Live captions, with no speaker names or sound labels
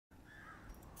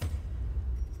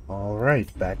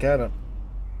Alright, back at it.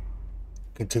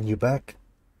 Continue back.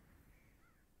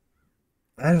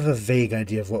 I have a vague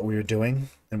idea of what we are doing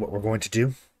and what we're going to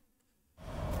do.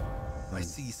 I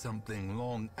see something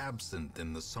long absent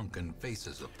in the sunken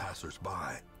faces of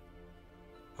passers-by.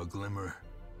 A glimmer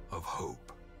of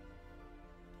hope.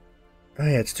 Oh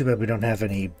yeah, it's too bad we don't have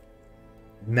any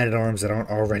men-at-arms that aren't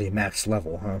already max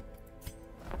level, huh?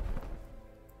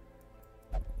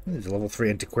 There's a level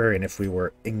 3 antiquarian if we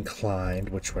were inclined,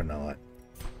 which we're not.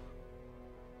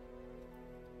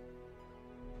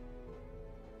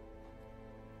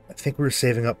 I think we were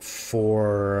saving up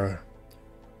for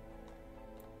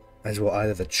as well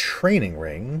either the training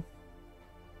ring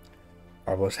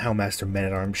or was Hellmaster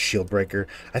Men-at-Arms Shieldbreaker.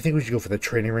 I think we should go for the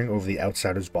training ring over the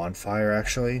Outsider's Bonfire,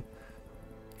 actually.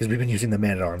 Because we've been using the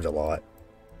Man-at-Arms a lot.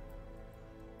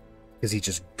 Because he's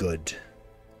just good.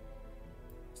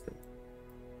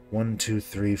 1, 2,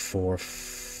 3, 4,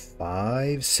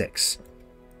 5, 6.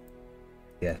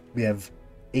 Yeah, we have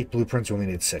 8 blueprints, we only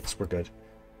need 6. We're good.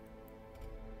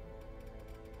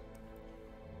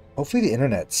 Hopefully the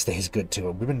internet stays good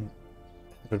too. We've been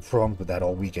problems with that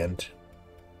all weekend.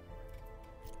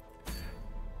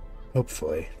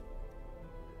 Hopefully.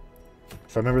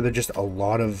 If I remember, they're just a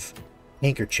lot of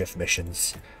handkerchief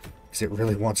missions. Because it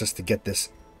really wants us to get this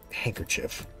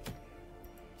handkerchief.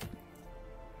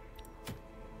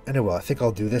 Anyway, I think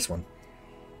I'll do this one.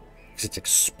 Because it's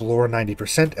Explore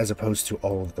 90% as opposed to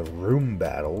all of the room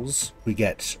battles. We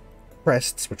get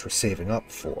crests, which we're saving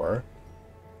up for.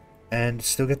 And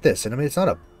still get this. And I mean, it's not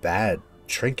a bad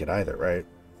trinket either, right?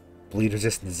 Bleed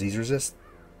resist and disease resist.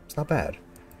 It's not bad.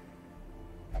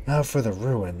 Now for the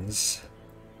ruins.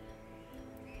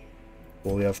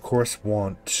 Well, we of course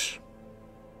want...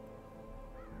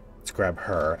 Let's grab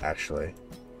her, actually.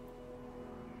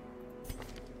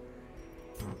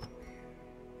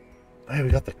 Hey, we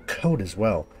got the coat as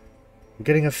well. We're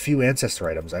getting a few ancestor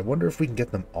items. I wonder if we can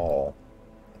get them all.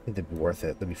 I think they'd be worth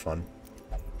it. That'd be fun.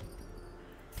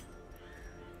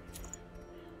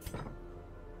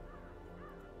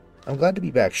 I'm glad to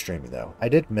be back streaming, though. I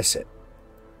did miss it.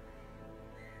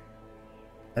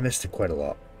 I missed it quite a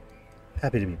lot.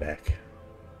 Happy to be back.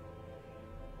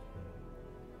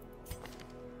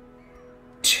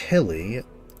 Tilly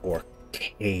or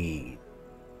Cade?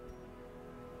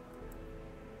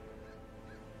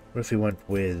 What if we went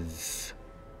with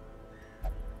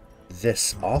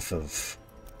this off of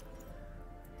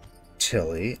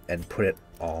Tilly and put it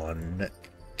on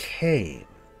Cade?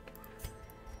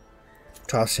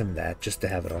 Toss him that just to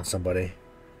have it on somebody.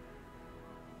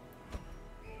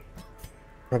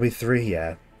 Probably 3,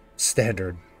 yeah.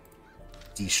 Standard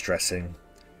de-stressing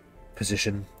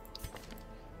position.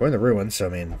 We're in the ruins, so I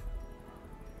mean...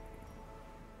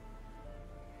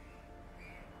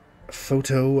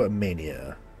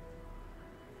 Photomania.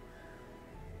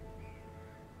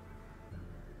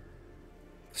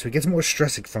 So he gets more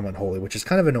stressing from Unholy, which is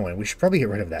kind of annoying. We should probably get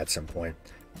rid of that at some point.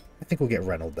 I think we'll get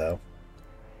Reynolds, though.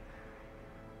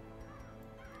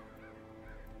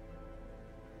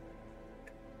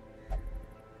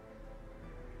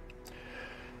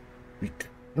 We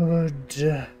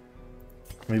could...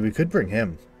 I mean, we could bring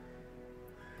him.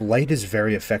 Light is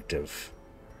very effective.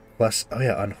 Plus, oh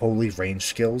yeah, Unholy range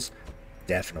skills.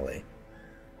 Definitely.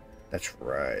 That's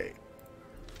right.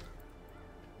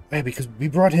 Yeah, because we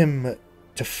brought him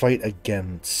to fight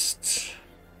against...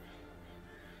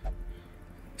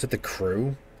 Is it the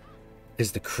crew?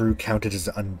 Is the crew counted as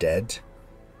undead?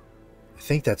 I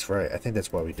think that's right. I think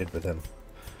that's what we did with him.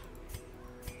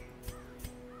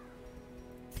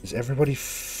 Is everybody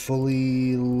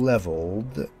fully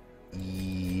leveled?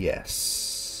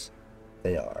 Yes.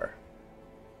 They are.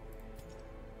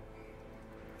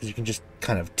 Because you can just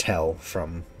kind of tell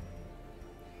from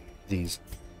these.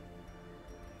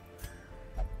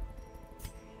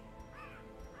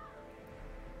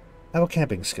 How about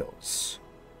camping skills?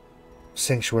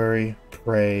 Sanctuary,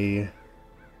 pray,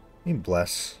 and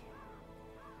bless.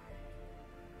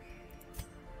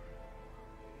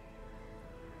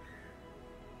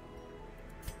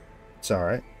 It's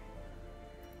alright.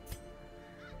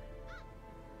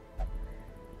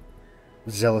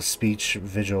 Zealous speech,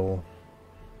 vigil.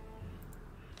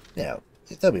 Yeah,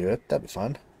 that'll be it. That'll be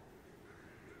fun.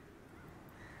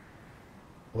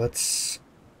 Let's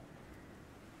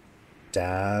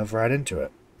dive right into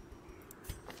it.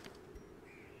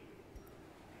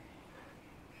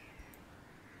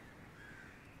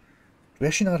 Do we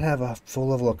actually not have a full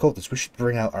level occultist? We should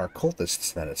bring out our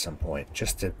occultists then at some point,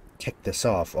 just to kick this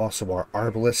off. Also our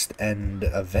arbalist and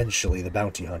eventually the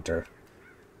bounty hunter.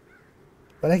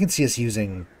 But I can see us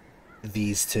using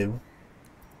these two.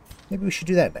 Maybe we should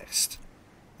do that next.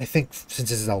 I think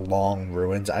since this is a long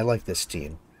ruins, I like this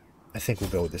team. I think we'll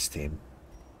go with this team.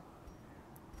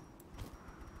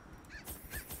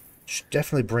 Should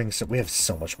definitely bring some... We have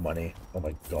so much money. Oh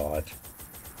my god.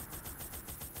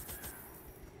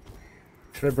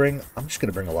 Should I bring... I'm just going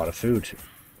to bring a lot of food,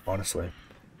 honestly.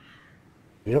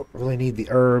 We don't really need the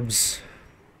herbs.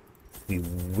 We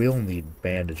will need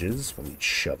bandages. We'll need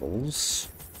shovels.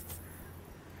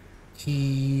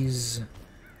 Keys.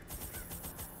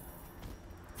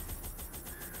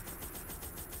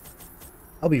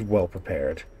 I'll be well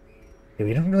prepared. Yeah,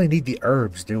 we don't really need the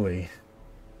herbs, do we?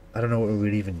 I don't know what we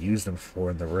would even use them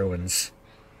for in the ruins.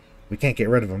 We can't get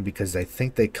rid of them because I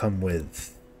think they come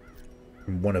with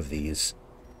one of these.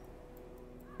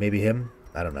 Maybe him?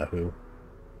 I don't know who.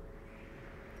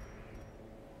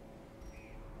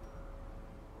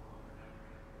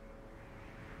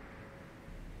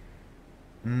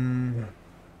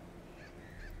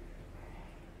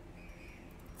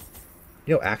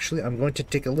 You know, actually, I'm going to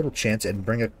take a little chance and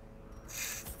bring a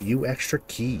few extra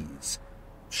keys.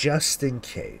 Just in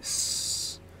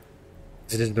case.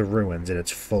 It is the ruins and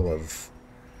it's full of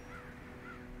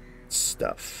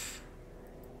stuff.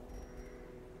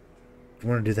 If you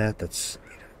want to do that, that's...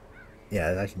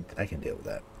 Yeah, I can deal with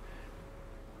that.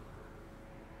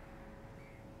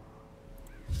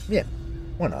 Yeah,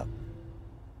 why not?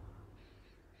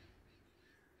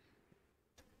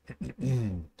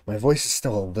 My voice is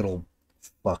still a little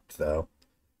fucked, though.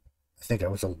 I think I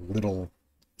was a little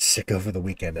sick over the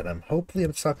weekend, and hopefully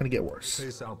it's not going to get worse.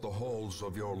 Pace out the halls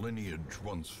of your lineage,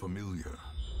 once familiar,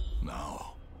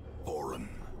 now foreign.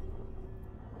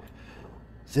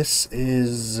 This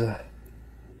is...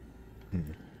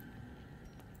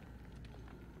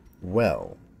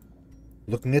 Well,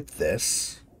 looking at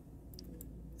this,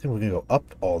 I think we're going to go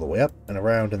up, all the way up, and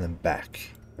around, and then back.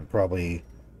 And probably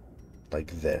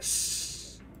like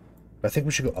this. But I think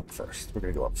we should go up first. We're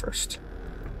going to go up first.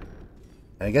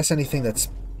 And I guess anything that's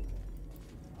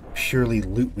purely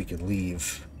loot we can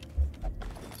leave.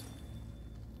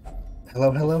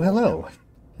 Hello, hello, hello.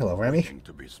 Hello, Remy.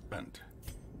 To be spent.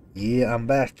 Yeah, I'm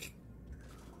back.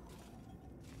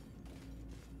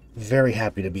 Very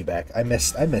happy to be back. I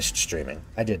missed streaming.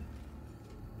 I did.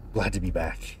 Glad to be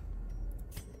back.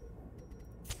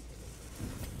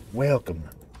 Welcome.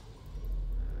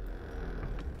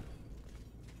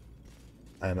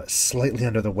 I'm slightly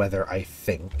under the weather, I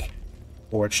think.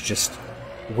 Or it's just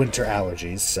winter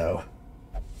allergies, so...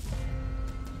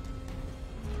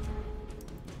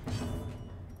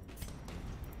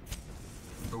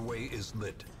 The way is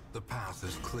lit. The path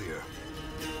is clear.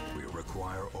 We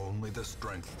require only the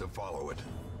strength to follow it.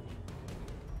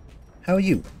 How are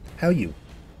you? How are you?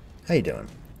 How you doing?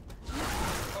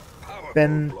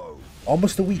 Been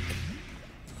almost a week.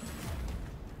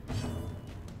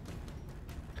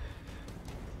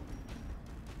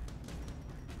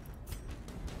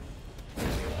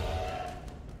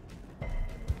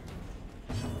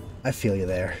 I feel you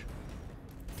there.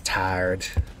 Tired.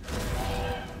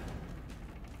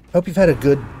 Hope you've had a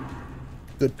good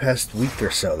past week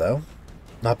or so, though.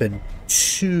 Not been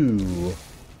too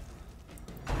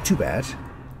bad.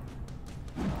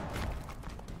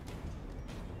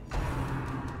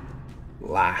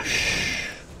 Lash.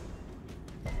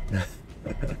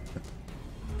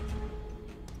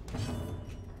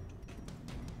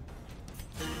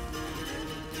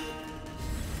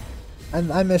 And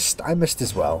I missed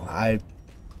as well. I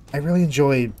really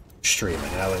enjoyed streaming.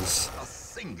 I was A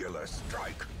singular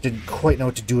strike. didn't quite know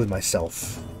what to do with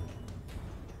myself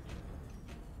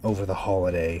over the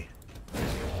holiday.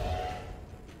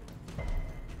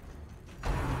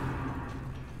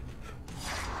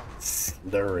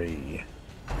 Slurry.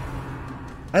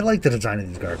 I like the design of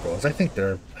these gargoyles. I think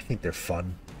they're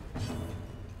fun.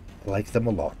 I like them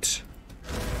a lot.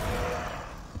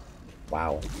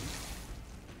 Wow.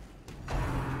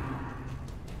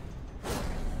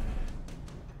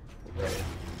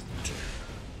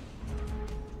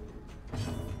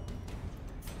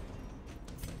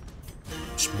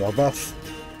 Just more buff.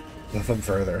 Buff them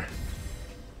further.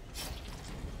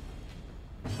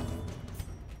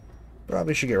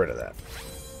 Probably should get rid of that.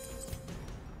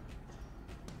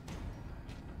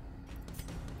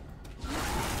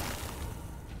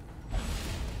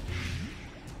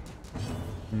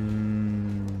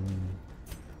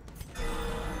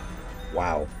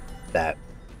 Wow, that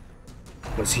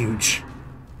was huge.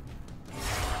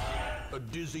 A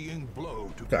dizzying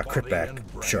blow to Got a crit body back, and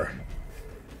brain. sure.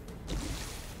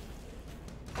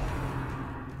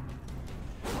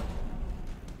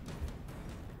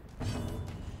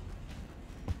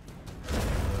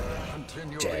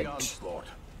 Continue Dead. the onslaught.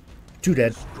 Two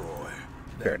dead. Destroy.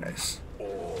 Very nice.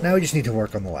 All Now we just need to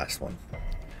work on the last one.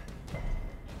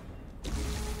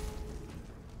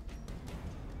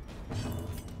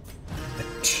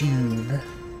 Attune.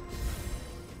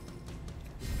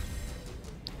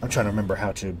 I'm trying to remember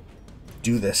how to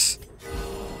do this.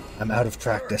 I'm out of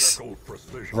practice.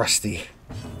 Rusty.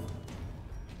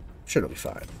 Sure, it'll be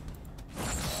fine.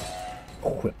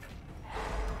 Equip.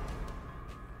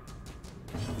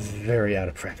 Very out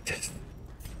of practice.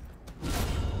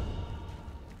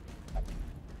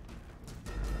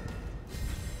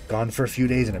 Gone for a few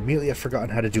days and immediately have forgotten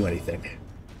how to do anything.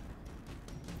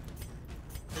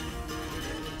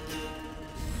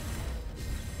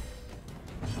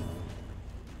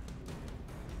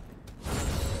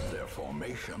 Their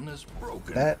formation is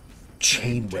broken. That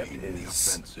chain whip Maintain the is...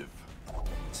 offensive.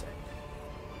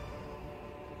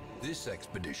 This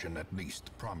expedition at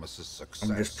least promises success.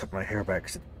 I'm just put my hair back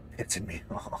because it's in me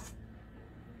off.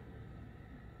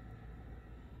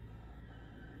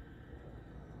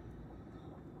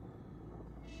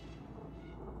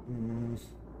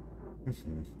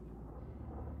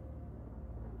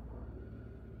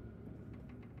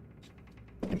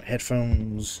 Get my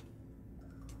headphones.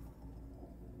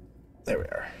 There we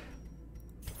are.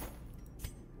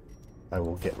 I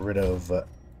will get rid of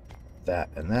that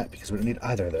and that because we don't need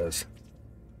either of those.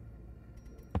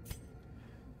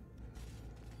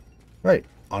 Right,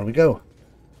 on we go.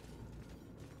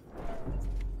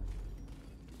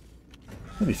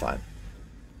 We'll be fine.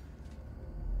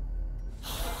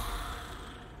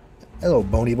 Hello,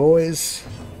 bony boys.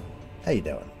 How you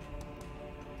doing?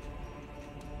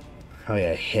 Oh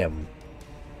yeah, him.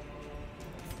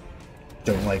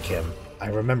 Don't like him. I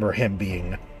remember him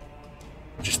being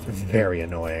just very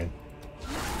annoying.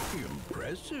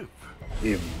 Impressive.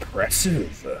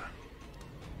 Impressive.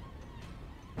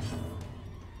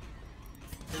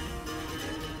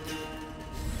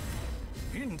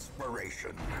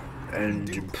 Inspiration. And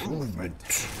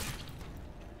improvement.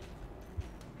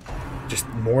 Just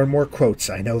more and more quotes.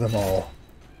 I know them all.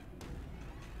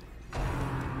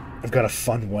 I've got a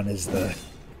fun one as the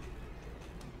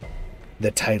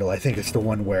title. I think it's the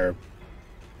one where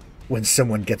when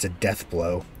someone gets a death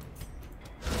blow.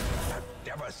 A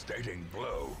devastating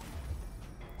blow.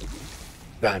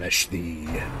 Banish thee.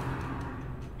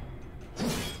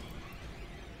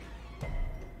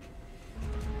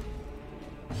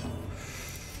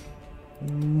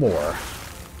 More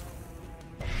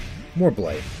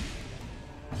blight.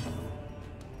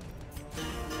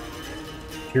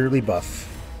 Purely buff.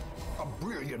 A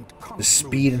brilliant The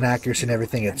speed and accuracy and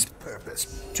everything, it's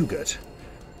too good.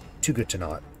 Too good to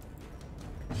not.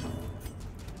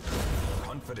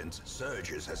 Confidence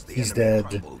surges as the He's enemy dead.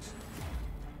 crumbles.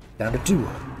 Down to 2.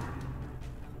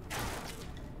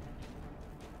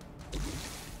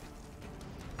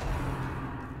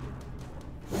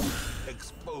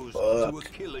 Exposed to a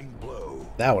killing blow.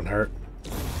 That one hurt.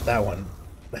 That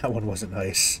one wasn't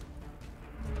nice.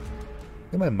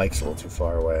 I think my mic's a little too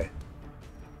far away.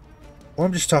 Or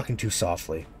I'm just talking too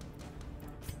softly.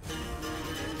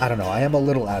 I don't know, I am a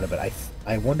little out of it.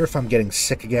 I wonder if I'm getting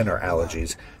sick again or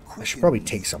allergies. I should probably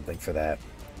take something for that.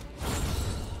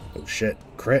 Oh shit,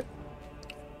 crit.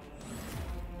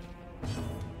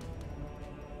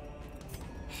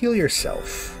 Heal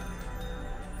yourself.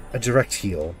 A direct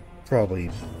heal. Probably.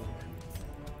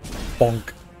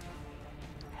 Bonk.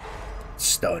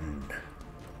 Stun.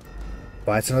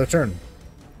 Bye, it's another turn.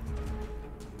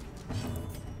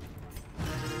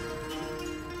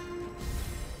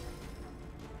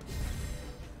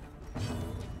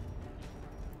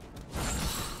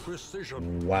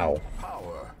 Precision. Wow.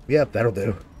 Power. Yep, that'll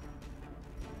do.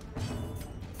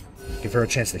 Give her a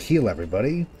chance to heal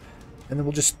everybody, and then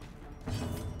we'll just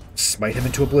smite him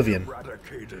into oblivion.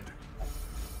 Eradicated.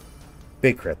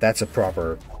 Big crit. That's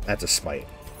a smite.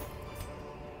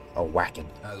 A whacking.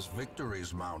 As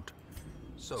victories mount,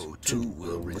 so too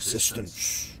will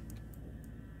resistance.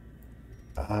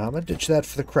 I'm gonna ditch that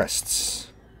for the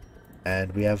crests.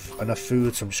 And we have enough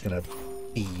food, so I'm just gonna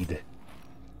feed.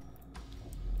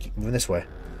 Keep moving this way.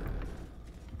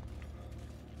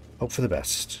 Hope for the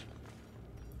best.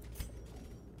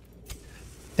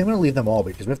 I'm gonna leave them all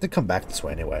because we have to come back this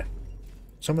way anyway.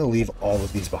 So I'm gonna leave all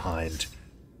of these behind.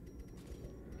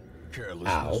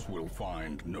 Carelessness will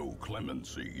find no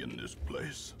clemency in this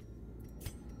place.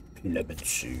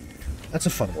 Clemency. That's a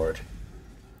fun word.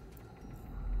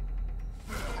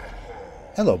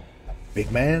 Hello, big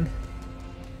man.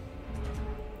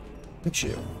 Look at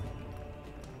you.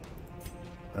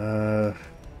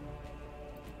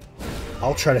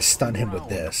 I'll try to stun him with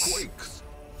this.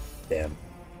 Damn.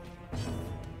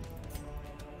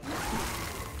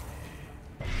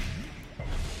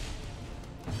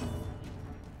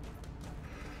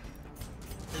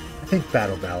 think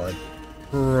Battle Ballad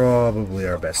probably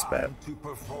our best bet. To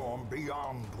perform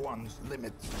beyond one's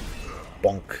limits.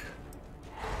 Bonk.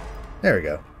 There we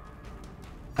go.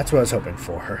 That's what I was hoping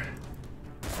for.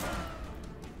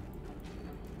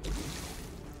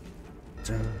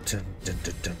 Dun, dun, dun,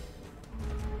 dun, dun.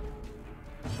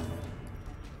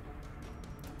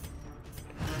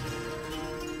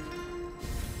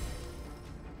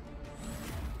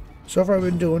 So far, I've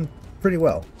been doing pretty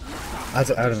well. I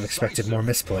would have expected more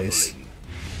misplays,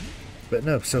 but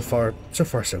no. So far,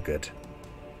 so good.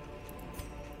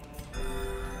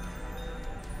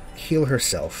 Heal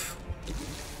herself.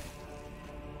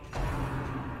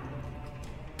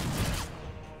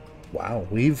 Wow,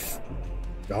 we've...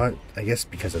 I guess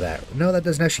because of that. No, that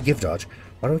doesn't actually give dodge.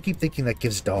 Why do I keep thinking that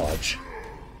gives dodge?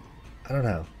 I don't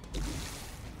know.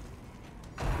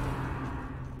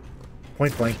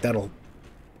 Point blank, that'll...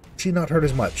 She not hurt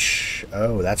as much.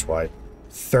 Oh, that's why.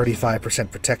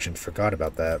 35% protection. Forgot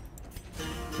about that.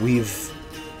 We've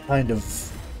kind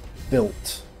of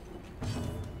built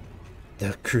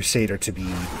the Crusader to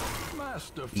be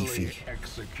beefy.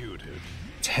 Executed.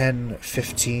 10,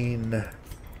 15...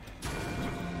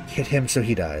 Hit him so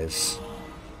he dies.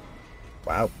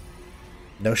 Wow.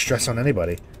 No stress on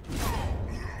anybody.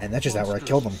 And that just outright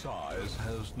killed him. Size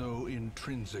has no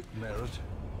intrinsic merit,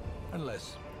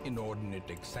 unless inordinate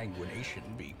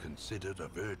exsanguination be considered a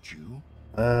virtue.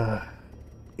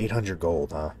 800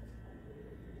 gold, huh?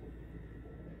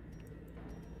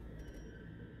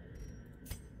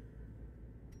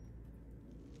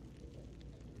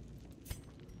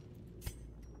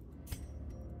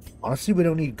 Honestly, we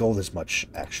don't need gold as much,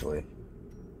 actually.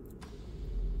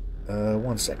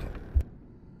 1 second.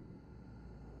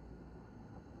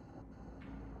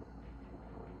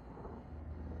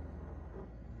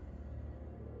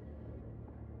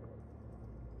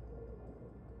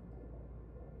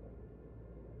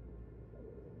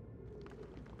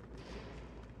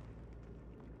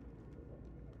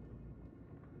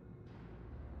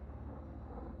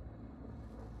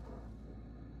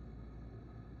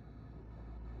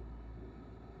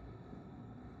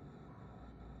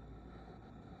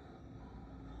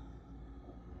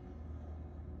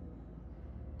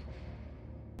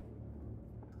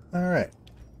 Alright.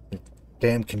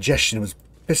 Damn congestion was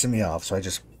pissing me off, so I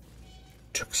just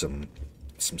took some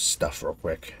stuff real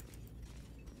quick.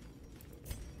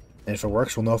 And if it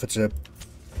works, we'll know if it's a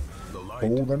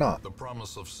gold or not. The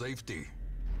promise of safety.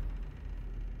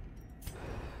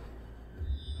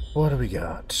 What do we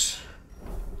got?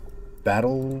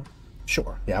 Battle?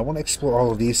 Sure. Yeah, I want to explore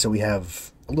all of these so we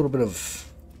have a little bit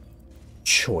of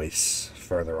choice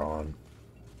further on.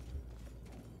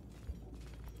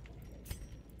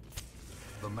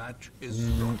 The match is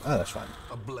Oh, that's fine.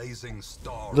 a blazing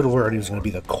star. A little worried he was going to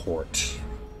be the court.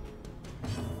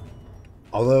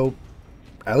 Although,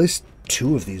 at least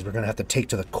 2 of these we're going to have to take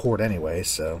to the court anyway,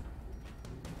 so...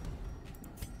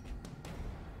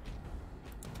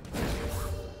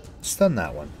 Stun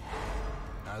that one.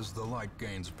 As the light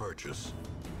gains purchase,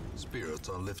 spirits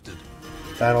are lifted.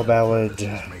 Battle Ballad.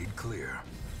 This is made clear.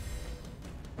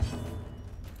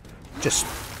 Just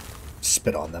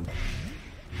spit on them.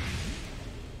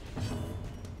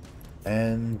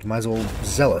 And might as well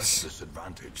Zealous.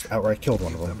 Disadvantage. Outright killed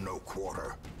one of Give them. them no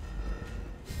quarter.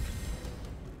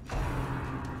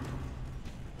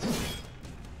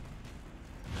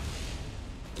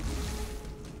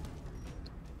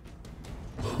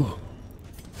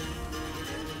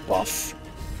 Buff.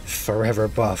 Forever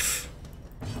buff.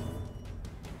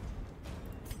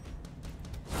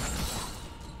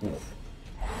 Ooh.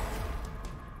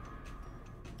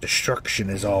 Destruction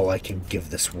is all I can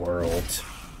give this world.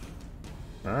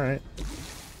 Alright.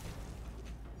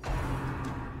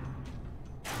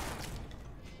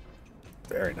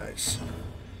 Very nice.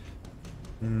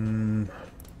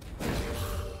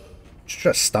 Should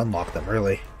just stun lock them,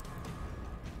 really.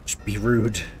 Just be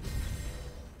rude.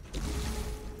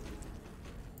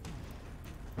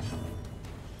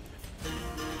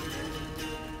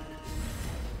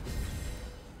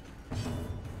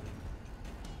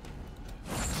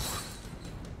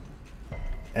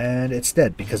 And it's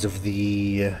dead because of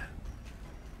the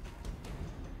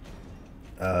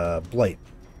blight.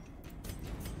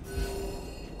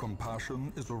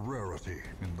 Compassion is a rarity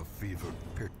in the fevered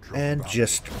pitch of And battle.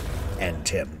 just end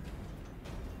him.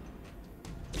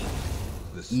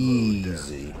 The slow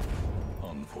Easy. death,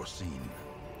 unforeseen,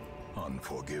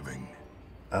 unforgiving.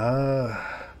 I'll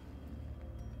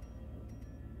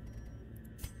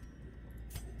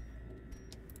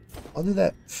do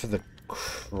that for the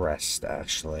crest,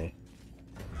 actually.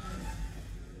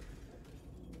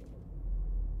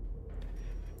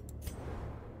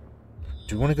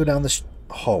 Do we want to go down this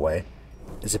hallway?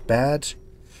 Is it bad?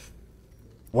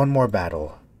 One more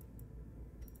battle.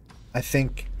 I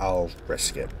think I'll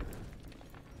risk it.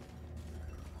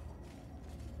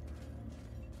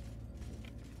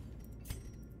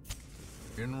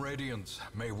 In Radiance,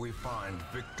 may we find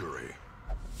victory.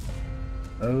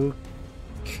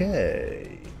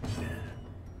 Okay.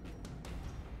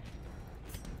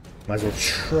 Might as well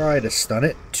try to stun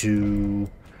it to...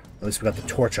 At least we got the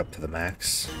torch up to the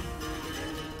max.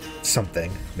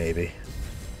 Something, maybe.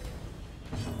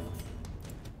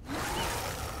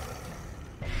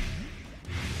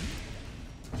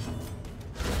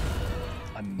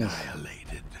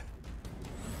 Annihilated.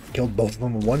 Killed both of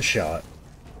them in one shot.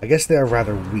 I guess they are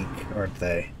rather weak, aren't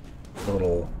they? The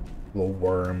little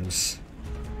worms.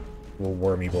 Little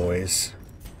wormy boys.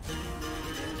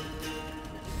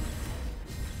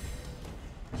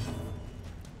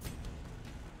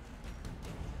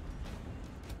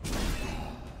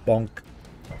 Bonk.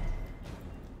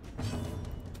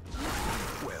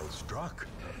 Well struck.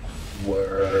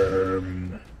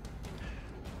 Worm.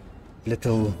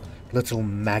 Little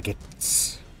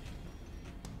maggots.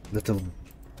 Little...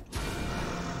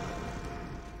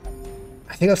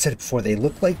 I think I've said it before, they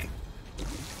look like...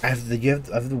 I have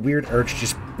the weird urge to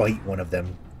just bite one of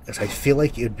them. Because I feel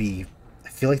like it would be... I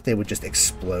feel like they would just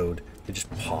explode. They'd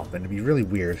just pop, and it'd be really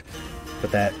weird.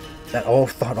 But that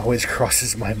thought always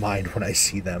crosses my mind when I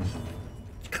see them.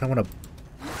 I kind of want to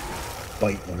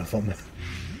bite one of them.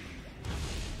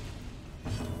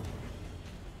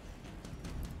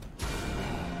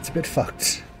 It's a bit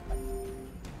fucked.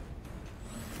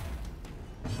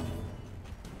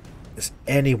 Does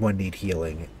anyone need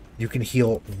healing? You can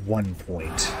heal 1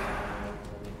 point.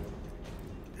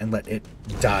 And let it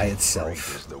die itself.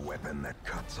 Strength is the weapon that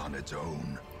cuts on its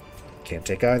own. Can't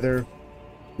take either.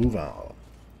 Move on.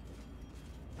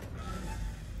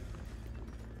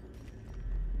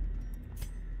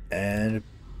 And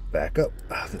back up.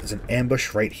 Oh, there's an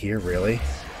ambush right here, really?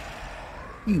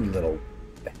 You little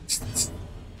bastards.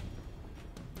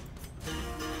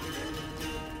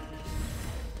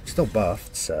 Still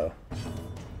buffed, so...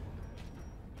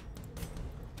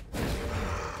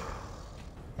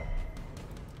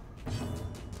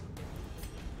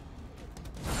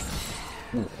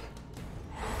 Ooh.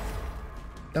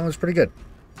 That was pretty good.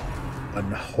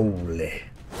 Unholy.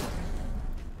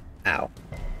 Ow.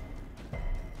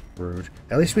 Rude.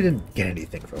 At least we didn't get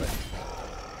anything from it.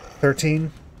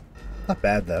 13? Not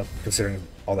bad, though, considering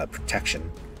all that protection.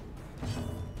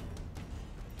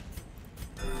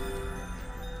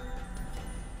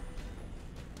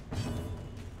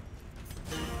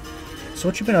 So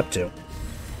what you been up to?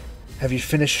 Have you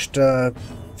finished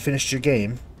your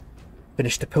game?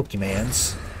 Finished the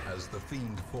Pokemans? As the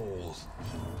fiend falls,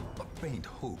 a faint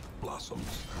hope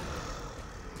blossoms.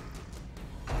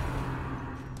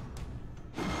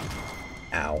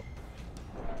 Ow.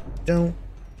 Don't.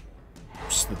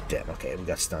 Damn, okay, we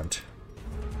got stunned.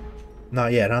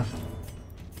 Not yet, huh?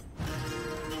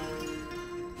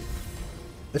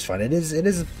 It's fine. It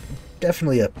is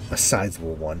definitely a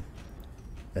sizable one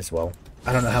as well.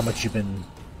 I don't know how much you've been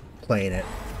playing it.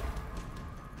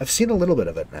 I've seen a little bit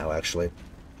of it now, actually.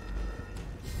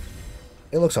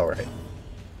 It looks alright.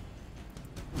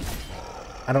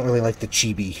 I don't really like the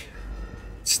chibi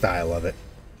style of it,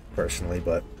 personally,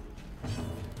 but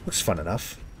looks fun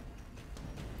enough.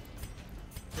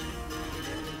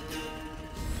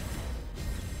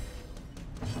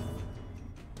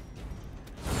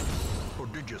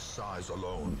 Prodigious size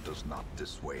alone does not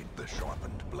dissuade the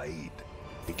sharpened blade.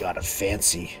 We got a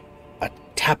fancy. A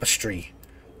tapestry.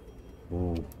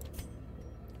 Ooh.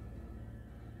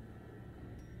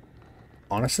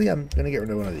 Honestly, I'm gonna get rid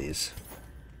of one of these.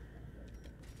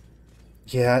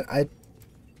 Yeah, I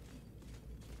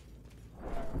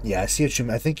see what you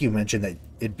mean. I think you mentioned that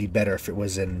it'd be better if it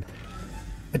was in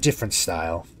a different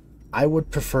style. I would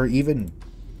prefer even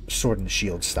Sword and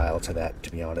Shield style to that,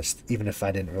 to be honest. Even if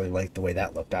I didn't really like the way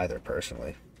that looked either,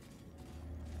 personally.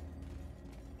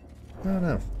 I don't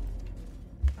know.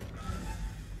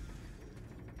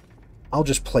 I'll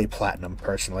just play Platinum,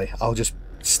 personally. I'll just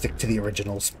stick to the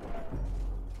originals.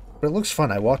 But it looks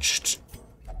fun. I watched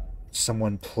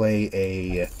someone play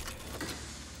a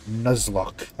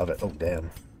Nuzlocke of it. Oh, damn.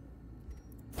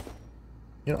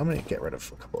 You know, I'm going to get rid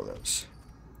of a couple of those.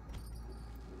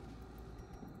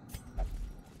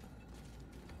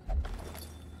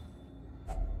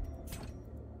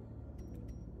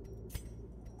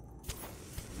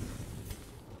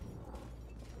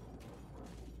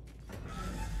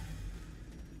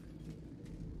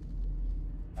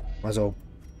 Might as well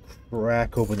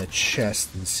crack open the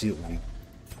chest and see what we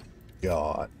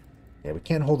got. Yeah, we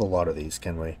can't hold a lot of these,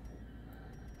 can we?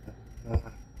 Uh,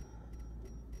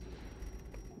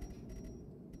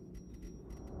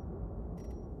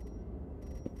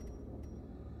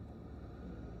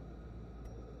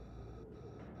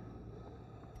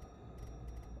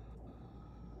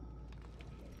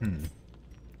 hmm.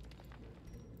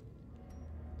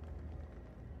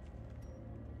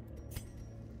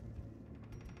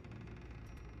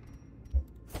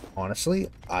 Honestly,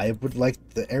 I would like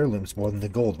the heirlooms more than the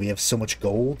gold. We have so much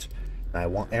gold, and I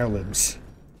want heirlooms.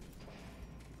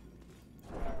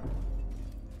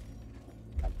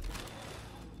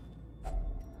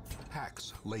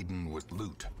 Packs laden with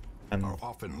loot And are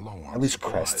often low on at least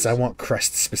supplies. crests. I want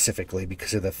crests specifically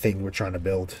because of the thing we're trying to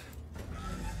build.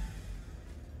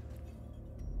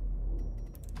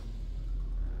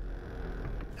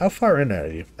 How far in are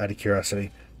you, out of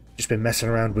curiosity? Just been messing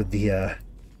around with the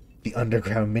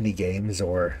underground mini games,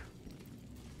 or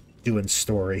doing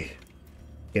story,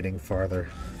 getting farther?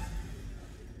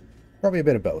 Probably a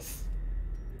bit of both.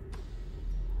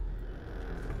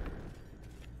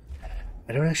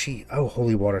 I don't actually... Oh,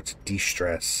 holy water to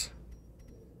de-stress.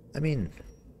 I mean...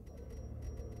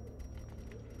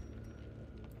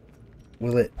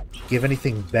 Will it give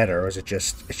anything better, or is it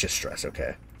just... It's just stress,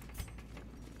 okay.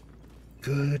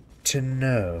 Good to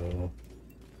know.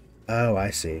 Oh,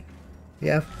 I see.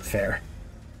 Yeah, fair.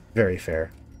 Very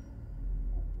fair.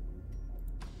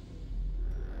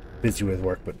 Busy with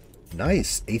work, but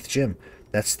nice. 8th gym.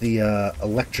 That's the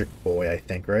electric boy, I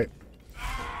think, right?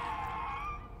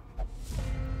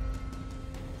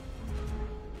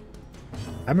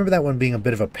 I remember that one being a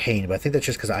bit of a pain, but I think that's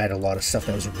just because I had a lot of stuff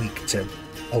that was weak to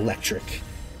electric.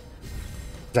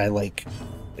 'Cause I like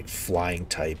flying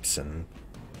types, and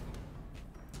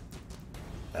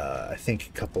I think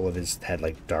a couple of his had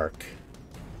like dark.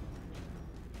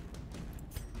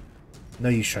 No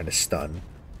use trying to stun.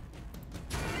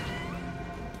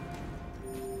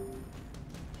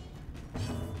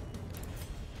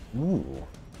 Ooh.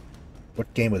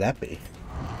 What game would that be?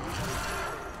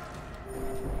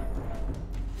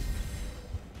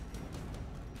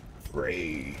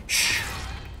 Rage.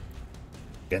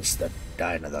 Against the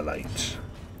Dying of the Light.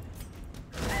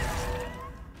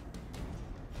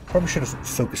 Probably should have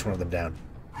focused one of them down.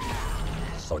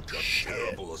 Such a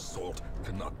terrible assault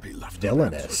cannot be left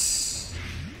unanswered. Villainous.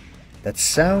 That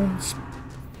sounds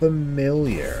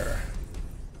familiar.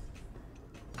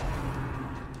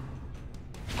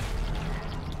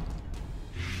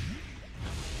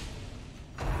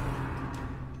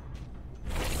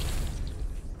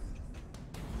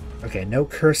 Okay, no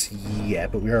curse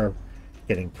yet, but we are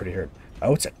getting pretty hurt.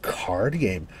 Oh, it's a card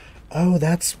game. Oh,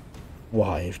 that's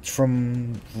why. It's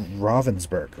from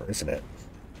Ravensburger, isn't it?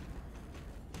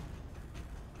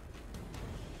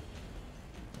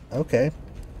 Okay.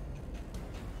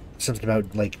 Something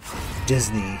about, like,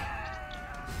 Disney.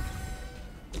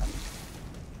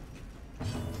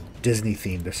 Disney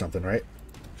themed or something, right?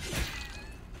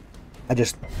 I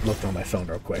just looked on my phone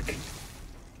real quick.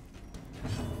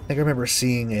 I think I remember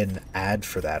seeing an ad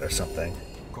for that or something.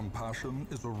 Compassion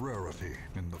is a rarity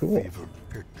in the Cool. fevered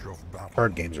pitch of battle.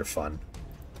 Card games are fun.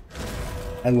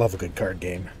 I love a good card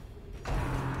game.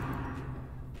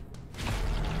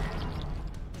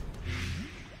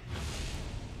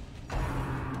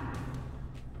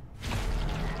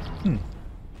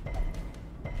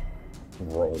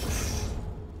 Rolf.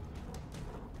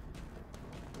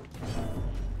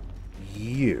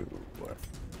 You.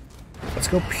 Let's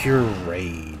go pure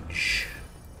rage.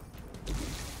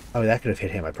 Oh, that could have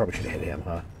hit him. I probably should have hit him,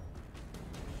 huh?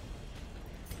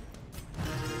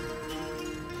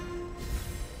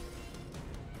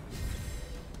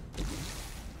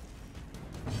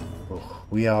 Oh,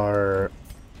 we are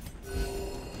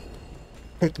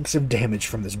taking some damage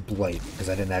from this blight, because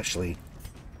I didn't actually...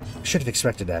 Should have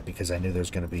expected that, because I knew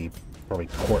there's going to be probably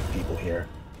court people here.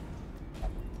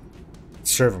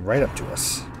 Serve them right up to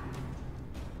us.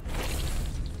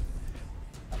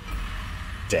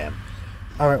 Damn.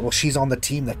 Alright, well, she's on the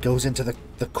team that goes into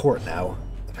the court now,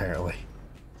 apparently.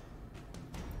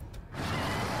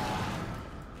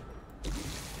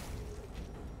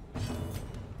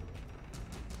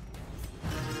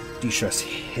 De-stress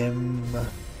him.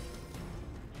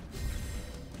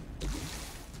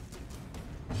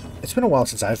 It's been a while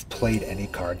since I've played any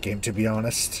card game, to be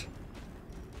honest.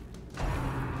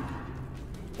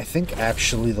 I think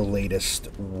actually the latest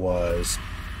was...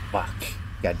 Fuck.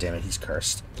 God damn it, he's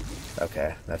cursed.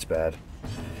 Okay, that's bad.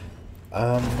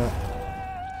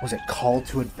 Was it Call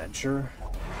to Adventure?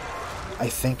 I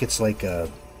think it's like a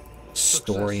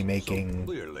story-making... So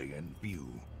clearly in view.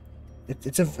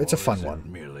 It's a Or fun is it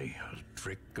one. merely a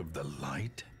trick of the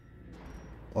light?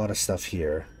 A lot of stuff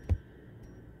here.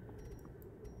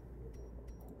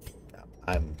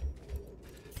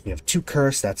 We have 2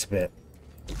 curse, that's a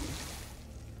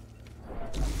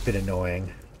bit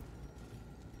annoying.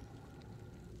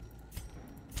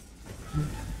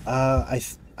 I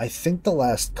think the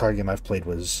last card game I've played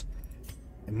was,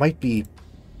 it might be,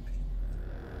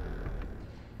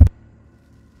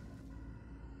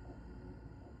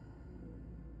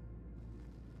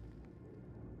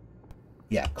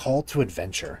 yeah, Call to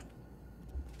Adventure,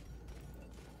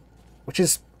 which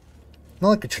is not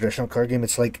like a traditional card game.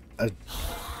 It's like a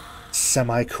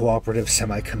semi-cooperative,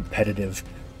 semi-competitive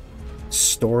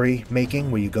story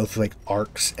making where you go through like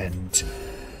arcs and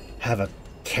have a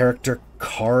character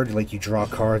card, like you draw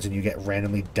cards and you get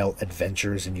randomly dealt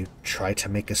adventures and you try to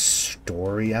make a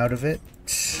story out of it.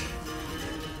 It's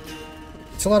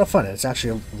a lot of fun, and it's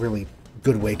actually a really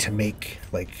good way to make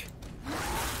like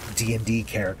D&D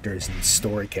characters and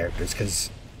story characters, because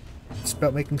it's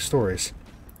about making stories.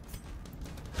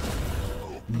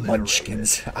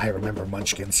 Munchkins. I remember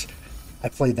Munchkins. I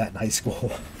played that in high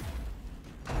school.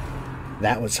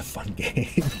 That was a fun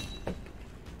game.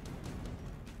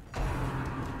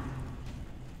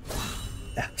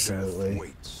 Absolutely.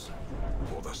 Waits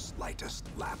for the slightest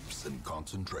lapse in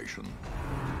concentration.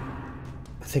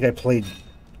 I think I played,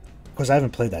 because I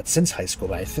haven't played that since high school,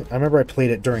 but I remember I played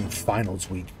it during finals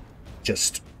week.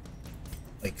 Just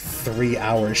like 3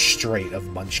 hours straight of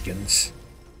Munchkins.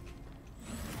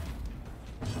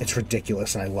 It's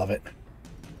ridiculous and I love it.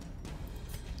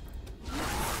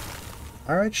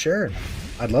 Alright, sure.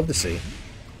 I'd love to see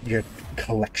your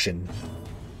collection.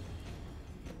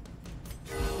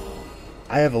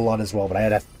 I have a lot as well,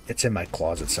 but it's in my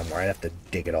closet somewhere. I'd have to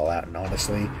dig it all out, and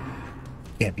honestly,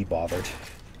 can't be bothered.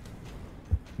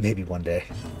 Maybe one day.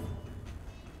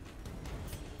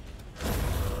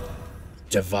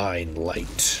 Divine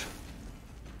Light.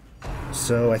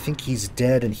 So I think he's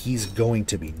dead, and he's going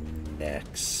to be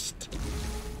next.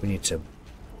 We need to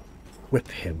whip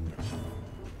him.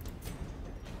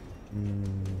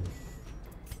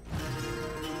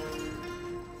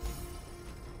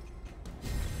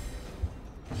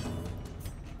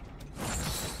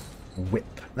 Whip.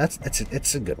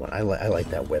 It's a good one. I like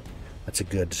that whip. That's a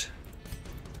good.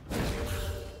 A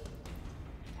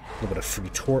little bit of free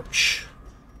torch.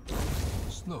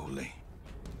 Slowly,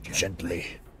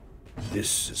 Gently.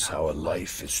 This is how a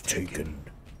life is taken.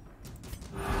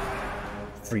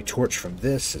 Free torch from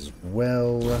this as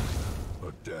well.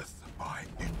 A death by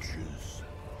inches.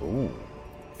 Ooh.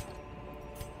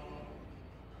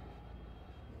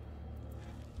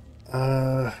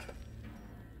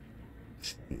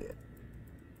 Shit.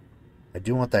 I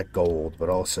do want that gold, but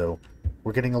also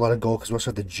we're getting a lot of gold because we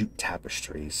also have the jute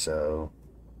tapestry, so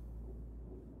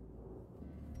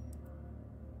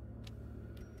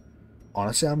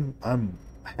honestly, I'm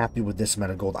happy with this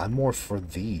amount of gold. I'm more for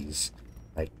these.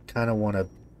 I kind of want to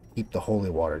keep the holy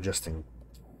water just in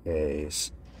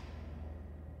case.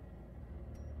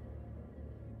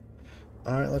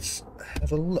 Alright, let's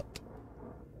have a look.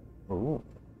 Ooh.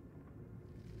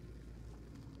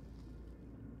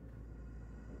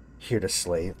 Here to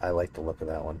Slay. I like the look of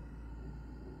that one.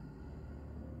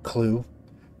 Clue.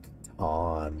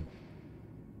 On.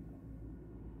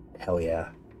 Hell yeah.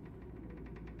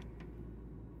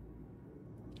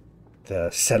 The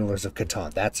Settlers of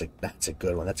Catan. That's a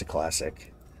good one. That's a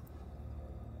classic.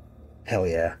 Hell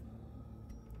yeah.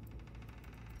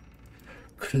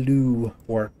 Clue,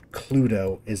 or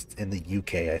Cluedo, is in the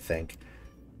UK, I think.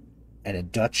 And in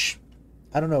Dutch,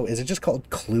 I don't know, is it just called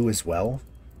Clue as well?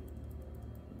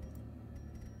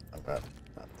 I'm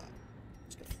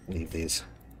just gonna leave these.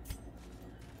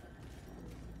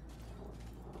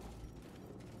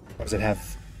 Or does it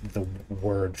have the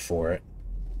word for it?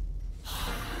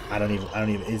 I don't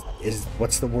even, is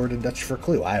what's the word in Dutch for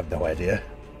clue? I have no idea.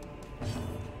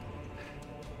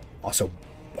 Also,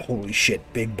 holy shit,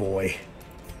 big boy.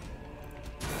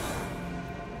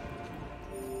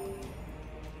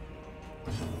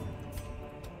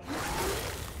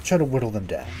 Try to whittle them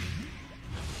down.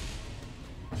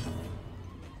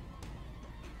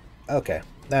 Okay,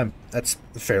 that's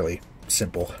fairly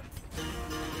simple.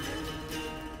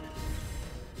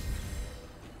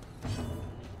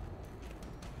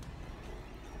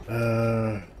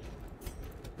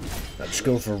 Let's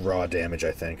go for raw damage,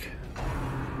 I think.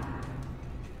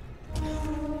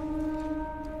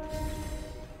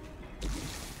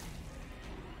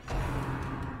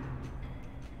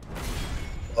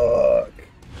 Ugh.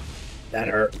 That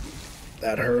hurt.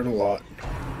 That hurt a lot.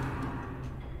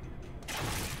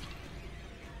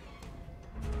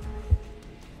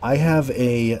 I have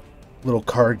a little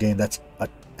card game that's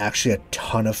actually a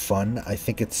ton of fun. I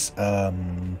think it's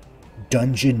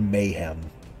Dungeon Mayhem.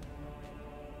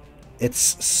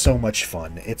 It's so much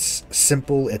fun. It's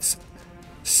simple, it's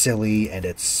silly, and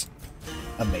it's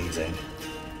amazing.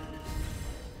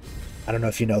 I don't know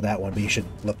if you know that one, but you should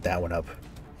look that one up.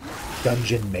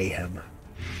 Dungeon Mayhem.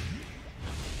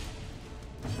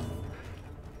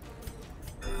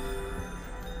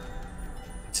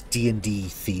 It's D&D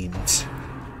themed.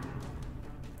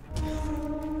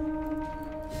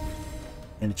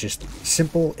 And it's just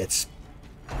simple, it's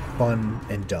fun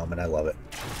and dumb, and I love it.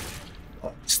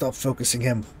 Oh, stop focusing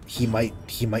him. He might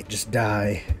just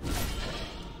die.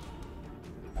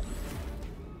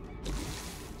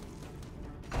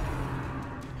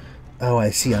 Oh, I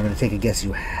see. I'm going to take a guess.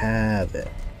 You have it.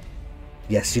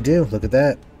 Yes, you do. Look at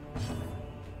that.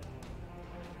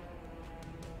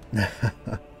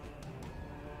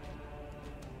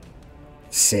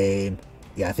 Same.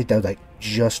 Yeah, I think that was like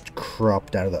just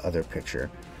cropped out of the other picture.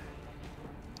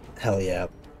 Hell yeah.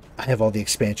 I have all the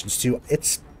expansions too.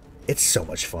 It's so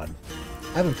much fun.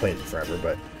 I haven't played it forever,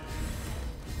 but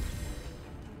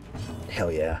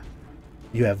hell yeah.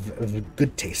 You have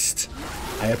good taste.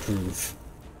 I approve.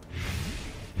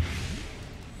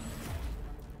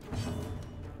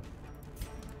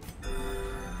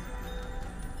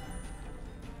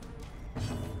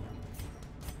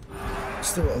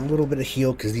 Still a little bit of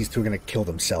heal because these two are going to kill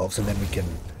themselves, and then we can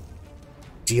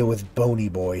deal with Bony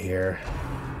Boy here.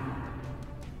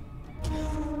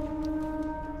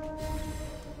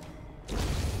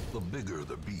 The bigger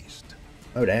the beast,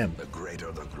 Oh, damn. the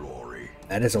greater the glory.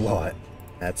 That is a lot.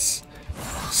 That's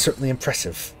certainly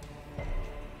impressive.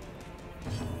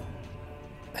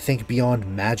 I think beyond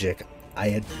magic,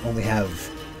 I only have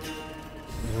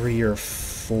 3 or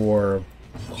 4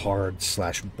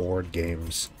 card/board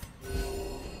games.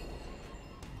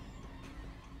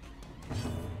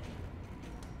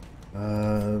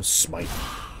 Smite.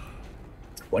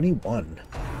 21.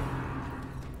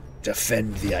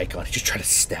 Defend the icon. He just tried to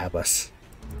stab us.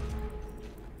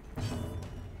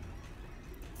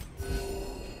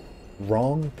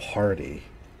 Wrong party.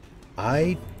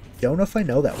 I don't know if I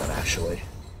know that one, actually.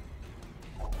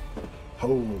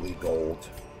 Holy gold.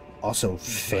 Also,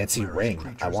 fancy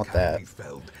ring. I want that.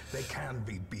 They can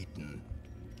be beaten.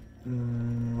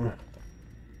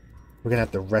 We're gonna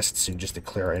have to rest soon just to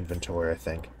clear our inventory, I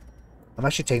think. I'm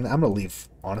actually taking that. I'm gonna leave.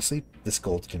 Honestly, this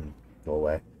gold can go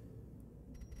away.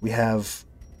 We have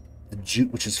the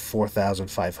jute, which is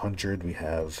 4,500. We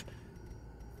have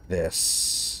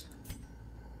this.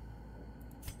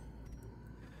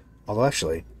 Although,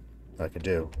 actually, what I could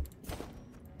do,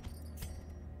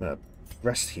 I'm gonna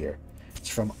rest here. It's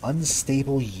from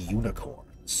Unstable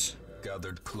Unicorns.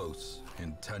 Gathered close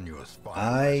in tenuous fire.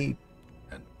 I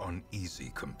An uneasy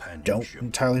don't companionship.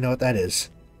 entirely know what that is.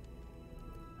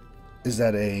 Is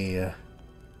that a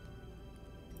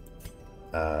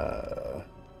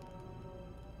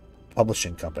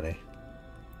publishing company?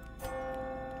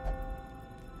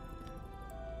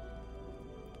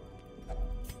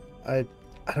 I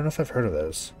don't know if I've heard of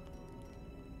those.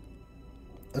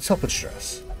 Let's help with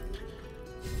stress.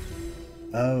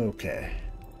 Okay.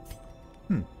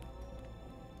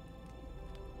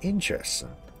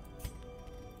 Interesting.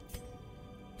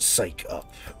 Psych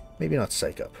up. Maybe not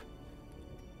psych up.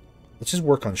 Let's just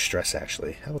work on stress,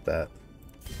 actually. How about that?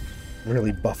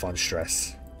 Really buff on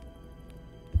stress.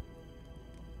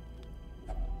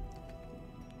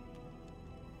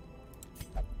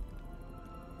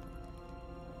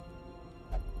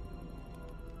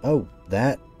 Oh,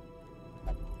 that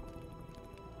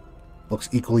looks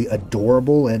equally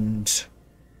adorable, and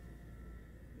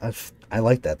I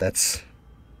like that. That's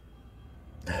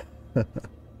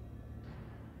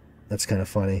that's kind of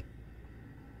funny.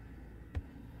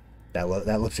 That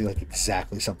looks like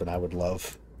exactly something I would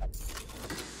love.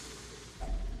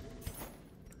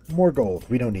 More gold.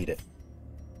 We don't need it.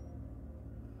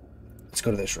 Let's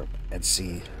go to this room and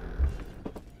see.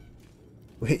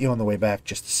 We'll hit you on the way back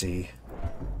just to see.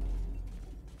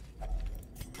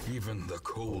 Even the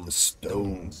cold The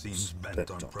stone stones seems bent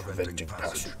on preventing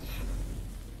passage.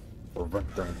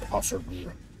 Preventing passage.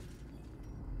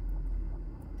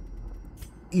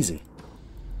 Easy.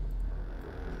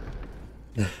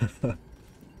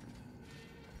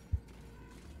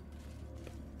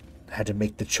 Had to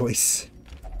make the choice.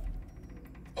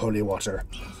 Holy water.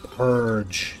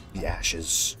 Purge the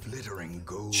ashes. Glittering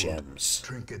gold, Gems.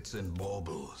 trinkets and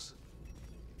baubles,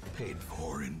 paid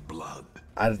for in blood.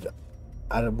 I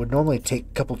would normally take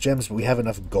a couple gems, but we have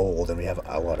enough gold, and we have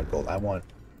a lot of gold. I want,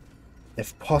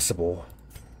 if possible,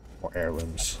 more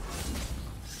heirlooms.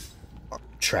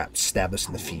 trap, stab us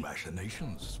in the Cruel feet.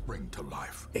 machinations spring to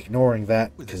life Ignoring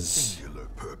that, with a because singular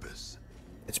purpose.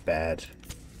 it's bad.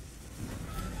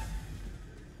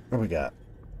 What do we got?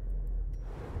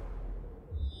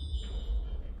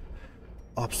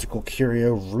 Obstacle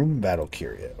Curio, Room Battle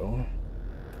Curio.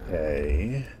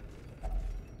 Okay.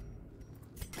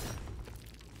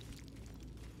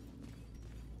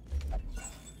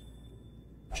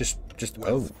 Just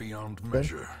Wealth beyond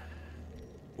measure.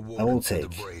 I will Awarded to the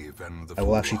take. brave and the I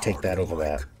will actually take that foolhardy over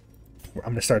alike. that.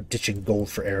 I'm gonna start ditching gold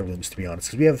for heirlooms, to be honest,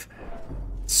 because we have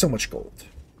so much gold.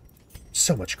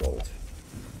 So much gold.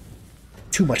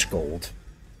 Too much gold,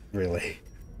 really.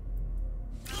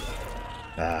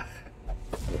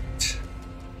 What?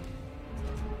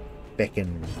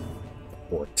 Beacon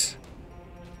Port.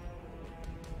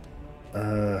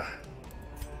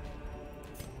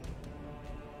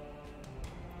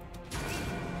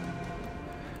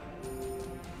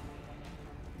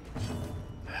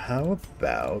 How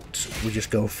about we just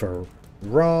go for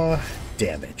raw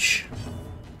damage?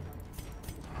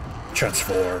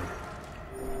 Transform.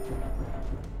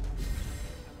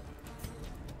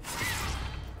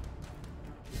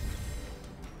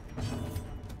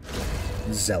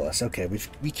 Zealous. Okay,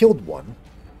 we killed one.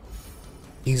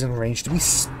 He's in range to be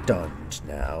stunned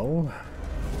now.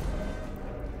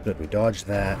 Good, we dodged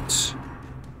that.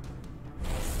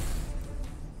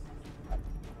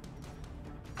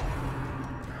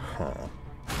 Huh.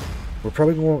 We're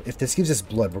probably going to, if this gives us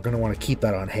blood, we're going to want to keep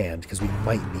that on hand, because we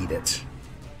might need it.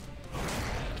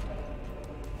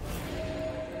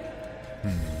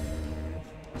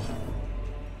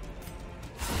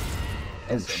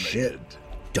 Oh shit.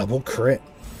 Double crit.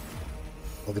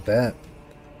 Look at that.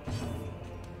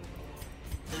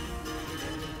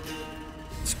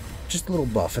 It's just a little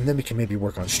buff, and then we can maybe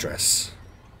work on stress.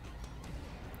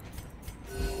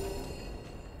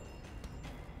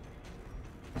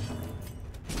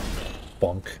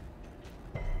 Bonk.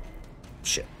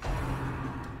 Shit.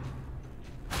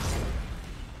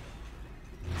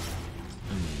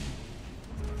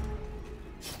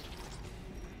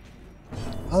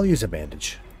 I'll use a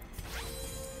bandage.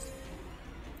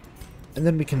 And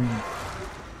then we can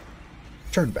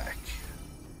turn back.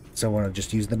 So I want to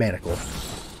just use the manacle.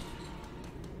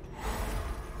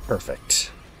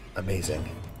 Perfect. Amazing.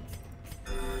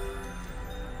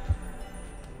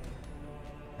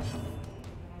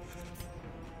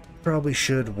 Probably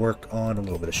should work on a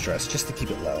little bit of stress just to keep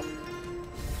it low.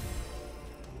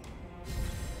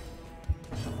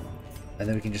 And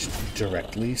then we can just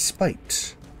directly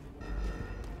spite.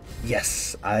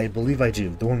 Yes, I believe I do.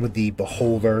 The one with the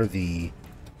beholder, the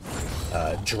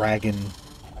dragon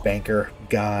banker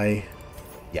guy.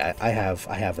 Yeah, I have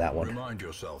that one. Remind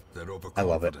yourself that I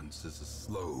love it. overconfidence is a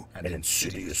slow and An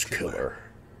insidious killer.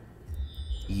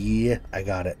 Yeah, I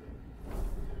got it.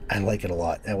 I like it a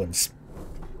lot. That one's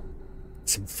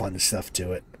some fun stuff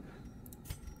to it.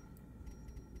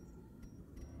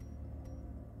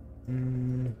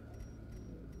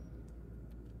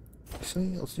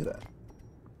 Actually, let's do that.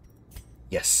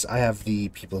 Yes, I have the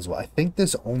people as well. I think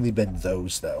there's only been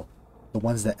those, though. The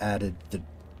ones that added the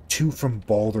 2 from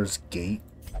Baldur's Gate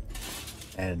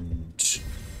and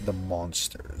the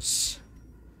monsters.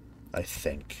 I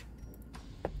think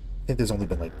there's only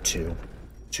been like 2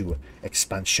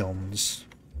 expansions.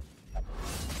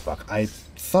 Fuck, I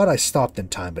thought I stopped in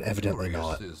time, but evidently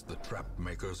Glorious not. is the trap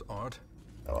maker's art.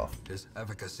 Oh well. His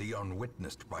efficacy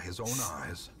unwitnessed by his own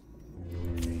eyes.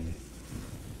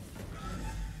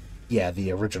 Yeah,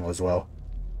 the original as well.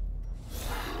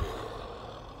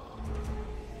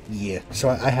 Yeah, so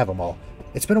I have them all.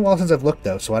 It's been a while since I've looked,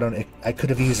 though, so I could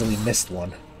have easily missed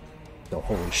one. So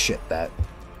holy shit, that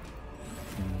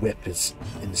whip is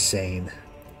insane.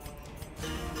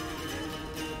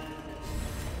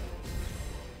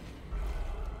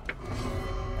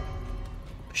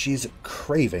 She's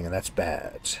craving, and that's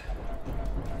bad.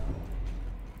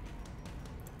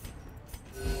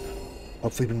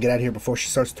 Hopefully we can get out of here before she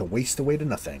starts to waste away to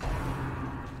nothing.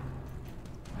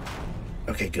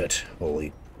 Okay, good.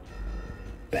 Holy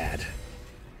bad.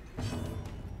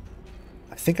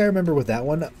 I think I remember with that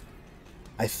one,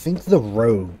 I think the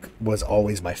rogue was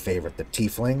always my favorite, the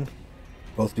tiefling.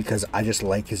 Both because I just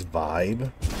like his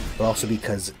vibe, but also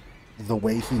because the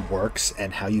way he works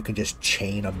and how you can just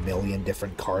chain a million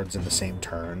different cards in the same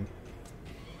turn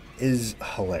is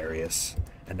hilarious,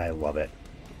 and I love it.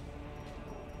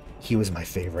 He was my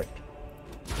favorite.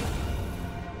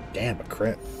 Damn, a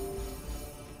crit.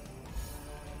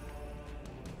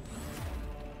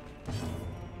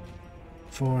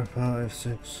 Four, five,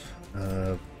 six.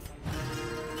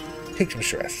 Take some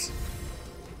stress.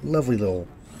 Lovely little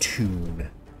tune.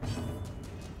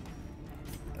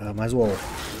 Might as well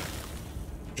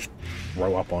just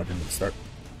throw up on him and start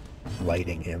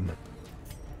lighting him.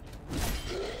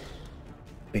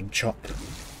 Big chop.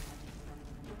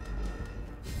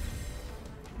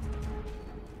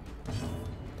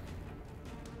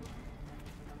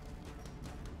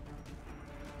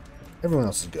 Everyone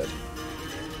else is good.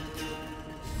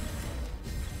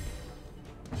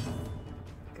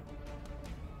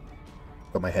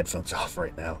 Got my headphones off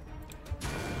right now.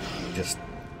 Just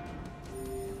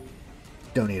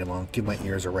don't need them on. Give my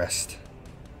ears a rest.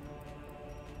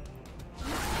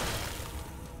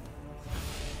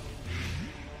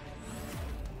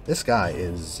 This guy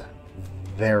is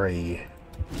very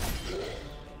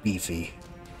beefy.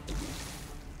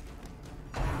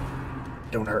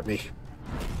 Don't hurt me.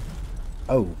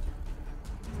 Oh,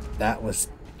 that was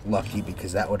lucky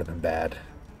because that would have been bad.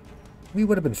 We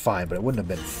would have been fine, but it wouldn't have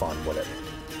been fun, would it?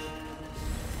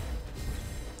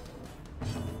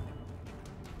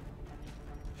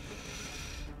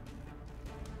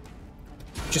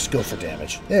 Just go for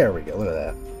damage. There we go, look at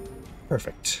that.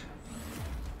 Perfect.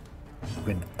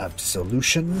 Win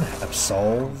absolution,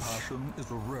 absolve.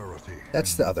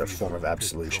 That's the other form of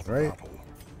absolution, right?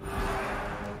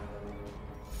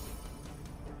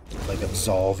 Like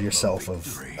absolve yourself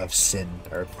of sin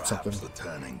or something. The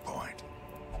turning point.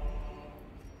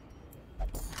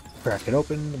 Crack it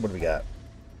open. What do we got?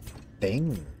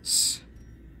 Things.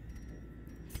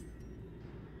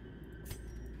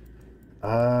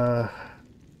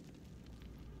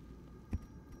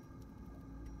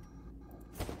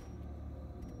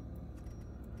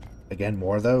 Again,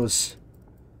 more of those.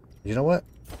 You know what?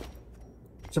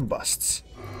 Some busts.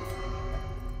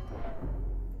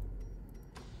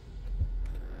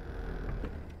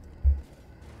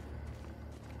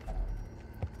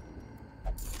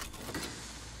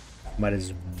 Might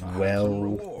as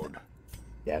well.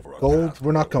 Yeah, gold.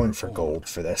 We're not going for gold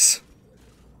for this.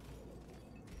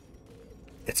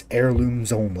 It's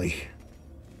heirlooms only.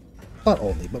 Not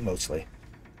only, but mostly.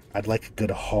 I'd like a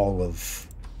good haul of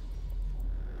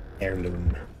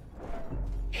heirloom.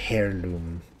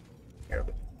 Heirloom.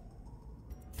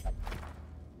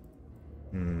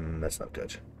 That's not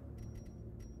good.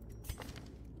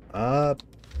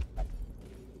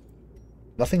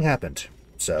 Nothing happened,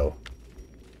 so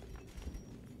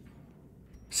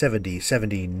 70,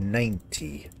 70,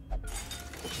 90.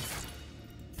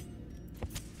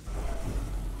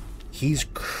 He's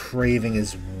craving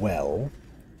as well.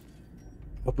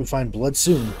 Hope we find blood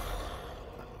soon.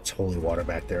 It's holy water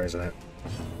back there, isn't it?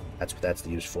 That's what that's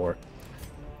used for.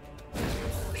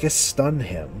 I guess stun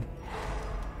him.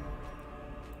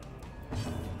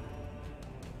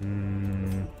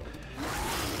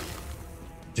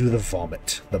 Do the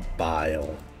vomit. The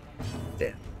bile.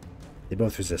 Damn. They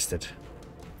both resisted.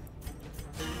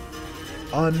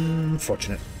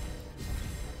 Unfortunate.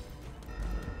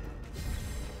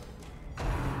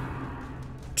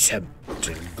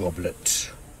 Tempting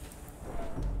goblet.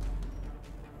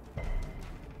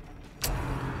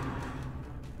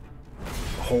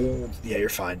 Hold. Yeah, you're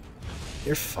fine.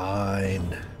 You're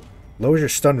fine. Lowers your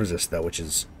stun resist, though, which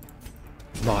is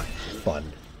not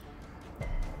fun.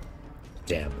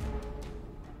 Damn.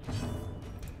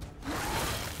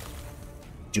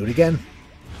 Do it again.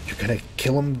 You're gonna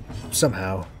kill him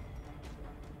somehow.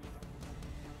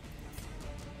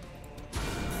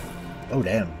 Oh,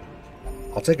 damn.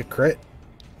 I'll take a crit.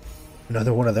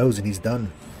 Another one of those and he's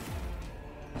done.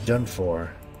 Done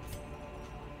for.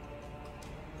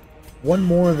 One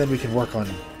more and then we can work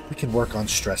on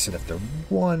stressing if there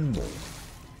one more.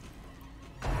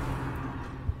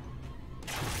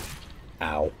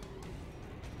 Ow.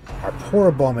 Our poor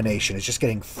abomination is just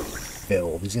getting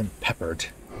filled. He's getting peppered.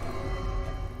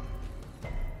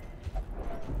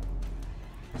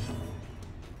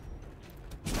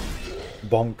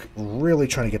 Bonk, really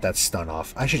trying to get that stun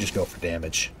off. I should just go for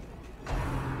damage.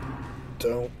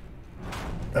 Don't.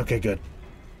 Okay, good.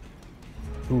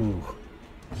 Ooh.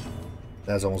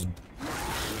 That was almost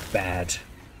bad.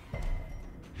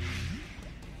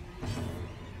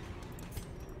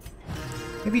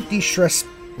 Maybe de-stress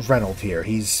Reynold here.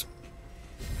 He's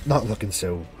not looking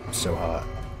so hot.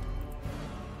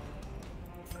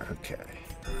 Okay.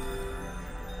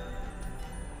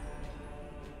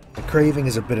 The craving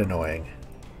is a bit annoying.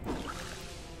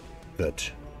 Good.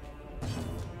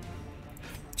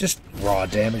 Just raw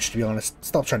damage, to be honest.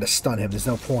 Stop trying to stun him. There's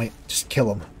no point. Just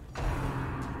kill him.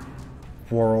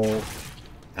 Whirl.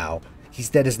 Ow. He's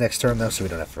dead his next turn, though, so we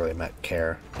don't have to really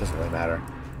care. Doesn't really matter.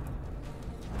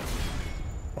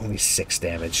 Only 6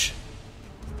 damage.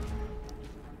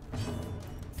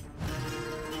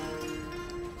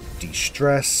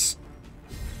 De-stress.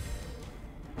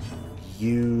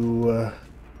 You...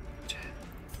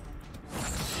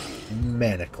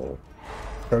 Manacle.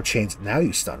 Throw chains. Now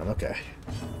you stun him. Okay.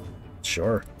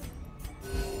 Sure.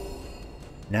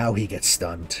 Now he gets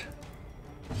stunned.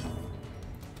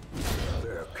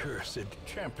 Their cursed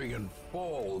champion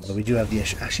falls. But we do have the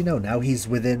issue. Actually, no. Now he's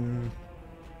within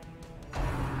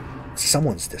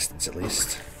someone's distance, at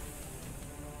least.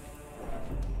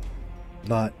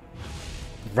 Not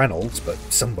Reynolds, but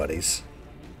somebody's.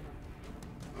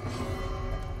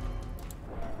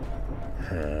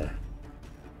 Huh.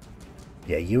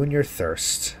 Yeah, you and your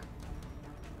thirst.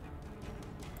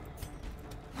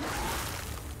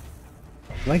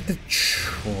 I'd like to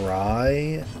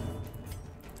try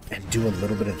and do a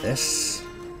little bit of this.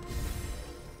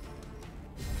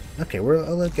 Okay,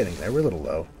 we're getting there. We're a little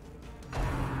low.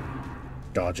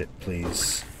 Dodge it,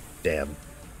 please. Damn.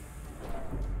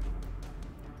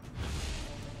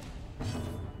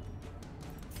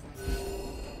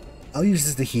 I'll use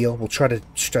this to heal. We'll try to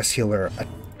stress heal her a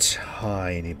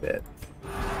tiny bit.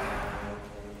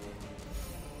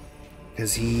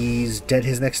 Because he's dead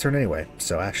his next turn anyway,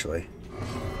 so actually.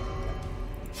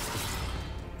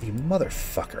 You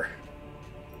motherfucker.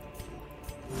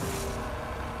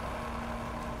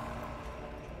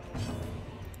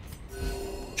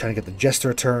 Trying to get the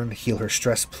Jester a turn. Heal her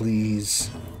stress, please.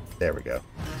 There we go.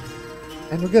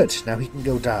 And we're good. Now he can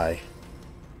go die.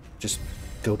 Just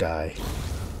go die.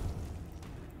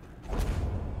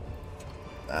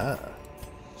 Ah.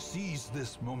 Seize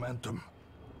this momentum.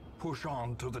 Push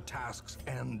on to the task's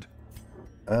end.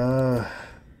 You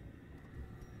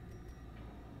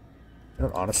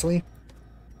know, honestly?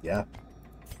 Yeah.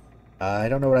 I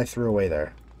don't know what I threw away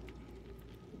there.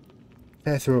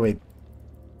 I threw away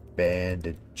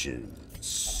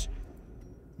bandages.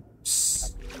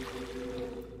 Oops.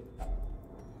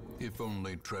 If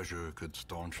only treasure could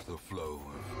staunch the flow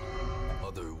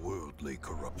of otherworldly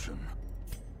corruption.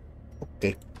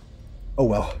 Okay. Oh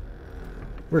well.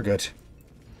 We're good.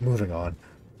 Moving on.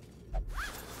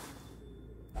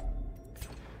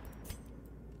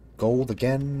 Gold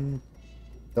again.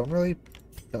 Don't really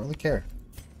care.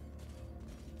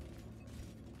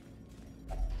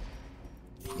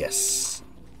 Yes.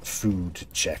 Food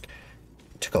check.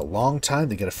 It took a long time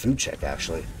to get a food check,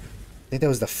 actually. I think that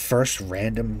was the first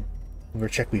random hunger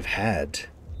check we've had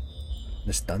in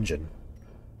this dungeon.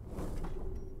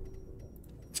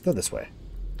 Let's go this way.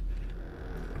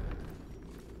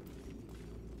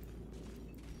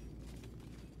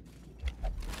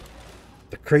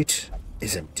 The crate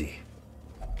is empty.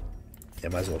 Yeah,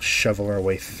 might as well shovel our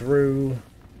way through.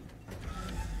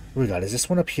 What we got? Is this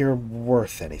one up here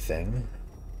worth anything?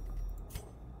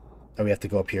 Oh, we have to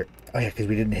go up here. Oh, yeah, because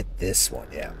we didn't hit this one,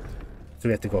 yeah. So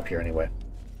we have to go up here anyway.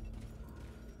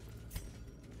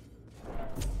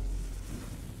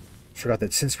 Forgot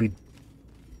that since we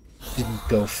didn't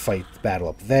go fight the battle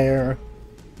up there,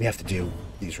 we have to do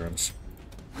these rooms.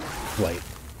 Light.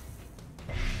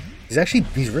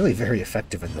 He's really very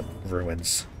effective in the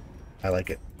ruins. I like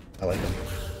it. I like him.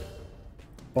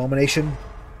 Abomination,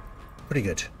 pretty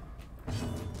good.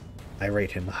 I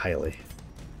rate him highly.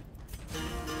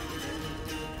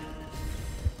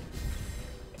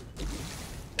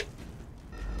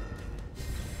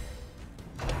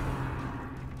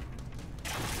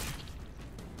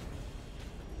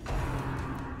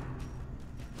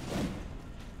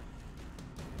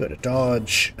 Go to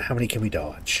dodge. How many can we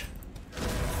dodge?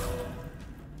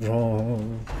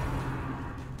 Wrong.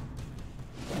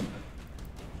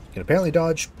 Can apparently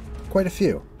dodge quite a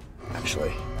few,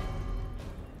 actually.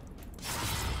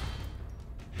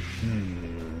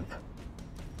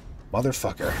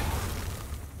 Motherfucker.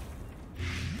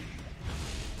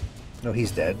 No,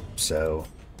 he's dead, so...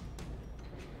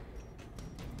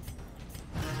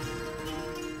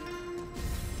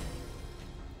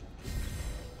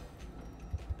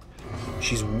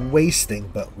 She's wasting,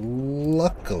 but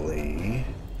luckily,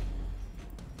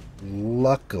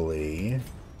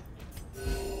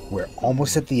 we're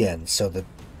almost at the end, so that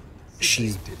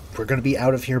we're going to be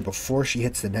out of here before she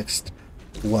hits the next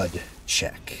blood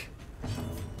check.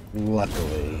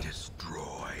 Luckily.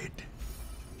 Destroyed.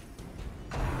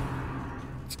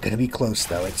 It's going to be close,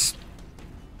 though.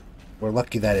 We're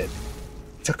lucky that it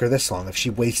took her this long. If she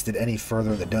wasted any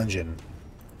further in the dungeon,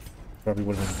 probably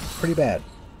would have been pretty bad.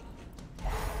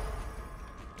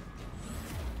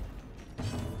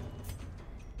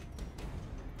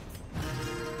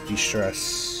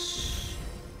 De-stress.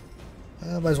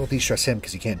 Might as well de-stress him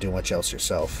because you can't do much else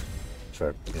yourself.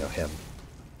 For, him.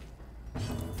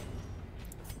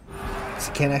 Because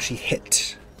you can't actually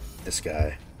hit this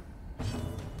guy.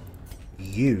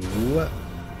 You...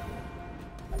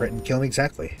 Threaten kill him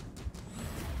exactly.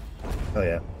 Oh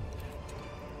yeah.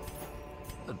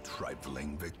 A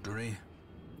trifling victory,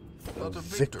 but a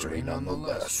Victory victory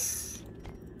nonetheless.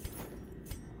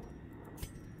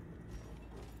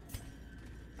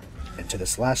 Into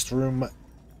this last room.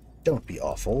 Don't be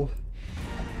awful.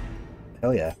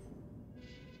 Hell yeah.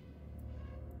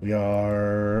 We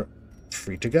are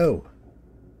free to go.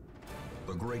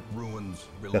 The great ruins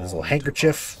belong Got this little to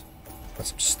handkerchief. us. Got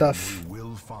some stuff. We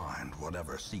will find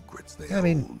whatever secrets they I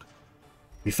mean, hold.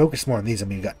 we focus more on these. I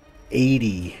mean, we got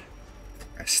 80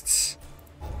 crests.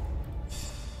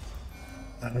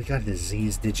 Oh, you got a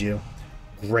disease, did you?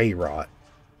 Gray rot.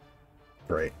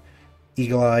 Great.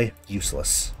 Eagle eye,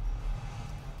 useless.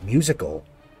 Musical.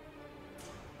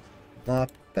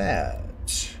 Not bad.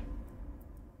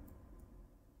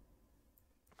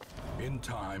 In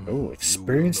time, Oh, you will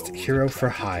experienced know the hero for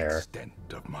tragic hire. extent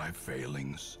of my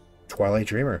failings. Twilight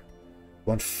Dreamer.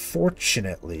 Well,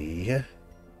 unfortunately,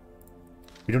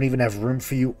 we don't even have room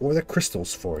for you or the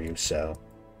crystals for you, so...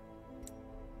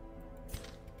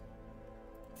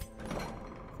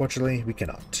 Fortunately, we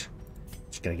cannot.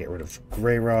 Just gonna get rid of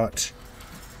Grey Rot.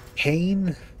 Pain?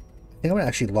 I think I'm gonna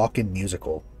actually lock in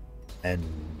Musical.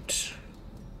 And...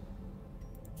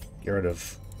 get rid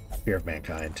of Fear of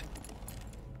Mankind.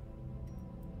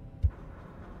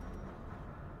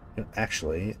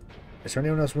 Actually, is there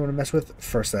anyone else we want to mess with?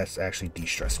 First, let's actually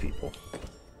de-stress people.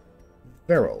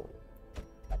 Beryl.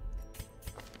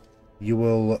 You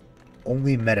will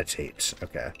only meditate.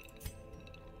 Okay.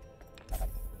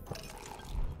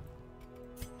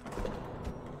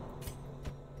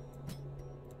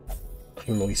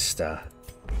 Cloista.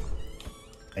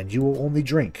 And you will only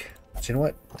drink. So you know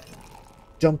what?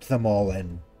 Dump them all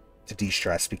in to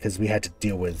de-stress because we had to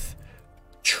deal with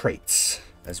traits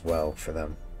as well for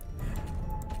them.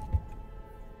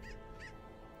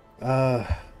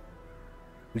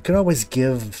 We could always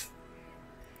give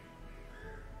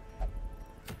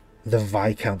the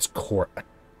Viscount's court a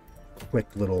quick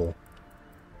little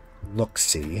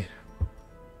look-see.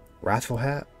 Wrathful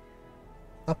Hat?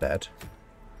 Not bad.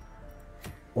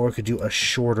 Or we could do a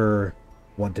shorter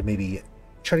one to maybe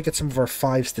try to get some of our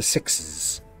 5s to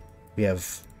 6s. We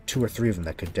have 2 or 3 of them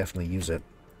that could definitely use it.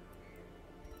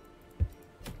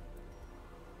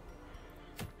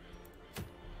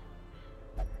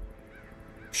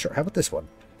 Sure, how about this one?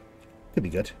 Could be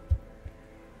good.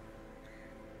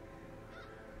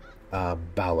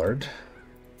 Ballard.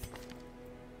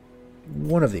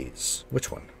 One of these. Which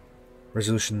one?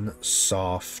 Resolution,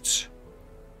 soft.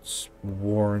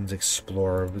 Warren's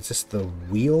Explorer. Is this the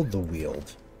Wield? The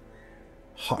Wield.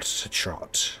 Hot to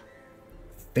Trot.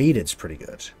 Faded's pretty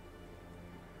good.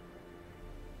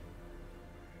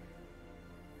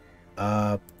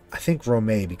 I think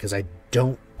Romay, because I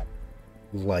don't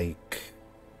like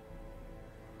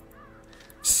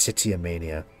City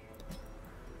Mania.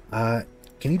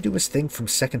 Can he do his thing from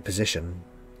second position?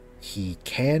 He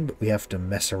can, but we have to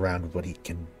mess around with what he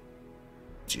can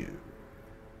do.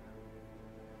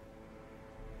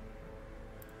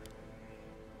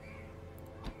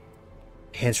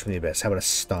 Hands from the Abyss. How about a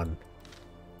stun?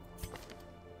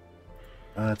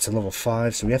 It's a level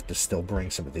 5, so we have to still bring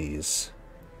some of these.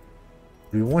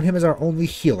 Do we want him as our only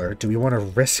healer? Do we want to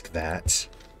risk that?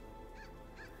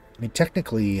 I mean,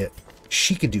 technically,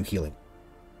 she can do healing,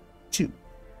 too.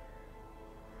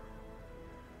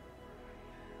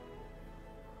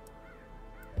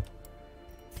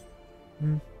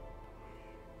 Ooh,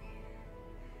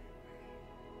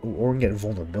 or we can get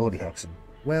vulnerability hexing.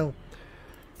 Well,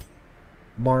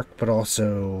 Mark, but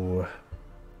also...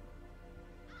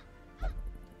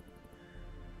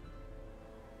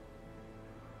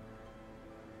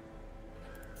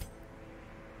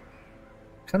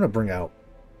 kind of bring out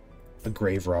a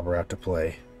Grave Robber out to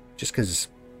play. Just because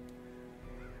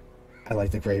I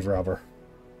like the Grave Robber.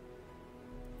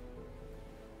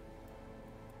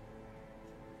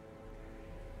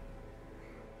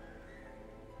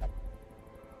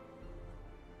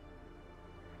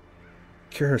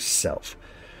 Cure herself.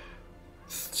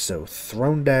 So,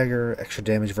 Throne Dagger, extra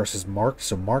damage versus Marked.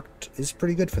 So, Marked is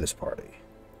pretty good for this party.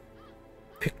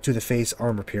 Pick to the face,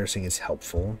 armor piercing is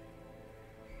helpful.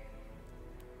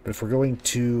 But if we're going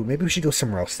to... maybe we should go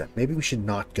somewhere else then. Maybe we should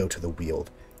not go to the Wield.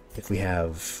 If we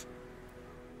have...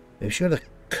 maybe we should go to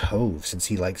Cove, since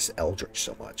he likes Eldritch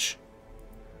so much.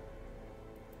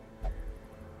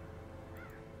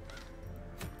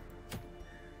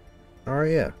 Oh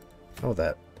yeah. Oh,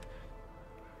 that.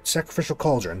 Sacrificial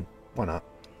Cauldron. Why not?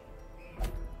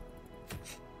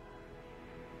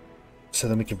 So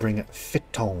then we can bring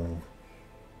Fiton.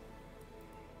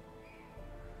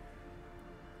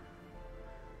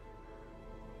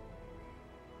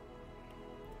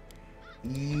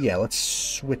 Yeah, let's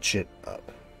switch it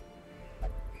up.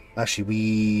 Actually,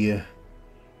 we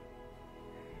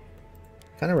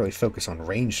kind of really focus on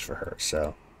ranged for her,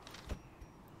 so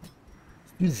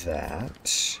do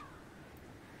that.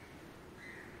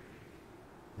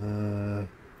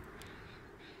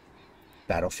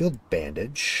 Battlefield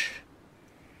bandage.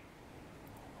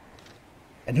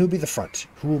 And who will be the front?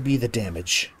 Who will be the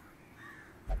damage?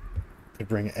 Could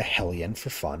bring a Hellion for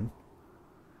fun.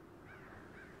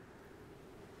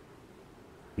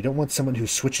 We don't want someone who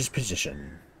switches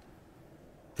position.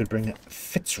 Could bring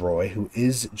Fitzroy, who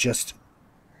is just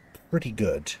pretty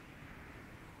good.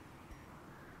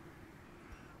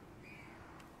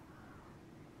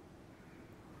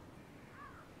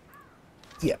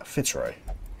 Yeah, Fitzroy.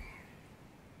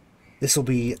 This will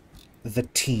be the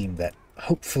team that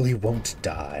hopefully won't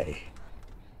die.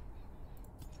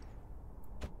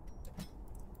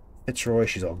 Fitzroy,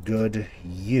 she's all good.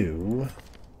 You,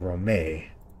 Romay.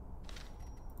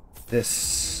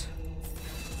 This...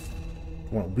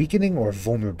 want weakening or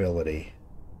vulnerability?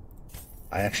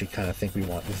 I actually kind of think we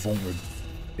want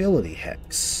vulnerability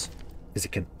hex. Because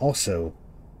it can also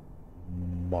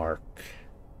mark.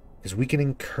 Because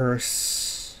weakening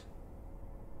curse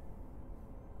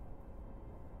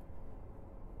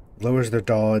lowers their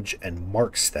dodge and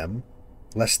marks them.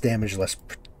 Less damage, less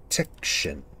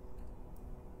protection.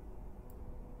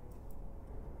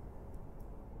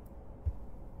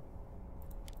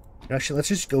 Actually, let's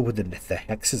just go with the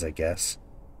hexes, I guess.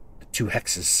 The 2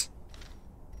 hexes.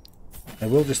 I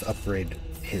will just upgrade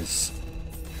his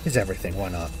everything, why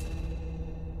not?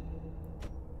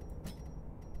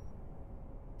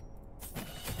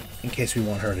 In case we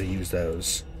want her to use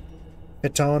those.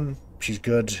 Piton, she's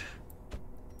good.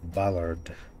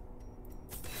 Ballard.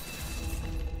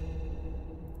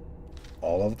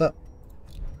 All of them.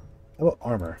 How about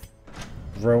armor?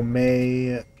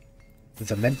 Romay,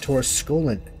 the Mentor Skull,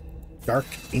 and Dark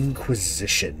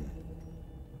Inquisition.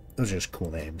 Those are just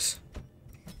cool names.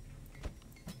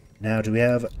 Now, do we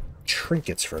have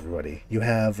trinkets for everybody? You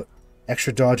have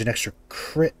extra dodge and extra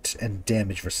crit and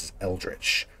damage versus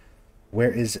Eldritch.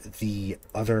 Where is the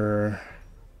other...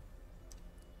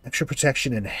 extra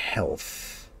protection and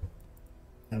health?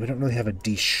 Now, we don't really have a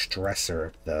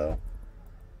de-stressor, though.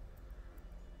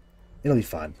 It'll be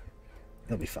fine.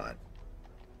 It'll be fine.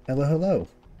 Hello, hello.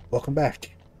 Welcome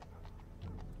back.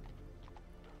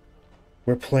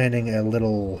 We're planning a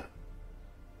little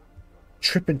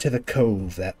trip into the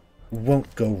cove that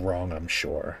won't go wrong, I'm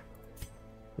sure.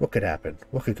 What could happen?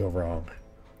 What could go wrong?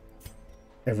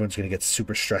 Everyone's going to get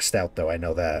super stressed out, though. I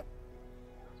know that.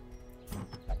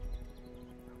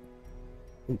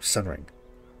 Ooh, Sunring.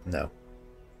 No.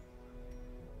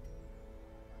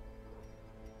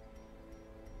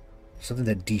 Something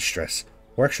that de-stress.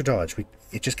 Or extra dodge.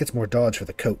 It just gets more dodge for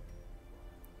the coat.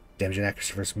 Damage and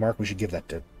accuracy versus mark. We should give that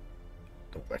to...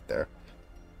 go back there.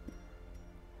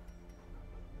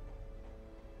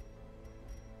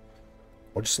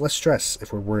 Or just less stress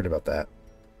if we're worried about that.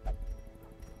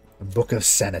 A Book of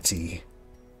Sanity.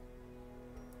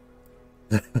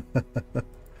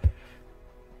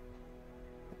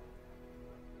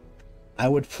 I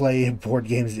would play board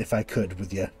games if I could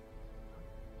with you.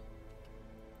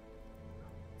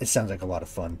 It sounds like a lot of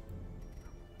fun.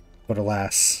 But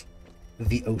alas,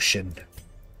 the ocean.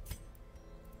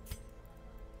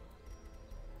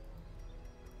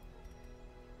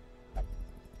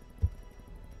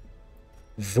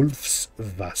 Wolf's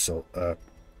Vassal,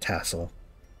 Tassel.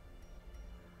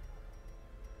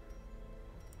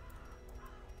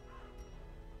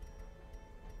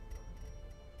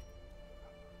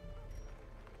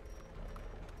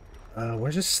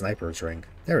 Where's his sniper's ring?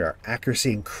 There we are.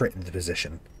 Accuracy and crit into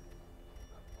position.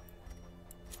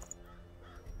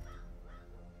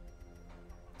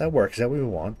 That works. Is that what we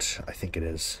want? I think it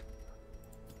is.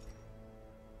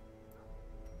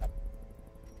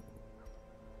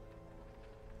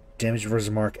 Damage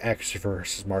versus mark, accuracy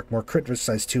versus mark. More crit versus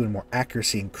size 2 and more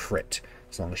accuracy and crit.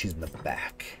 As long as she's in the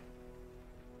back.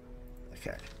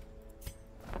 Okay.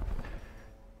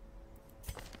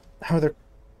 How are their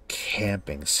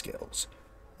camping skills?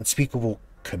 Unspeakable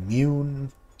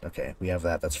commune. Okay, we have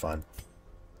that. That's fine.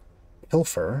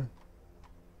 Pilfer.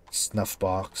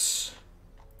 Snuffbox.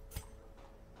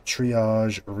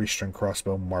 Triage, restring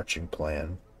crossbow, marching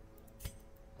plan.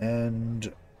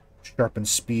 And sharpened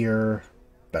spear,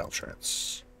 battle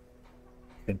trance.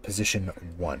 In position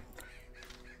 1.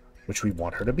 Which we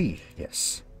want her to be,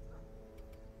 yes.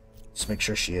 Just make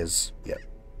sure she is, yep.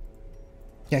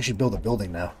 Can actually build a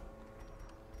building now.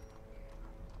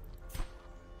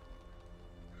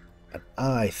 And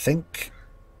I think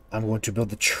I'm going to build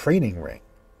the training ring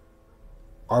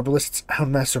Arbalists,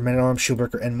 Houndmaster, Men-at-Arms,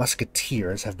 Shieldbreaker, and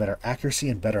Musketeers have better accuracy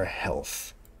and better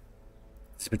health.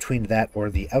 It's between that or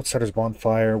the Outsider's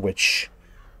Bonfire, which...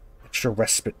 extra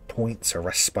respite points, or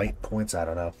respite points, I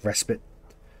don't know. Respite.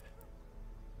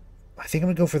 I think I'm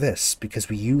going to go for this, because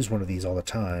we use one of these all the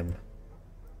time.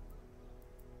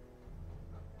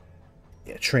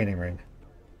 Yeah, Training Ring.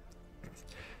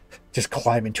 Just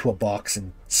climb into a box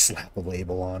and slap a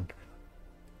label on.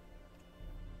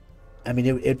 I mean,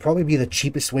 it'd probably be the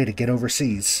cheapest way to get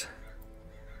overseas.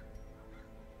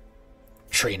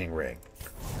 Training Ring.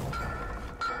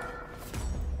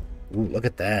 Ooh, look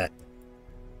at that.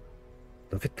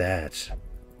 Look at that.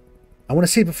 I want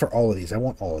to save it for all of these. I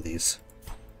want all of these.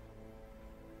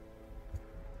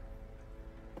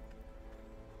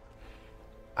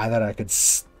 I thought I could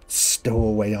stow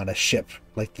away on a ship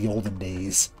like the olden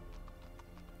days.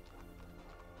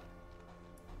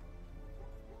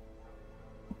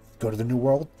 Go to the New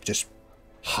World, just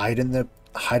hide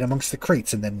amongst the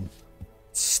crates, and then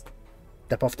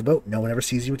step off the boat. No one ever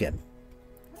sees you again.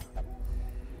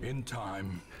 In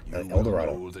time, you will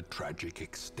Eldorado. know the tragic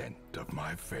extent of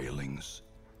my failings.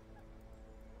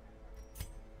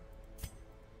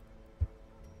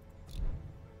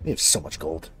 We have so much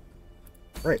gold.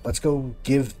 Alright, let's go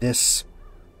give this...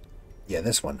 yeah,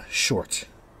 this one. Short.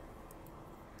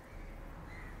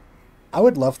 I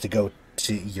would love to go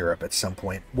to Europe at some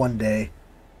point. One day.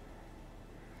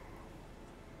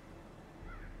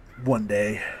 One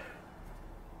day.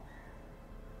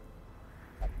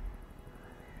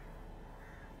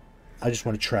 I just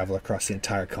want to travel across the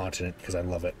entire continent because I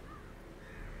love it.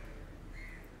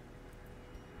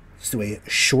 Let's do a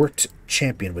short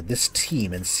champion with this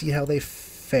team and see how they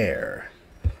fare.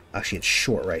 Actually, it's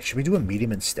short, right? Should we do a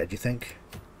medium instead, you think?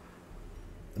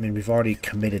 I mean, we've already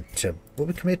committed to... well,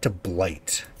 we committed to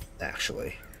Blight,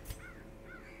 actually.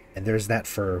 And there's that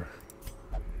for...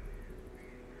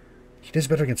 he does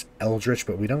better against Eldritch,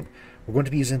 but we don't... we're going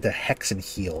to be using the Hex and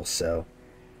Heal, so...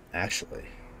 actually...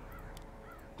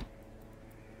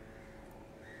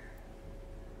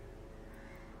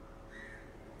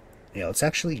 yeah, let's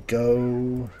actually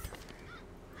go...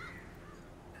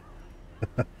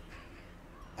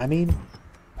 I mean...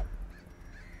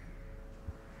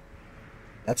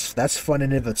 That's fun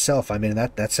in and of itself. I mean,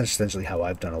 that's essentially how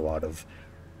I've done a lot of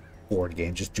board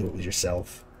games. Just do it with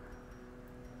yourself.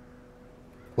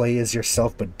 Play as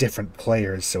yourself, but different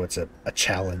players, so it's a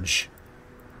challenge.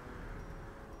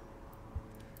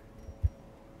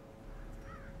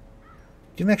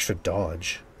 Give him extra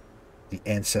dodge. The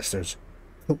Ancestors'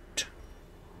 Coat.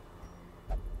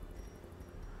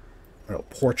 Oh,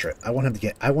 Portrait. I want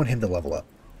him to level up.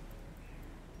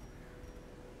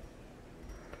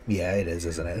 Yeah, it is,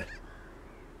 isn't it?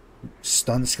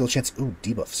 Stun skill chance. Ooh,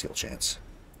 debuff skill chance.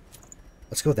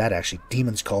 Let's go with that, actually.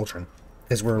 Demon's Cauldron.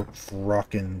 Because we're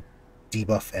rocking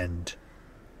debuff and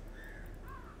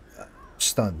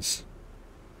stuns.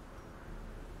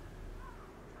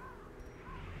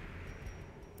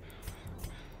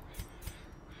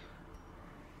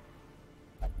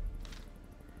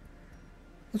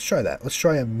 Let's try that. Let's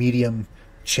try a medium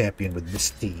champion with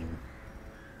this team.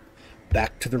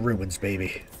 Back to the ruins,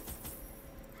 baby.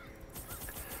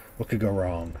 What could go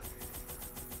wrong?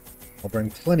 I'll bring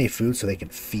plenty of food so they can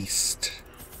feast.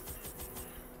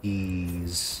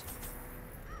 Ease.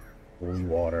 Holy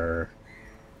water.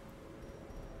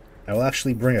 I will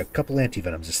actually bring a couple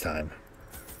antivenoms this time.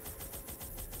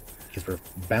 Because we're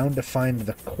bound to find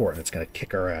the court and it's going to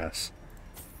kick our ass.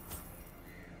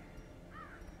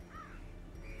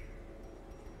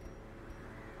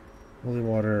 Holy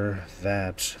water,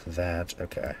 that,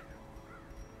 okay.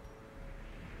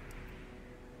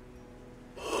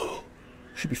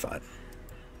 Should be fine.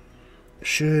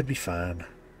 Should be fine.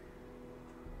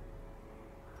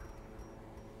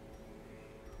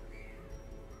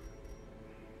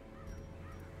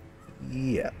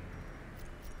 Yeah.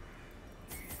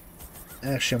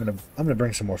 Actually, I'm gonna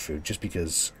bring some more food just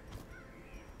because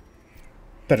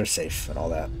better safe and all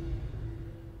that.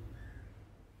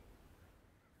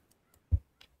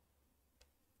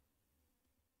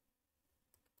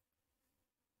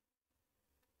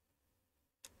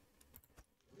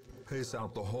 Pace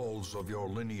out the halls of your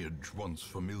lineage once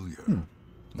familiar.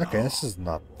 Okay, Now, this is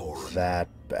not boring. that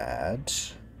bad.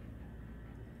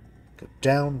 Go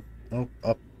down, oh,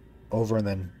 up, over, and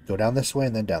then go down this way,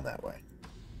 and then down that way.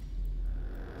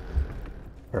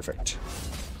 Perfect.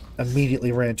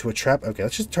 Immediately ran into a trap. Okay,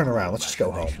 let's just turn around. Let's just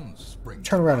go home. Machinations spring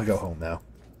Turn to around and go life home now.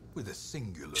 with a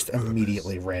singular Just purpose.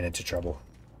 immediately ran into trouble.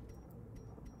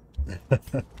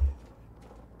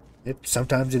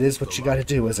 Sometimes it is what you gotta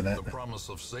do, isn't it? The promise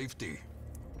of safety.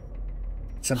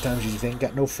 sometimes you just ain't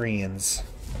got no friends.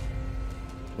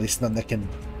 At least none that can,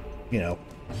 you know,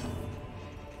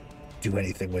 do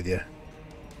anything with you.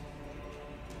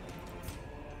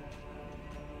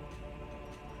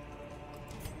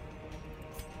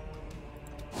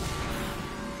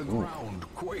 The ground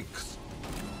quakes.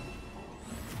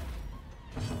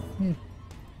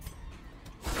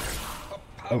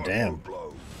 Oh, damn.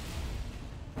 Blow.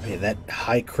 Hey, that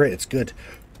high crit, it's good.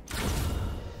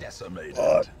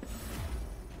 Decimated.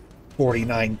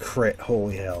 49 crit,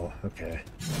 holy hell. Okay.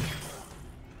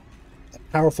 A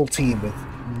powerful team with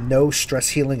no stress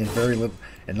healing and very little,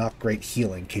 and not great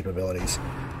healing capabilities.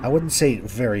 I wouldn't say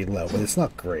very low, but it's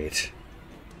not great.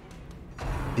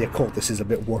 The occultist is a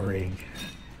bit worrying.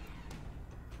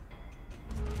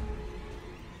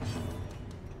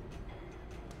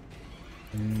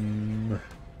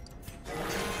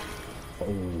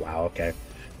 Oh, wow, okay.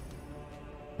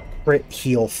 Crit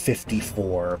heal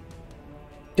 54.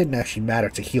 Didn't actually matter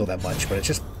to heal that much, but it's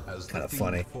just kind of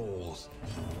funny. Falls,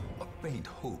 a faint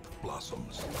hope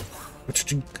blossoms. This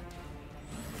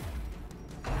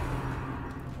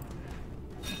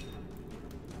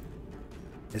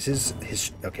is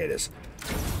his... Okay, it is.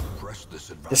 Press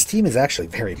This team is actually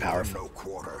very powerful. No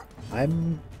quarter.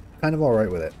 I'm kind of alright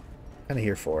with it. Kind of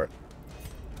here for it.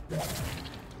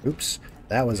 Oops.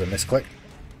 That was a misclick.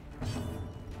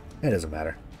 It doesn't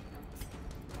matter.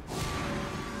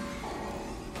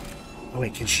 Oh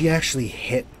wait, can she actually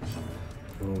hit?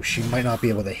 Oh, she might not be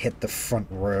able to hit the front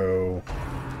row.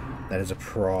 That is a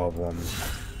problem.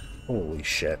 Holy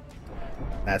shit.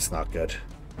 That's not good.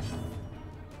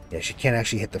 Yeah, she can't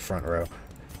actually hit the front row.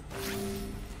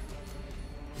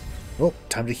 Oh,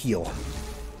 time to heal.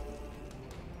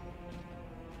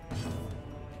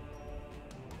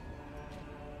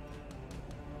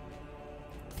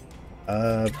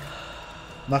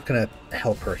 Not gonna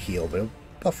help her heal, but it'll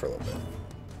buff her a little bit.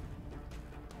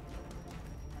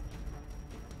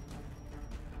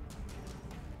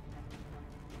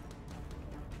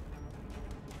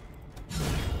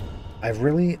 I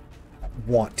really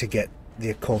want to get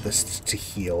the occultist to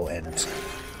heal, and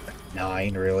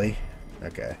 9, really?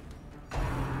 Okay.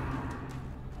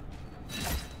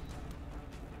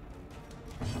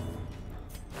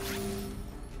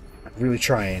 I'm really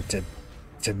trying to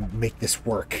make this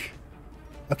work.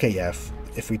 Okay, yeah,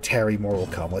 if we tarry, more will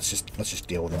come. Let's just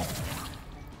deal with them.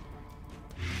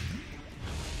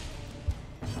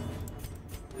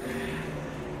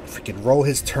 If we can roll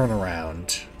his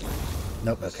turnaround.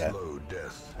 Nope, okay. Slow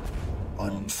death.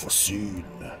 Unforeseen,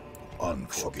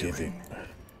 unforgiving.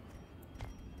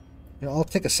 You know, I'll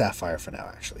take a sapphire for now,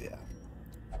 actually, yeah.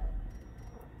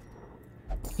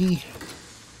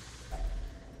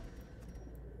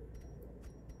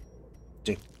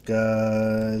 Take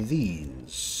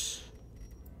these.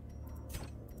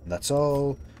 That's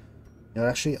all. You know,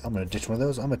 actually, I'm gonna ditch one of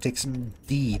those. I'm gonna take some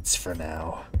deeds for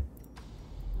now.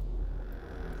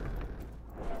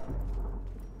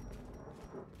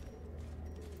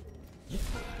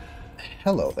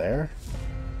 Hello there,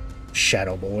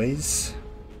 Shadow Boys.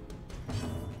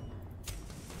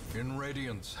 In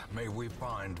radiance, may we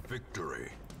find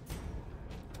victory.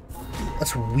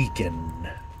 Let's weaken.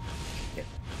 Yeah.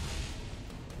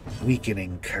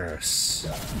 Weakening curse.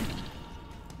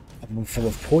 A move full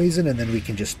of poison, and then we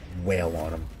can just wail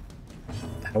on him.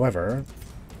 However,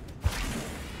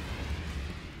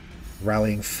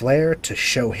 rallying flare to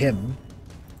show him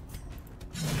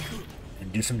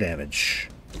and do some damage.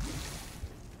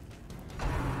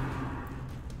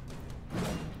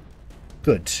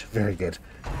 Good, very good.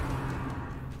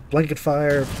 Blanket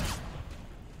fire.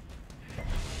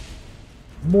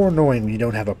 More annoying when you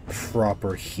don't have a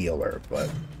proper healer,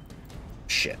 but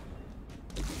shit.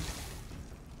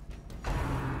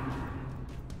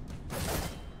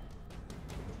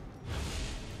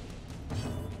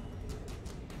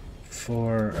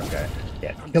 Okay,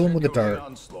 yeah, kill him with the dart.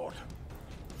 Onslaught.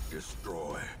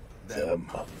 Destroy Them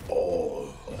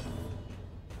all.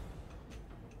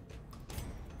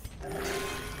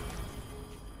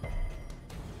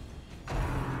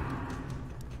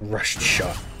 Rushed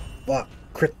shot. Well,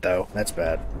 crit though. That's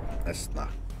bad. That's not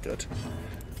good.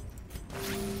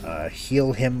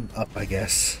 Heal him up, I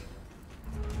guess.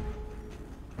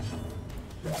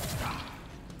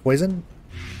 Poison?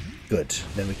 Good.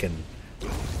 Then we can...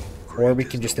 Or we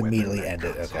can just immediately end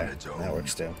it. Okay, that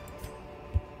works too.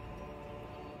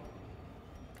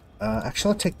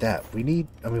 Actually, I'll take that. We need...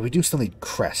 I mean, we do still need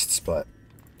crests, but...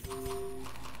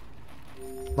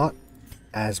 Not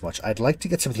as much. I'd like to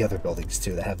get some of the other buildings,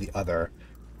 too, that have the other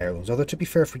heirlooms. Although, to be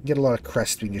fair, if we can get a lot of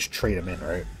crests, we can just trade them in,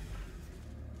 right?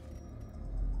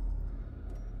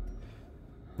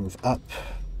 Move up.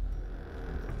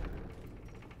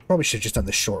 Probably should have just done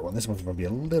the short one. This one's going to be a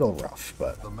little rough,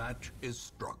 but... The match is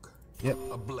struck. Yep.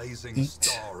 A blazing Eat.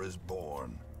 star is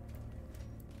born.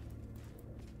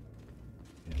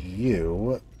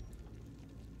 You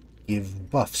give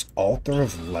buffs. Altar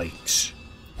of Light.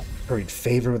 Hurried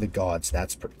favor with the gods.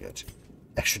 That's pretty good.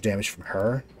 Extra damage from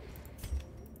her.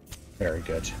 Very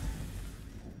good.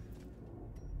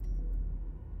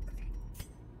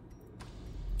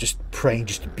 Just praying,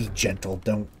 just be gentle.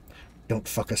 Don't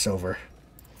fuck us over.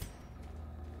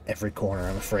 Every corner,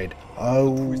 I'm afraid.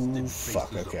 Oh,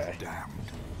 fuck, okay.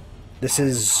 This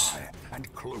is...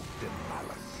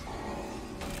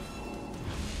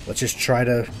 Let's just try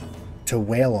to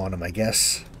wail on him, I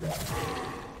guess.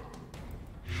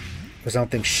 Because I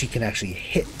don't think she can actually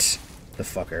hit the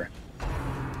fucker.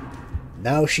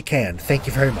 Now she can. Thank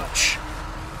you very much.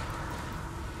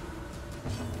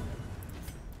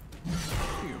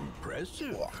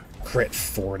 Impressive. Oh, crit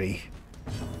 40.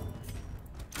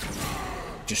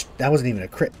 Just, that wasn't even a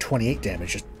crit. 28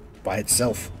 damage just by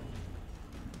itself.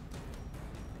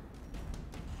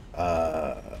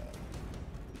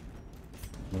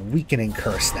 Weakening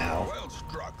curse now. Well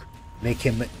struck. Make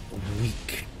him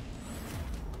weak.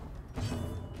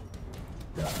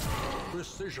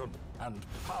 Precision and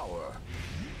power.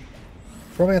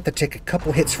 Probably have to take a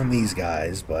couple hits from these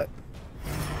guys, but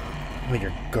when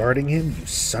you're guarding him, you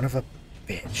son of a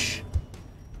bitch.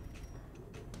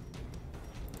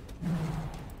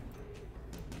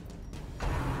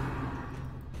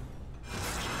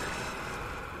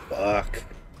 Fuck.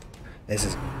 This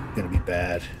is gonna be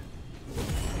bad.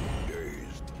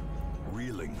 Dazed.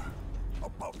 Reeling.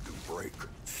 About to break.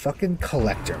 Fucking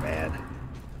collector, man.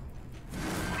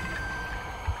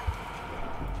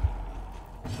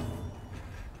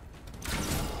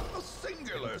 A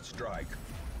singular strike.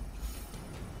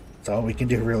 So all we can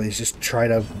do really is just try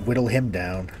to whittle him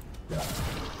down.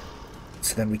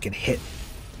 So then we can hit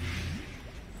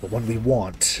the one we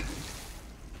want.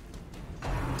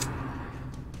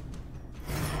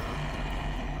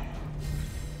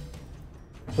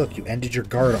 Look, you ended your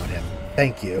guard on him.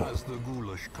 Thank you. As the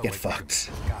ghoulish Get collective fucked.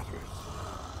 scatters,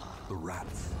 the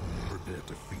rats prepare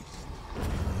to feast.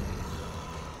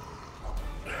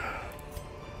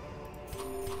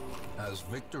 As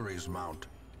victories mount,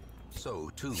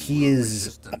 so too He will is a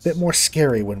resistance. bit more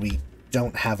scary when we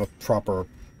don't have a proper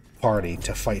party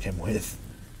to fight him with.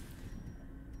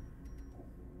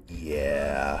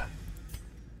 Yeah.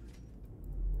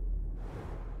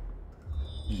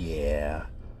 Yeah.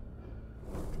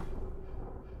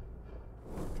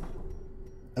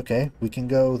 Okay, we can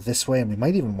go this way, and we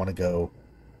might even want to go...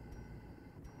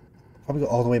 Probably go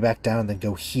all the way back down, and then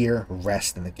go here,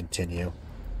 rest, and then continue.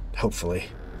 Hopefully.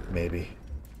 Maybe.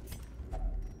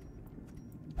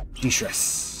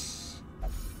 De-stress.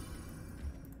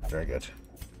 Very good.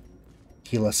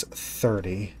 Heal us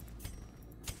 30.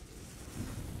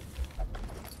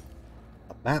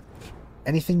 A map.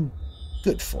 Anything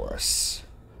good for us?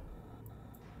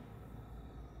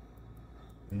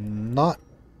 Not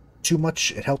too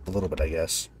much. It helped a little bit, I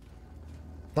guess.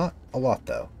 Not a lot,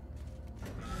 though.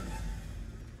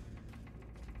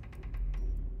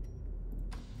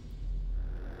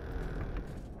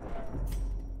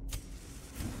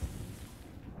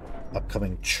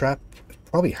 Upcoming trap.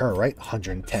 Probably her, right?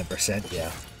 110%,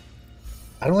 yeah.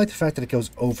 I don't like the fact that it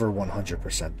goes over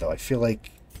 100%, though. I feel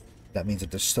like that means that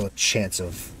there's still a chance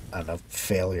of, I don't know,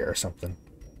 failure or something.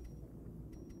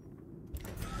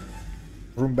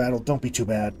 Room battle, don't be too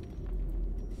bad.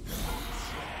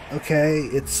 Okay,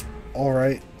 it's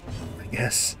alright, I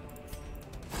guess.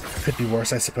 Could be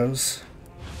worse, I suppose.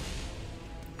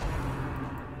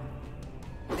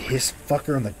 His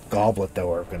fucker and the goblet,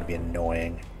 though, are going to be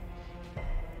annoying.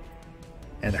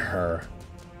 And her.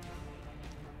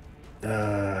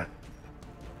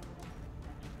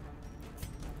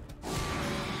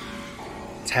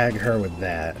 Tag her with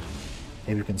that.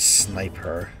 Maybe we can snipe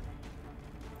her.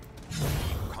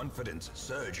 Confidence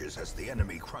surges as the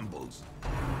enemy crumbles.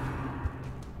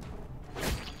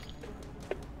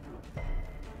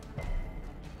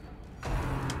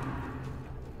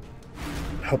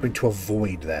 Hoping to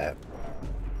avoid that.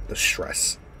 The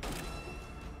stress.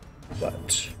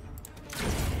 But...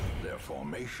 Their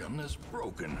formation is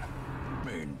broken.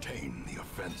 Maintain the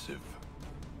offensive.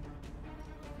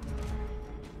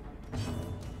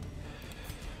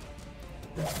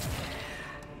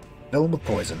 Fill him with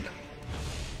poison.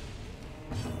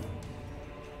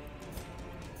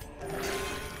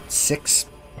 Six?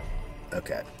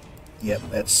 Okay. Yep,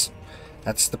 that's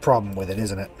the problem with it,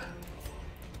 isn't it?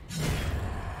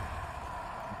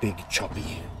 Big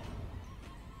choppy.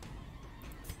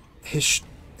 His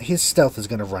stealth is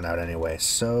gonna run out anyway,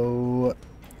 so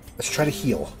Let's try to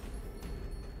heal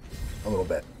a little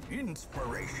bit.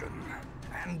 Inspiration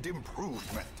and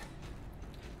improvement.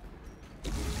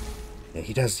 Yeah,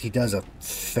 he does a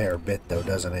fair bit though,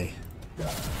 doesn't he?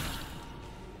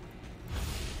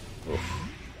 Oof.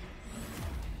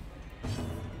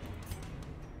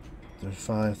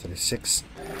 35, 36,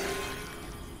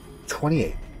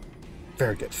 28.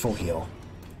 Very good, full heal.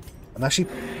 I'm actually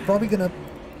probably gonna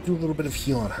do a little bit of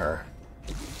heal on her.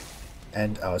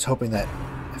 And I was hoping that...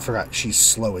 I forgot she's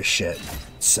slow as shit,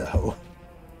 so...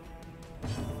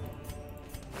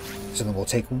 So then we'll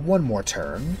take one more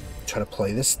turn. Try to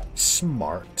play this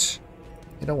smart.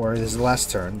 Hey, don't worry, this is the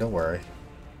last turn, don't worry.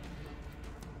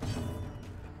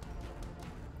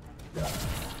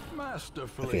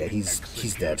 Okay, yeah,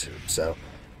 he's dead, so...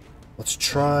 Let's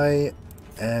try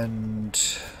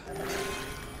and...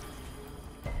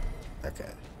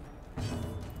 Okay.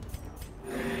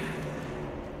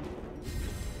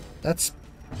 That's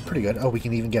pretty good. Oh, we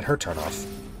can even get her turn off.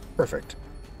 Perfect.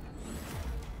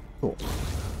 Cool.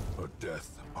 A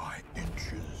death by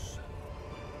inches.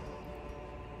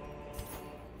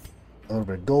 A little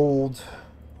bit of gold.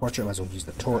 Portrait, might as well use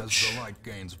the torch. As the light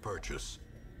gains purchase,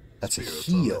 That's a spirits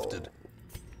are heal. lifted,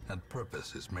 and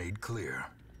purpose is made clear.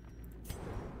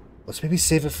 Let's maybe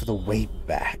save it for the way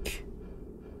back.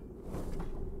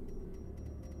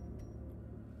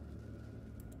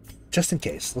 Just in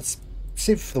case. Let's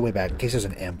save it for the way back in case there's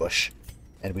an ambush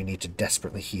and we need to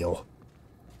desperately heal.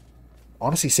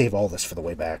 Honestly, save all this for the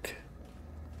way back.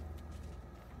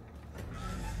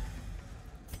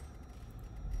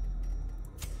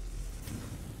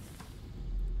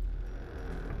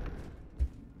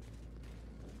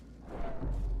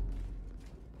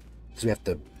 Because we have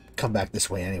to come back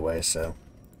this way anyway, so...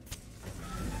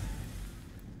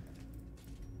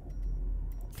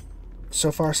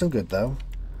 So far, so good, though.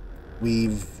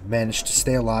 We've managed to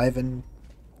stay alive and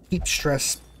keep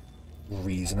stress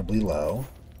reasonably low.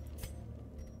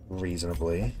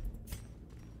 Reasonably.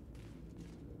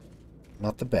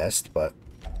 Not the best, but...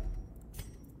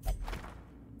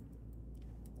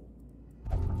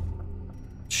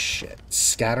 Shit.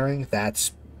 Scattering?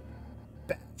 That's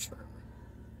bad for her.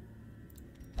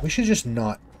 We should just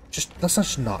not... let's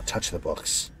just not touch the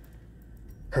books.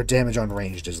 Her damage on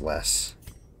ranged is less.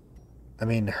 I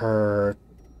mean, her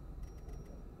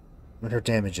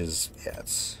damage is... Yeah,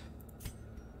 it's...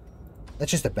 That's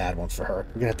just a bad one for her.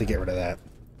 We're gonna have to get rid of that.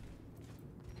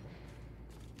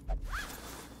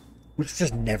 We should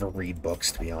just never read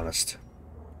books, to be honest.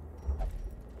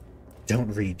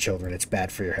 Don't read, children. It's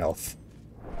bad for your health.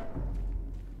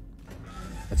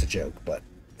 That's a joke, but...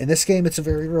 In this game, it's a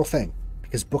very real thing.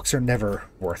 Because books are never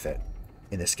worth it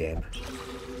in this game.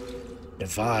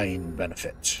 Divine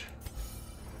benefit.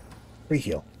 Free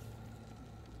heal.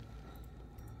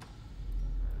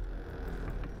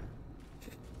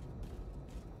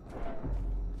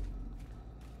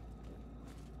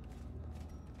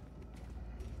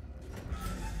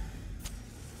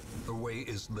 The way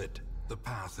is lit. The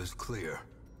path is clear.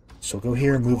 So go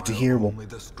here, move to here. We'll Only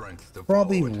the strength to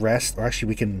probably follow it. rest, or actually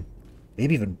we can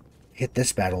maybe even hit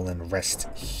this battle and then rest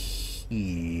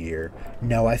here.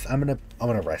 No, I'm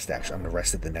gonna rest. Actually, I'm gonna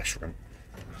rest at the next room,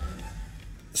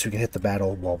 so we can hit the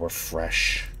battle while we're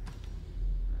fresh.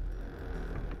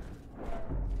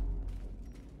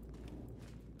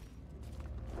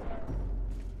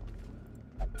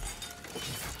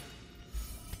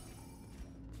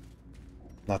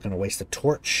 Not gonna waste a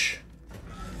torch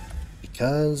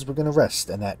because we're gonna rest,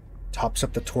 and that tops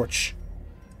up the torch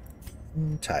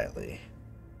entirely.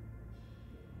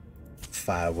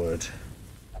 Firewood.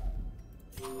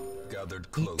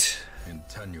 Gathered close in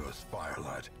tenuous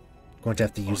firelight. Going to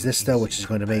have to use this though, which is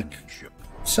going to make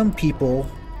some people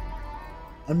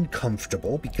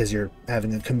uncomfortable because you're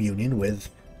having a communion with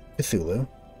Cthulhu.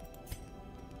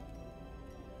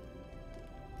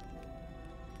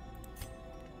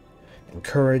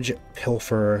 Encourage,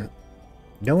 pilfer.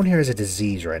 No one here has a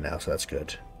disease right now, so that's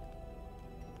good.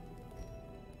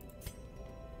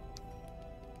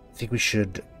 I think we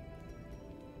should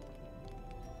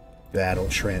battle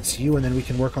trance you, and then we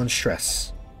can work on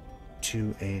stress.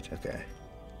 2, 8, okay.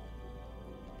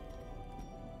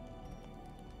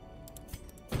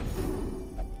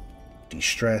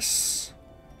 De-stress.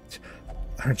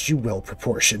 Aren't you well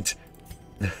proportioned?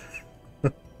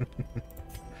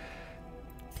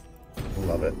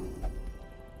 Love it.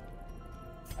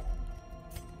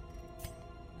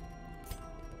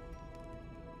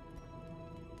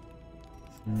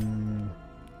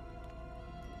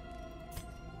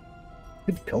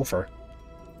 Good pilfer.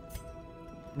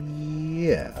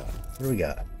 Yeah. What do we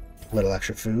got? A little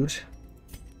extra food.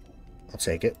 I'll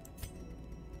take it.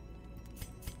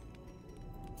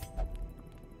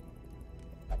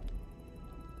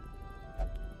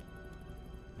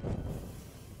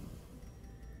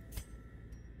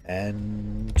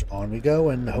 And on we go,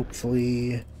 and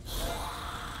hopefully...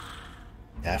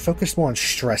 Yeah, I focused more on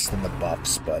stress than the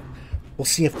buffs, but we'll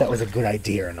see if that was a good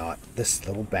idea or not. This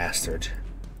little bastard.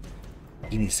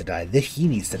 He needs to die. He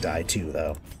needs to die too,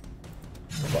 though.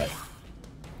 But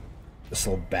this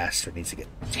little bastard needs to get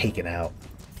taken out.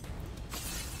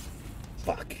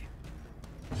 Fuck.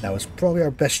 That was probably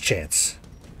our best chance.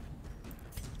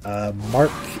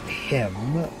 Mark him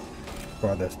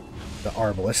for the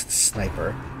arbalist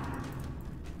sniper.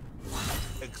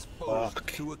 Exposed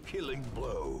to a killing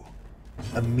blow.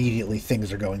 Immediately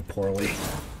things are going poorly.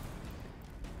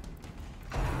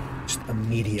 Just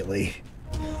immediately.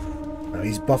 Now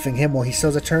he's buffing him while he still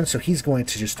has a turn, so he's going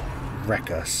to just wreck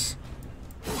us.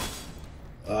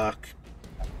 Fuck.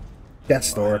 Death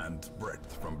Sword.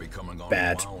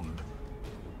 Bad.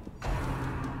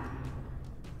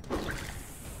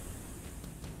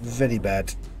 Very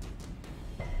bad.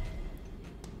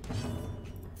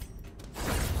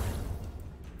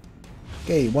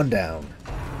 Okay, one down.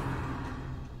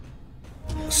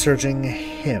 Surging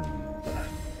him.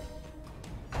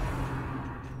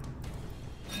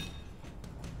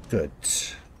 Good.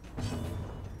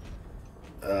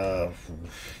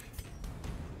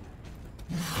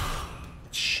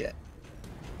 Shit.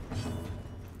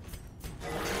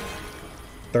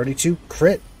 32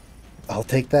 crit. I'll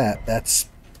take that. That's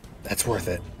worth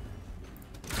it.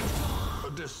 A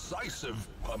decisive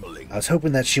pummeling. I was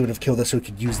hoping that she would have killed us so we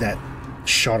could use that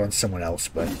shot on someone else,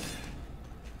 but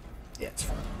yeah, it's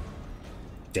fine.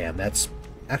 Damn, that's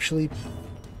actually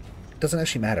doesn't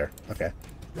actually matter. Okay.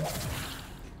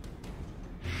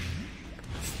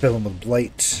 Fill him with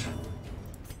blight.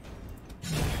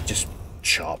 Just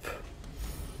chop.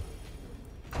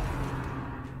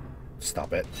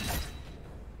 Stop it.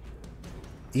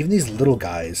 Even these little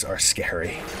guys are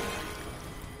scary.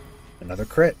 Another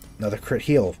crit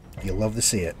heal. You'll love to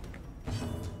see it.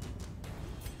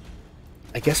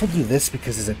 I guess we'll do this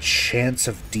because there's a chance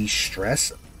of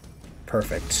de-stress.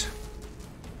 Perfect.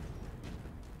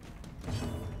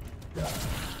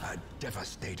 A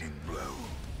devastating blow.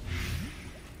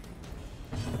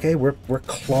 Okay, we're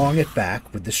clawing it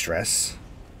back with the stress.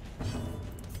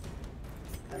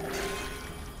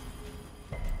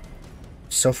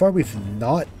 So far we've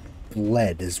not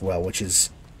bled as well, which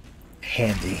is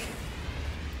handy.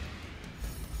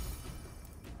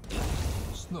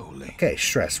 Slowly. Okay,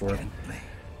 stress. We're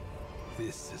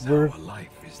This is how life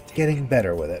is getting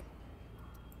better with it.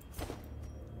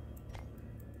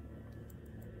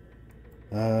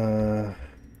 You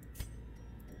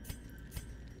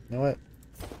know what?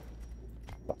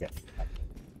 Fuck it.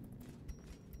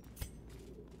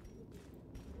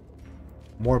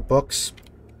 More books?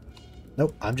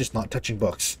 Nope, I'm just not touching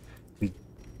books. We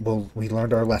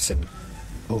learned our lesson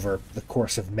over the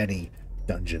course of many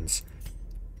dungeons.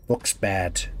 Books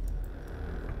bad.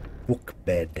 Book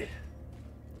bed.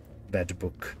 Bad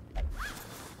book.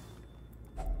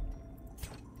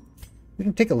 We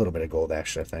can take a little bit of gold,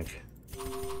 actually, I think.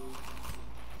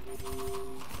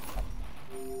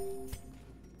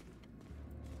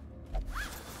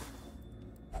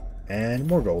 And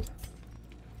more gold.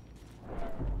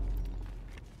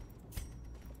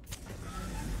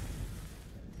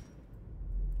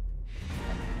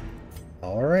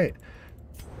 Alright.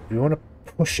 We want to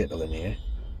push it, Olivia.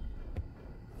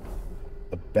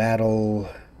 A battle.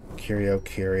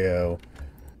 Curio.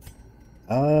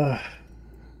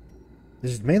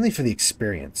 This is mainly for the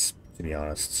experience, to be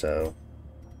honest, so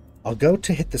I'll go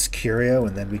to hit this Curio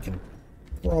and then we can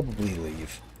probably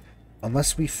leave.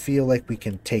 Unless we feel like we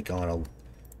can take on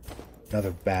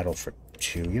another battle for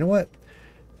 2. You know what?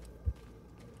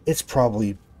 It's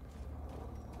probably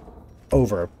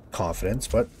overconfidence,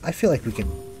 but I feel like we can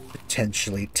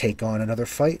potentially take on another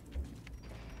fight.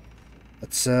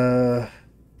 Let's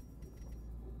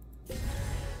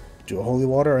do a holy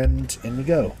water and in we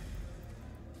go.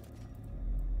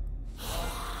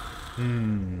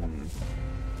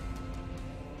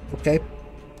 Okay,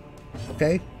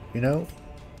 you know.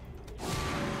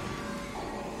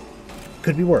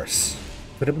 Could be worse.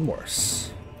 Could have been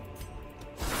worse.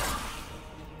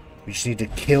 We just need to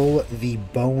kill the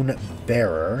bone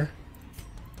bearer,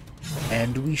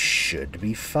 and we should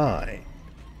be fine.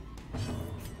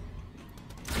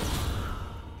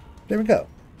 There we go.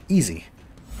 Easy.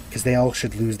 Because they all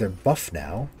should lose their buff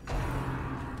now.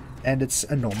 And it's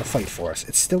a normal fight for us.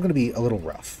 It's still going to be a little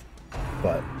rough.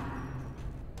 But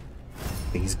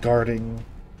he's guarding.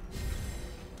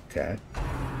 Okay.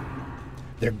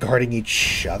 They're guarding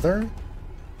each other?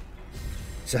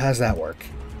 So how's that work?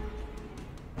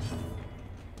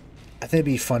 I think it'd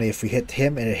be funny if we hit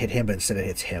him and it hit him, but instead it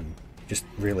hits him. Just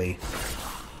really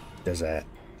does that.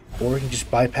 Or we can just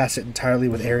bypass it entirely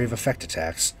with area of effect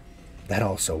attacks. That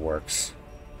also works.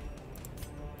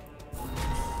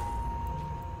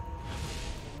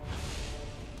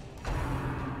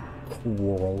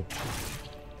 Cool.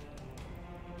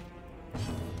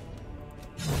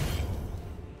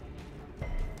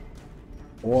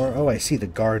 Or, oh, I see, the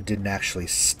guard didn't actually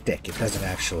stick. It doesn't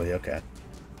actually, okay.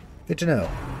 Good to know.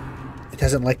 It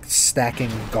doesn't like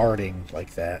stacking guarding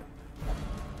like that.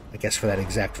 I guess for that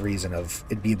exact reason of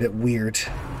it'd be a bit weird.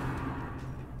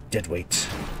 Dead weight.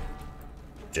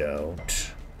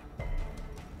 Don't.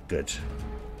 Good.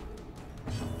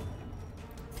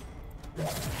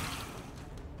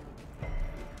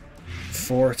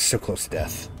 Four, it's so close to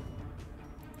death.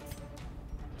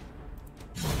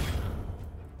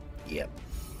 Yep.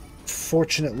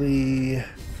 Fortunately,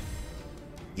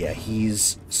 yeah,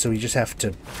 so you just have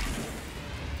to...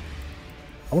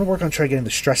 I want to work on trying getting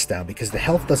the stress down, because the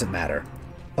health doesn't matter.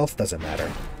 Health doesn't matter.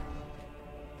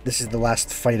 This is the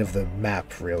last fight of the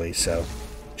map, really, so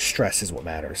stress is what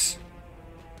matters.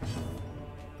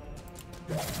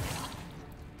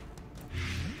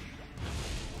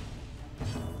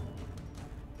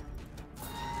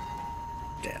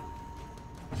 Damn.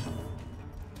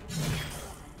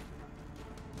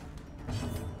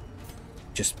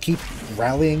 Just keep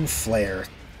rallying flare.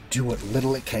 Do what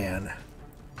little it can.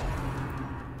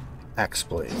 Axe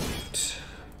blade.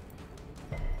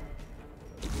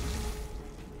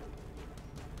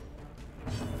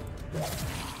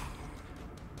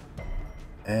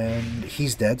 And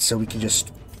he's dead, so we can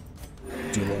just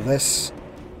do a little this.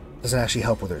 Doesn't actually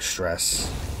help with her stress.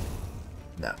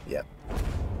 No, yep.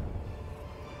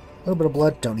 A little bit of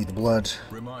blood, don't need the blood.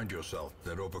 Remind yourself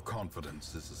that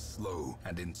overconfidence is a slow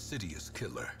and insidious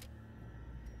killer.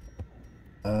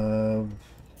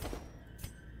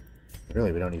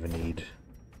 Really, we don't even need...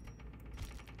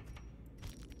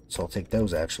 So I'll take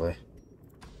those, actually.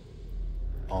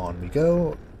 On we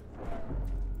go.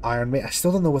 Iron Maiden. I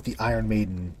still don't know what the Iron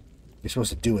Maiden you're supposed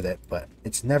to do with it, but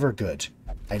it's never good.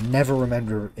 I never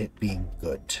remember it being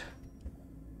good.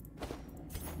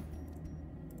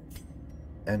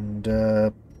 And,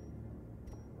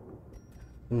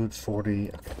 food 40.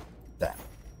 Okay, that.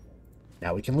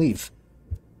 Now we can leave.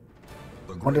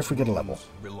 Wonder if we get a level.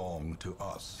 Belong to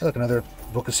us. Hey, look, another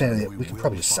Book of Sanity. We can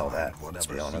probably just sell that, let's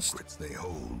be honest. They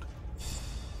hold.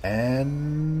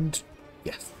 And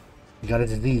yes. We got a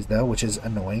disease, though, which is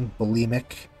annoying.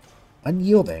 Bulimic.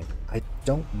 Unyielding. I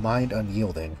don't mind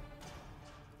unyielding.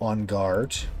 On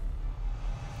guard.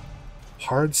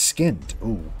 Hard-skinned.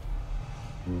 Ooh.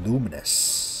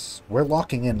 Luminous. We're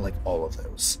locking in, like, all of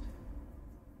those.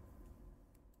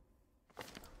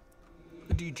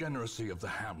 The degeneracy of the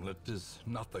hamlet is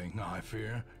nothing, I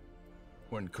fear,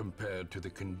 when compared to the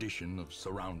condition of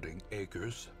surrounding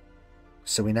acres.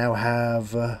 So we now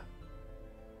have...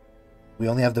 we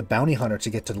only have the bounty hunter to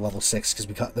get to level 6, because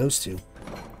we got those two.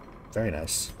 Very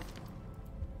nice.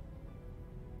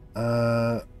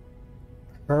 Her,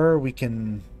 we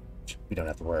can... We don't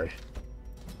have to worry.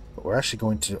 But we're actually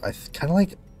going to... I kind of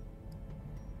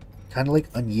like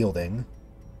unyielding.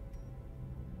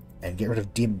 And get rid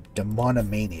of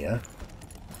Demonomania.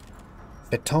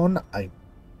 Phaeton, I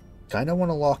kind of want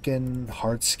to lock in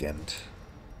Hard-Skinned.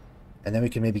 And then we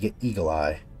can maybe get Eagle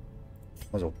Eye.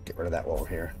 Might as well get rid of that while we're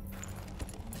here.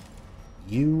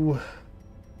 You...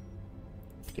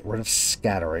 Get rid of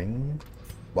Scattering.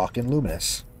 Lock in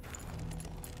Luminous.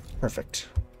 Perfect.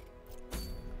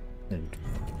 And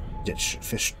ditch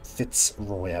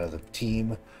Fitzroy out of the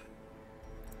team.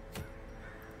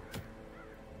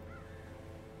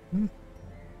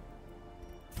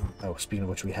 Oh, speaking of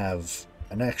which, we have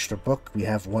an extra book. We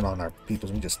have one on our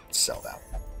peoples. We just sell that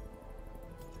one.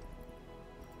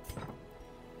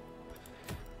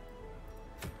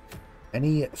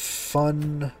 Any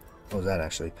fun... What was that,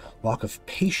 actually? Lock of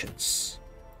Patience.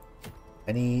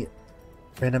 Any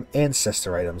random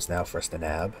ancestor items now for us to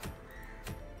nab?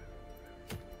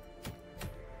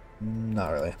 Not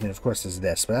really. I mean, of course there's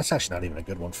this, but that's actually not even a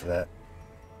good one for that.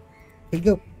 We could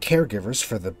go caregivers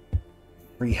for the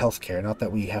free healthcare, not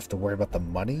that we have to worry about the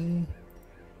money.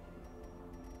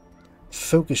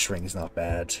 Focus ring is not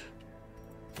bad.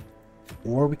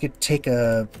 Or we could take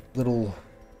a little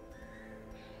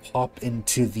hop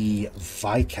into the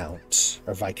Viscount,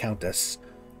 or Viscountess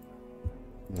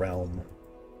realm.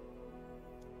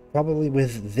 Probably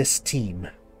with this team,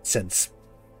 since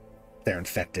they're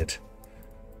infected.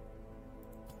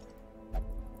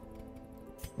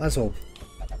 Might as well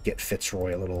get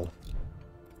Fitzroy a little...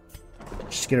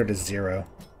 Just get her to 0.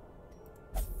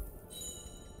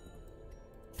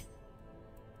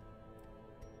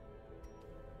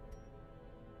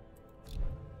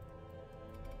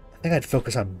 I think I'd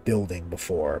focus on building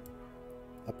before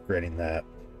upgrading that.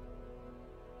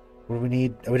 What do we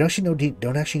need? We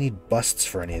don't actually need busts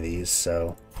for any of these,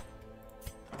 so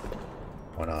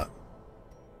why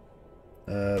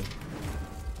not?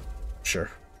 Sure.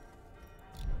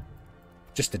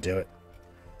 Just to do it.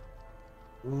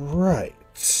 Right.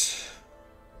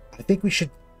 I think we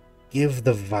should give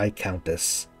the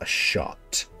Viscountess a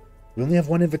shot. We only have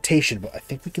one invitation, but I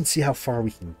think we can see how far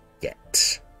we can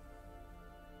get.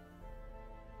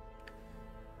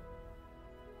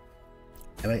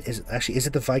 Is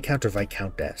it the Viscount or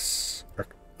Viscountess?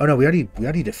 Oh no, we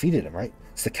already defeated him, right?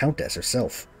 It's the Countess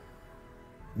herself.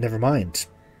 Never mind.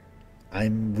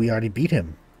 We already beat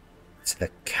him. It's the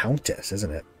Countess,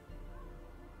 isn't it?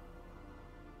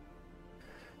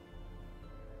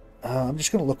 I'm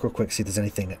just gonna look real quick, see if there's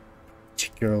anything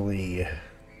particularly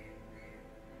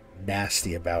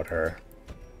nasty about her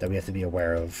that we have to be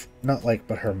aware of. Not like,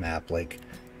 but her map, like,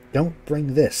 don't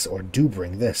bring this, or do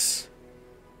bring this.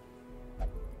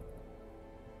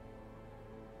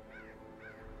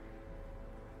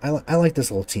 I like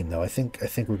this little team though. I think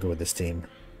we're good with this team.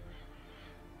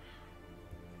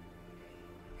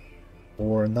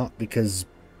 Or not, because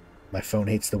my phone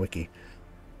hates the wiki.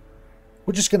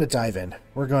 We're just gonna dive in.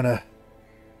 We're gonna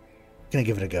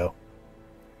give it a go.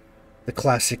 The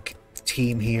classic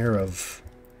team here of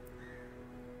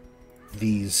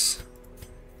these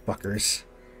fuckers.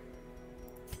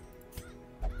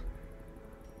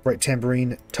 Bright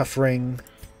tambourine, tough ring.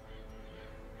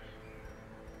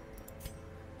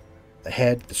 The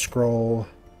head, the scroll,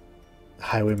 the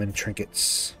highwayman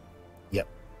trinkets. Yep.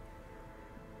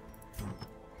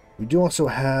 We do also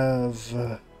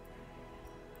have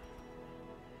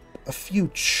a few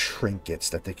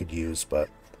trinkets that they could use, but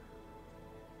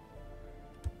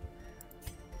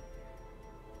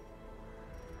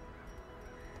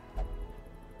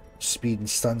speed and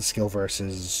stun skill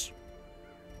versus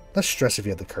less stress if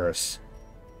you have the curse.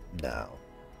 No.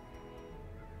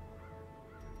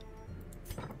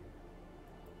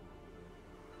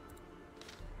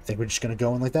 I think we're just going to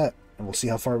go in like that, and we'll see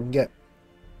how far we can get.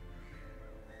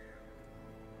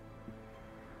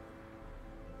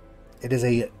 It is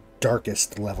a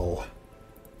darkest level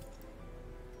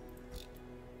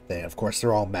thing. Of course,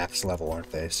 they're all max level,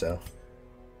 aren't they? So.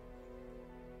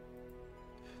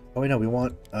 Oh, wait, no, we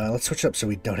want... let's switch up so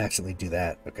we don't accidentally do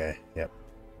that. Okay, yep.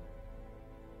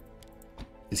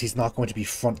 Because he's not going to be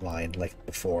frontline like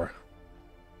before.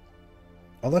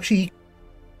 Although, actually,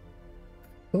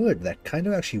 good. That kind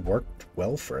of actually worked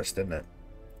well for us, didn't it?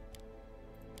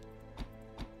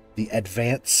 The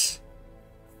advance,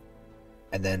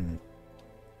 and then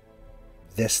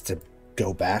this to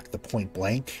go back, the point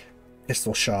blank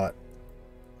pistol shot.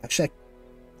 Actually,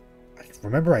 I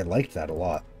remember I liked that a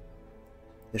lot.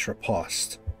 This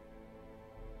riposte.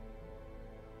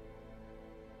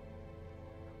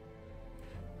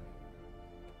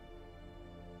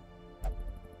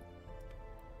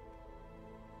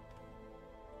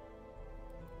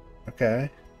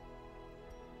 Okay.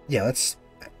 Yeah, let's...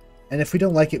 And if we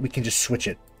don't like it, we can just switch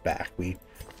it back. We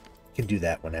can do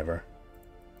that whenever.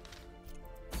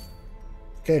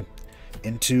 Okay.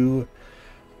 Into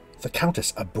the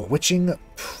Countess, a bewitching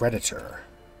predator.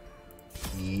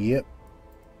 Yep.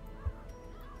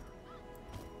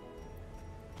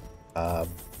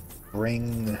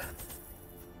 Bring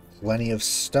plenty of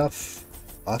stuff.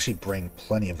 I'll actually bring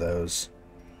plenty of those.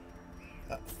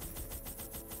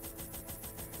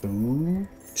 Food,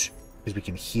 because we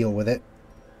can heal with it,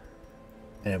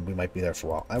 and we might be there for a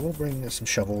while. I will bring some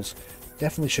shovels.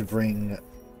 Definitely should bring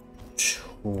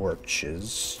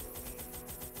torches.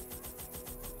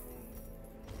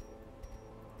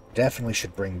 Definitely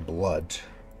should bring blood.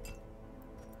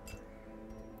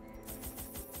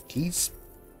 Keys?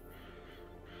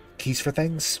 Keys for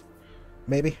things?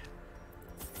 Maybe?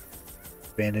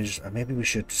 Bandage. Maybe we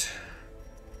should...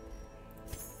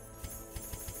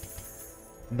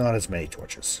 Not as many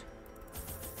torches.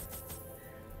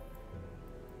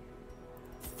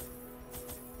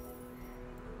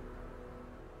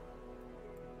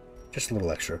 Just a little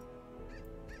extra.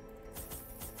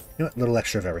 You know what? A little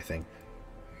extra of everything.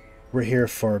 We're here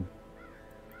for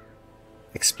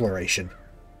exploration.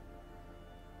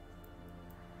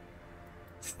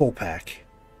 Full pack.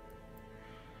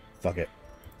 Fuck it.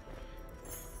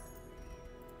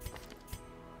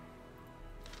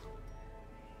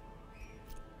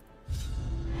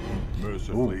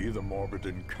 Mercifully, the morbid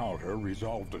encounter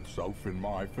resolved itself in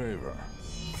my favor,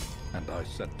 and I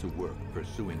set to work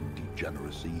pursuing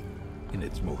degeneracy in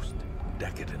its most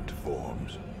decadent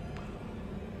forms.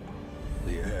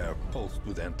 The air pulsed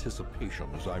with anticipation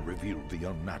as I revealed the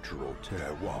unnatural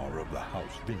terroir of the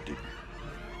house vintage.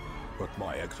 But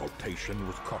my exultation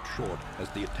was cut short as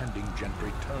the attending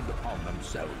gentry turned upon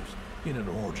themselves in an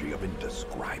orgy of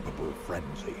indescribable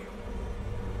frenzy.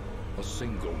 A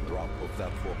single drop of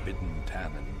that forbidden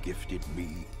tannin gifted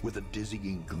me with a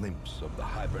dizzying glimpse of the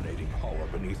hibernating horror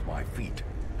beneath my feet,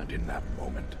 and in that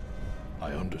moment,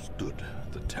 I understood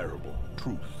the terrible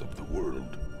truth of the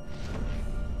world.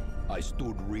 I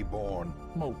stood reborn,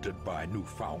 molded by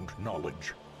newfound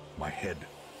knowledge, my head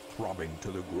throbbing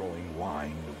to the growing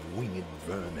wine of winged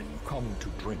vermin come to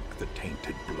drink the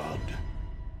tainted blood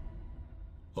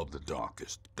of the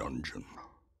darkest dungeon.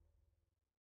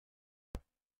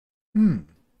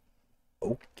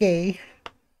 Okay.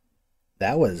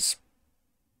 That was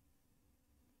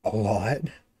a lot.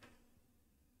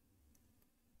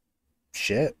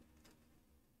 Shit.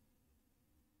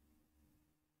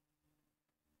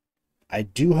 I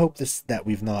do hope that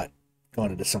we've not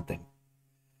gone into something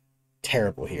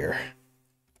terrible here.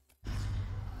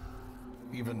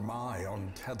 Even my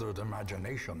untethered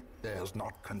imagination dares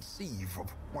not conceive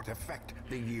of what effect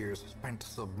the years spent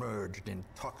submerged in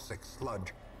toxic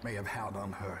sludge may have had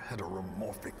on her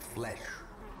heteromorphic flesh.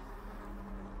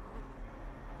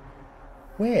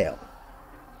 Well.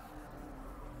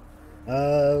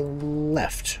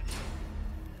 Left.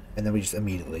 And then we just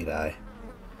immediately die.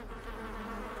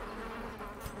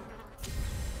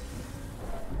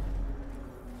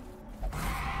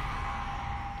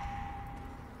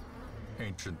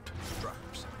 Ancient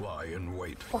traps lie in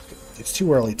wait. Fuck it. It's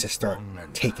too early to start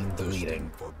taking the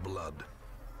leading. For blood.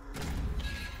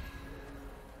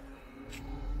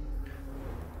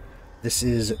 This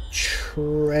is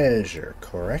treasure,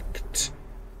 correct?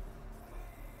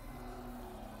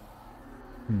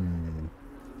 You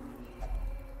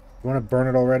want to burn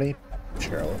it already?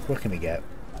 Sure. What can we get?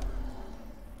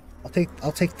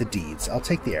 I'll take the deeds. I'll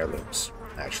take the heirlooms,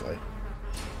 actually.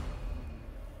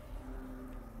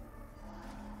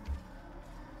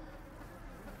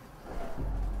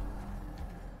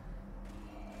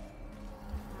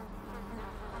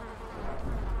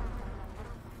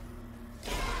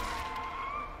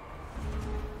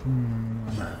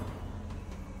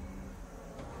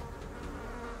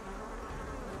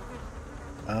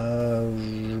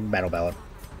 Battle ballad.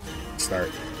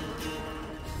 Start.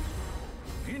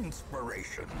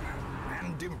 Inspiration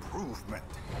and improvement.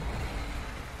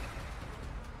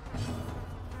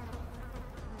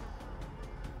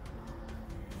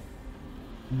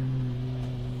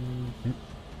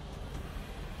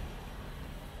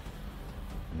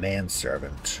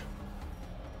 Manservant.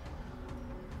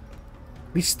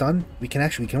 We stun? We can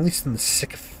only stun the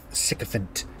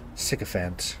sycophant.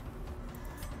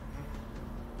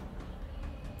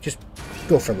 Just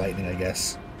go for lightning, I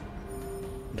guess.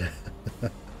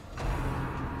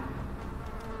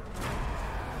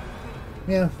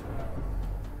 Yeah.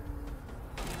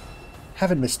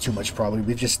 Haven't missed too much, probably.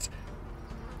 We just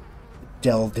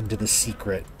delved into the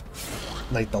secret,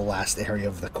 like the last area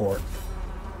of the court.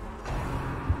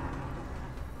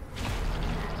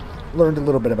 Learned a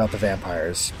little bit about the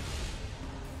vampires.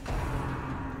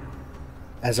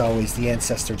 As always, the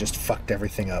ancestor just fucked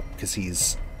everything up, because he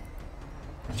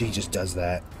just does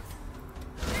that.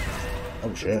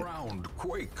 Oh shit. The ground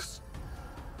quakes.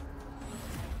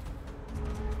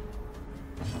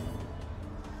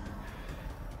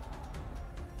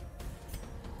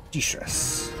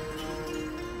 De-stress.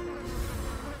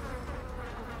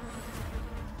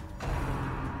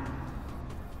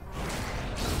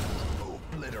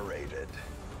 Obliterated.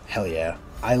 Hell yeah.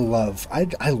 I love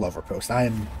riposte. I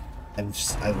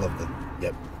love the,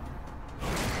 yep.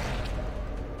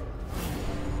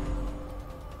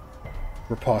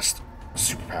 Riposte,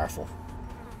 super powerful.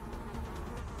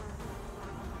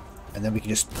 And then we can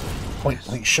just point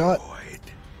blank shot,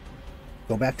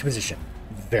 go back to position.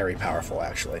 Very powerful,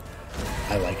 actually.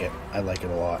 I like it. I like it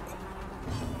a lot.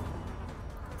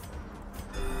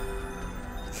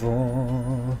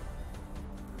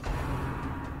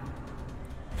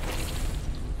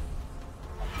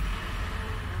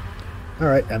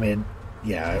 Alright, I mean,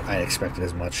 yeah, I expected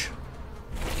as much.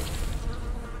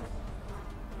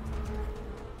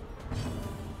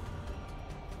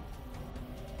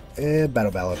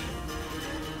 Battle ballad.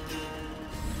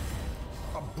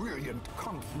 A brilliant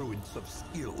confluence of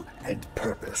skill And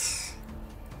purpose.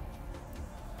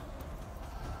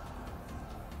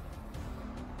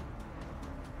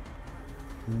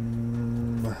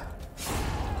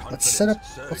 Let's set up.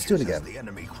 Let's do it again. The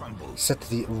enemy crumbles. Set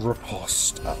the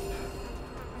riposte up.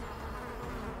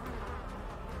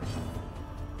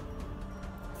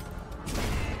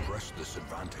 Press this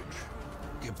advantage.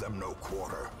 Give them no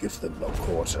quarter. Give them no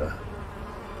quarter.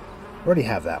 Already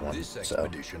have that one. This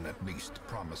expedition at least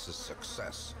promises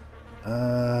success.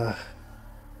 I'll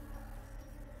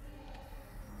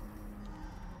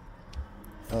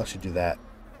actually do that.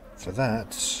 For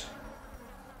that,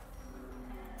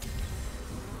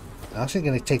 I'm actually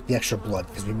going to take the extra blood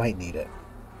because we might need it.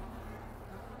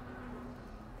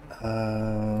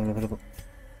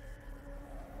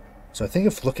 So I think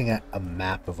if looking at a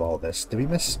map of all this, did we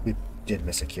miss? We did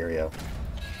miss a curio.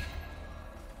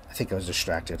 I think I was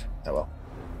distracted. Oh well.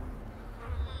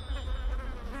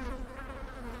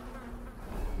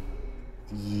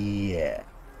 Yeah.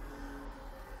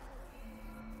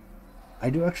 I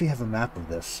do actually have a map of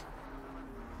this.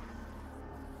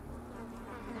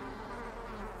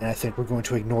 And I think we're going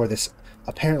to ignore this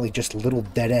apparently just little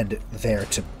dead end there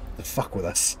to fuck with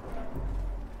us.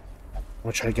 I'm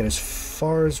going to try to get as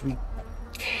far as we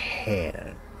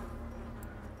can.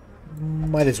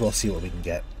 Might as well see what we can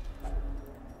get.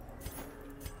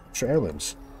 Extra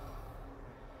heirlooms.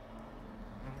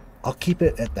 I'll keep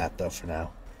it at that though for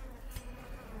now.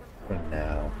 For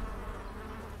now.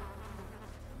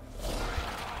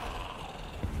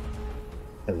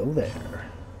 Hello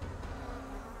there.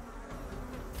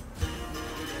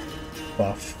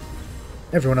 Buff.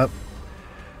 Everyone up.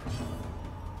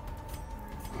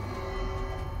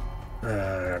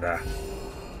 I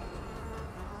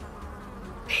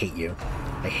hate you.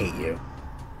 I hate you.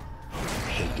 I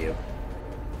hate you.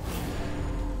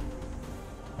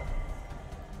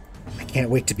 I can't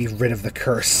wait to be rid of the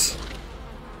curse.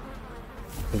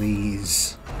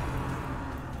 Please.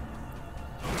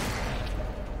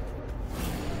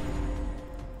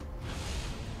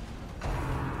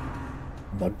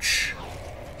 Munch.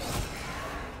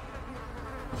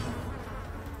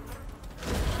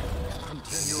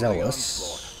 Zealous.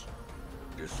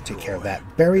 Take care of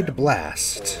that. Buried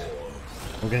Blast.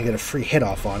 We're gonna get a free hit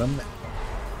off on him.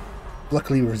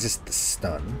 Luckily, we resist the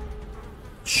stun.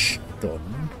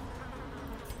 Stun.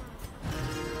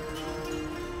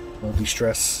 No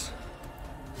de-stress.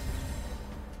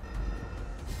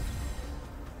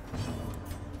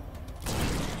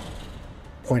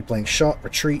 Point blank shot.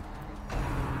 Retreat.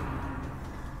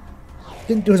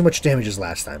 Didn't do as much damage as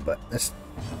last time, but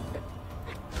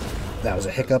that was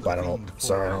a hiccup. I don't know.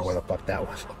 Sorry, I don't know where the fuck that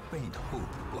was. A faint hope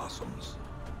blossoms.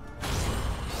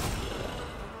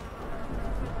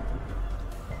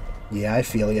 Yeah, I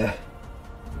feel ya.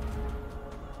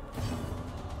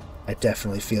 I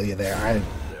definitely feel you there.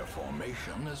 Their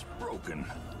formation is broken.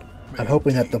 I'm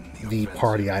hoping that the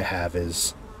party I have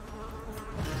is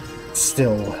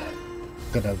still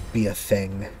gonna be a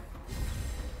thing.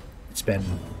 It's been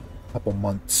a couple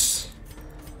months.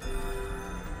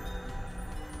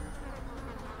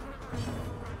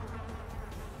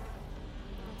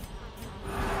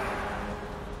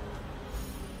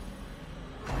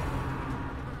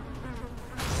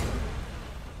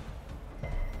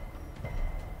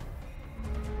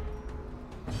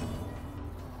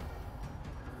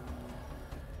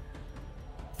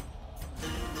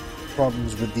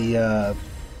 Problems with the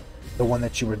one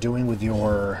that you were doing with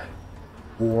your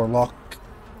warlock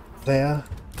there?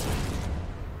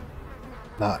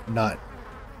 Not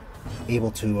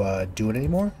able to do it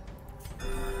anymore?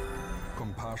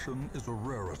 Compassion is a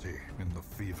rarity in the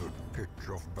fevered pitch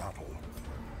of battle.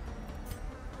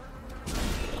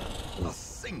 A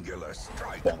singular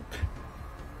strike. Bonk.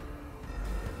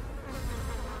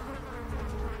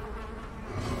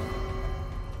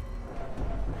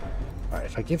 Alright,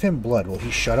 if I give him blood, will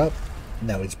he shut up?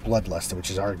 No, he's bloodlusted,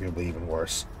 which is arguably even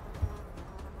worse.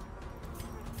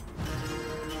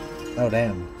 Oh,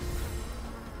 damn.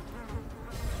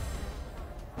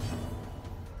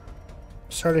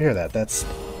 Sorry to hear that. That's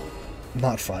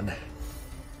not fun.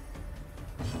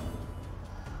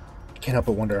 Can't help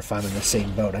but wonder if I'm in the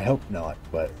same boat. I hope not,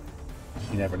 but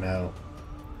you never know.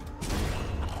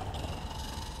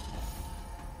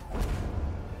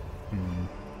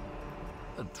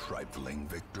 A trifling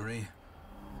victory,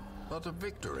 but a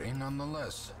victory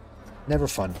nonetheless. Never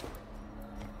fun.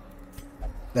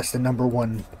 That's the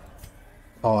 #1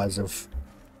 cause of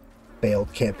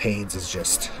failed campaigns, is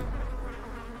just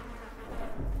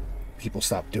people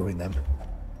stop doing them.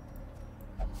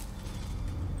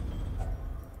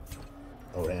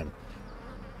 Oh, damn.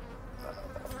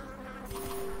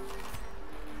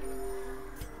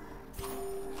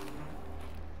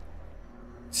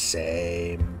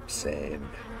 Same.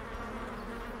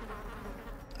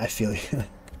 I feel you.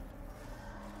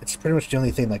 It's pretty much the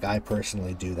only thing, like, I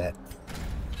personally do that.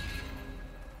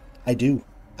 I don't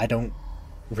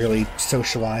really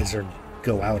socialize or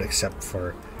go out except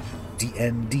for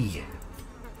D&D.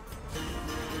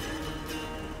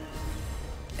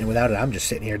 And without it, I'm just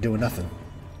sitting here doing nothing.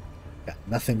 Got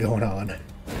nothing going on.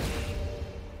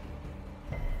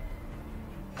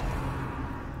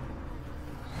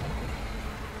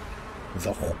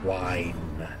 The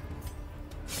wine.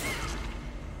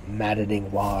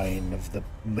 Maddening wine of the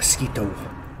mosquito.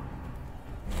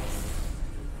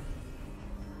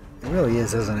 It really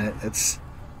is, isn't it? It's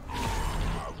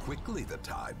How quickly the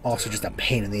tide also just a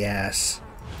pain in the ass.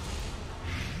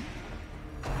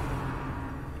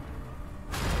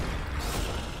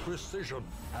 Precision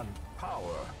and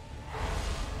power.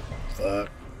 Fuck.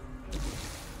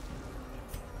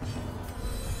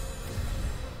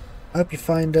 I hope you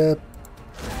find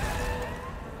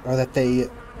or that they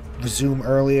resume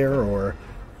earlier, or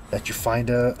that you find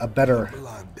a better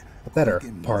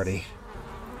party.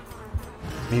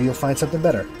 Maybe you'll find something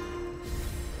better.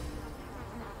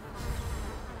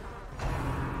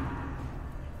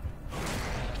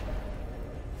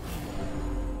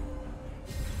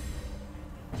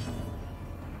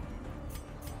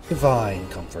 Divine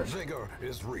comfort. Vigor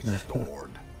is restored.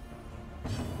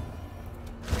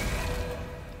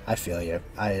 I feel you.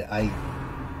 I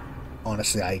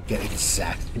honestly, I get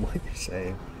exactly what you're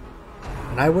saying.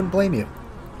 And I wouldn't blame you.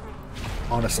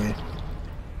 Honestly.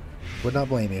 Would not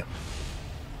blame you.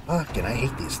 Fucking, I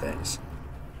hate these things.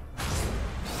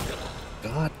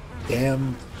 God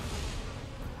damn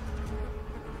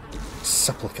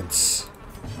supplicants.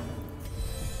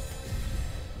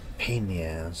 Pain in the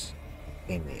ass.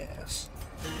 Pain in the ass.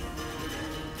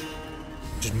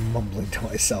 Just mumbling to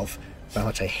myself about how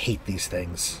much I hate these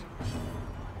things.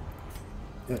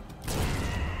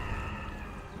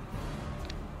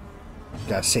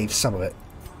 Gotta save some of it.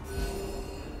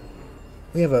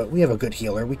 We have a good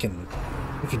healer. We can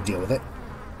deal with it.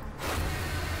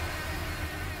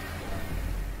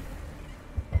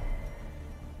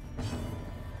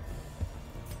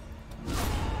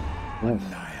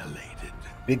 Annihilated.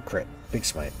 Big crit. Big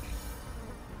smite.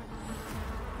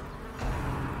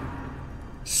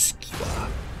 Skewer.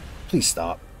 Please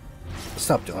stop.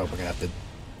 Stop. Oh, we're gonna have to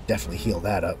definitely heal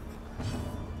that up.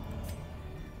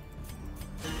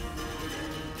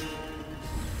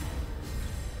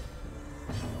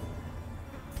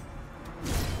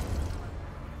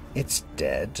 It's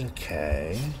dead.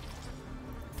 Okay.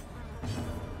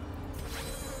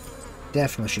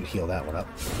 Definitely should heal that one up.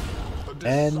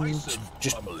 And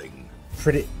just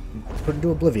put it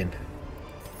into oblivion.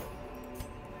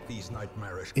 These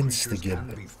nightmarish creatures Insta-gib.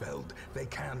 can be felled. They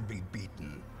can be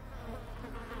beaten.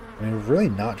 I mean, we're really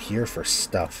not here for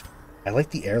stuff. I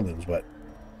like the heirlooms, but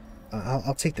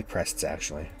I'll take the crests,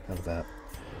 actually. How about that?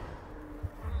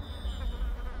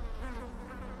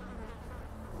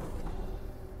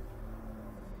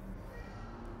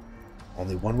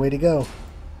 Only one way to go.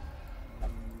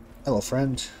 Hello,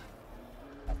 friend.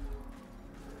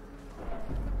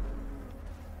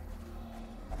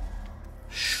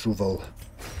 Shrivel.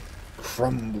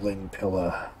 Crumbling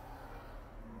pillar.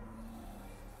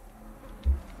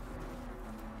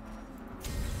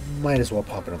 Might as well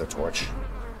pop another torch.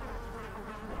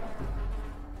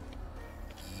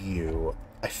 You.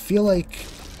 I feel like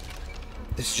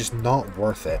this is just not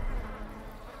worth it.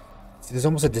 There's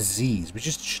almost a disease. We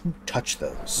just shouldn't touch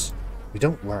those. We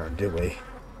don't learn, do we?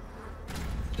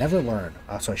 Never learn.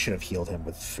 Also, I should have healed him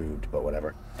with food, but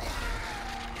whatever.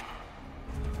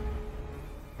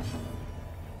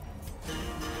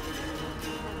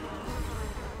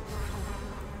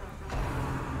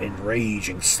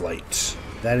 Enraging Slight.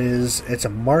 That is, it's a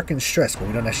mark and stress, but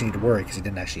we don't actually need to worry because he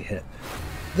didn't actually hit.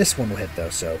 This one will hit though,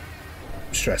 so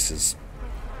stress is.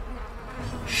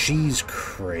 She's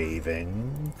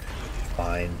craving.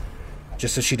 Fine.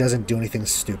 Just so she doesn't do anything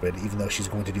stupid, even though she's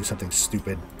going to do something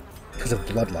stupid because of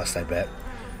bloodlust, I bet.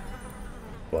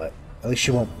 But at least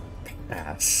she won't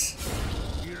pass.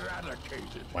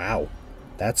 Eradicated. Wow.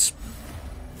 That's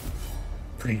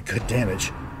pretty good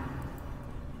damage.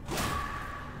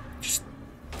 Just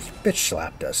bitch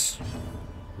slapped us.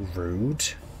 Rude.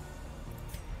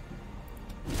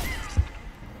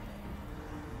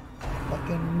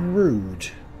 Fucking rude.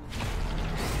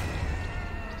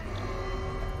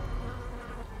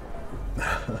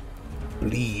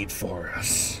 Bleed for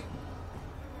us.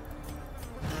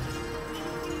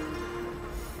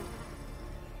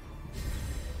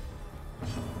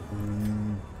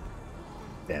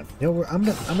 Damn. You know, I'm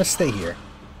gonna stay here.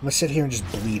 I'm gonna sit here and just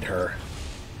bleed her.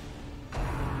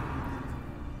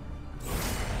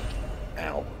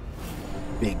 Ow.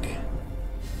 Big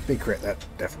crit. That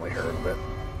definitely hurt a bit.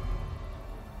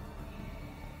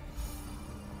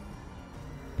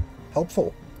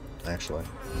 Helpful, actually.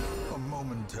 A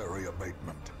momentary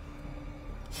abatement.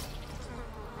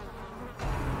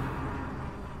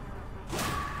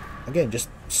 Again, just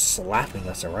slapping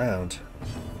us around.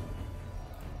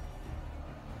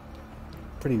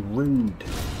 Pretty rude.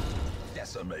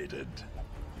 Decimated.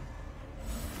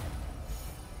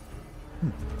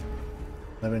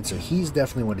 I mean, so he's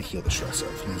definitely one to heal the stress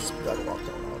of. He's got a lot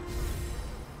going on.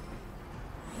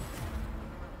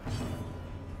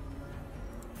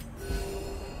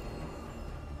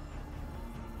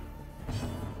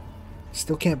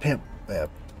 Still can't point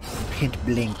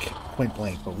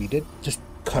blank, but we did just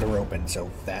cut her open, so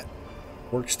that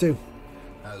works too.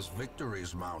 As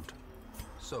victories mount,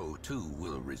 so too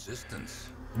will resistance.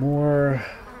 More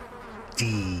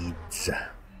deeds.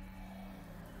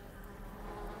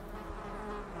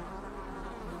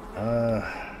 I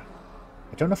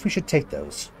don't know if we should take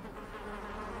those.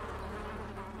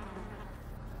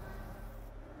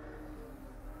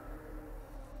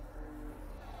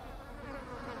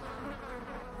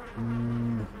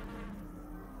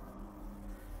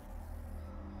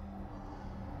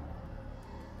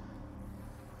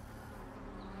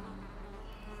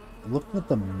 Looking at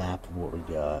the map of what we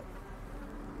got,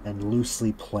 and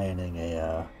loosely planning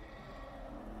a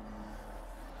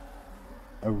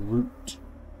route.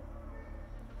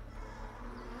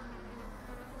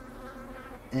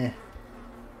 I'd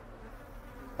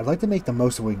like to make the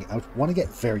most of it. I want to get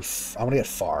I want to get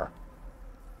far.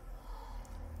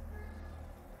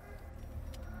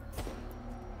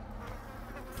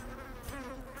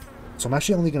 So I'm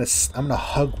actually only I'm gonna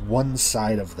hug one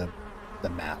side of the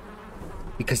map,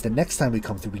 because the next time we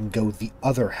come through, we can go the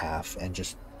other half and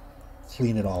just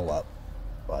clean it all up.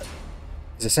 But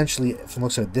it's essentially, from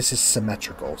looks like this is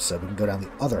symmetrical, so we can go down the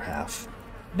other half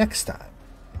next time.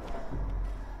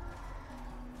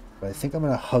 But I think I'm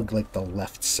gonna hug like the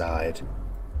left side.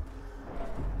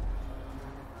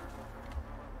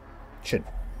 Should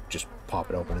just pop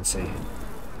it open and see.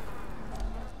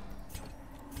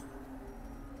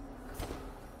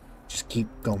 Just keep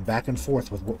going back and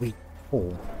forth with what we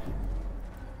hold.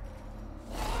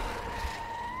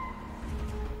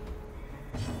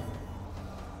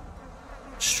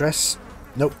 Stress?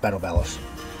 Nope, battle balance.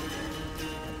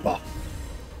 Bah.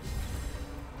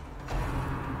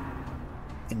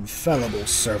 Infallible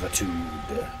servitude.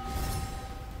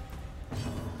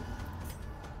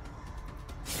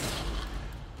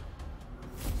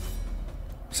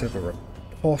 Set up a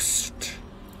riposte.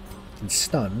 Can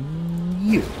stun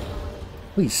you.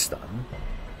 Please stun.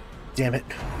 Damn it.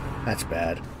 That's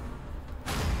bad.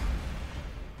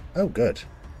 Oh, good.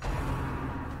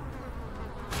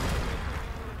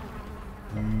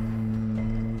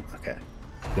 Okay.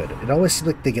 Good. It always seems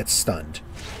like they get stunned.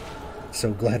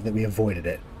 So glad that we avoided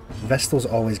it. Vestals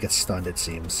always get stunned, it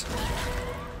seems.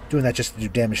 Doing that just to do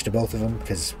damage to both of them,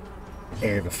 because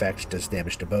area of effect does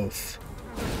damage to both.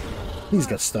 Please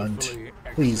get stunned.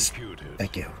 Please.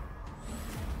 Thank you.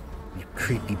 You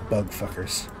creepy bug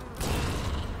fuckers.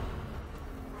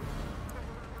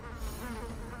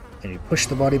 And you push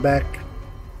the body back.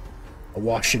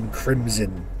 Awash in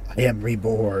crimson. I am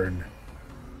reborn.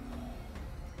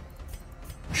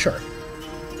 Sure.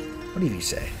 What do you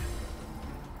say?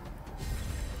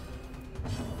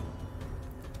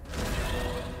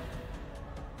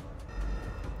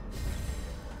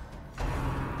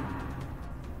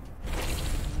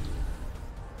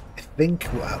 I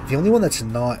think the only one that's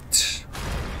not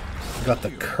got the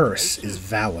curse is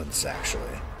Valence,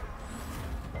 actually.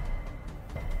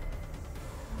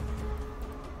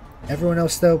 Everyone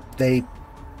else, though, they're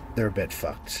a bit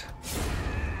fucked.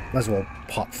 Might as well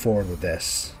pop forward with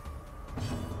this.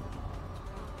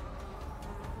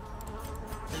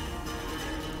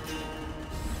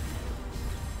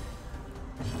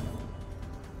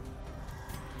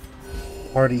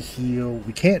 Party heal.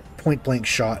 We can't point blank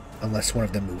shot unless one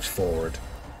of them moves forward.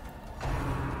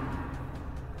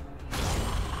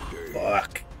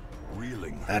 Fuck.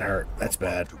 That hurt. That's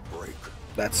bad.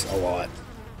 That's a lot.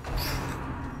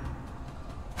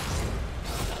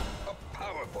 A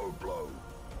powerful blow.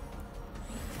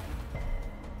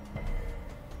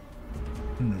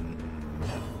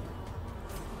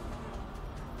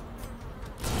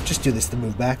 Just do this to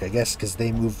move back, I guess, because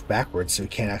they move backwards, so we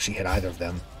can't actually hit either of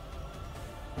them.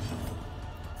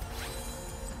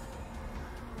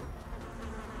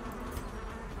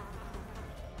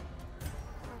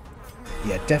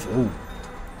 Yeah, ooh.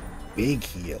 Big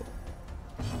heal.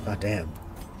 God damn.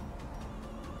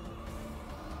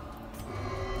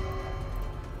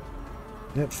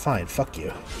 Yeah, fine, fuck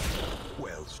you.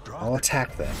 Well struck. I'll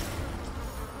attack them.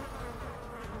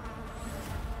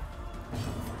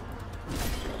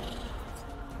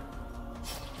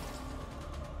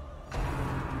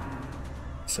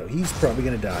 So he's probably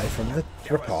gonna die from the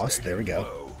riposte. There we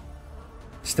go.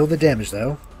 Still the damage,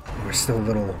 though. We're still a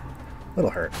little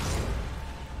hurt.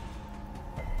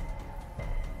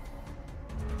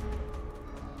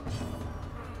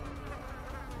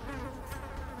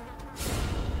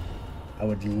 I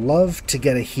would love to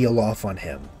get a heal off on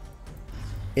him,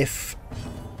 if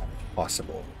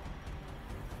possible.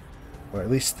 Or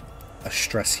at least a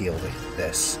stress heal like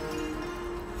this.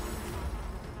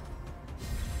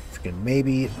 Freaking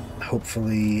maybe,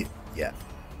 hopefully, yeah.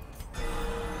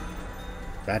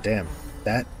 God damn,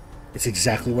 that is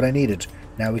exactly what I needed.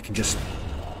 Now we can just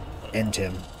end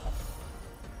him.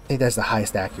 I think that's the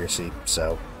highest accuracy,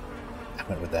 so I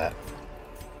went with that.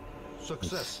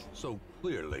 Success so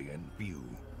clearly in view.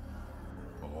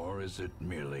 Or is it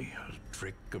merely a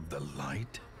trick of the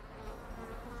light?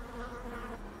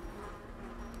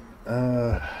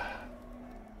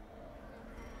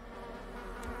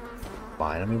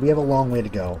 Fine. I mean, we have a long way to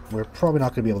go. We're probably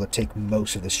not going to be able to take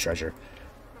most of this treasure.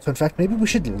 So, in fact, maybe we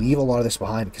should leave a lot of this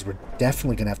behind, because we're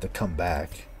definitely going to have to come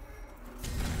back.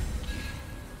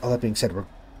 All that being said,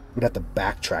 we'd have to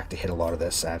backtrack to hit a lot of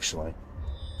this, actually.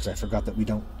 Because I forgot that we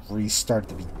don't restart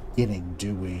at the beginning,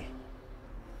 do we?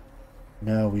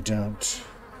 No, we don't.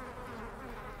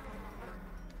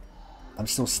 I'm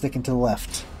still sticking to the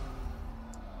left.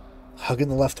 Hugging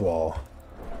the left wall.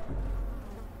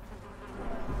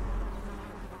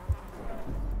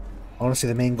 Honestly,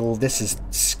 the main goal of this is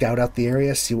scout out the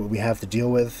area, see what we have to deal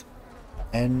with.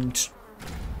 And,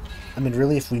 I mean,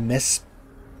 really, if we miss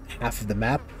half of the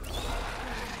map,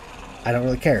 I don't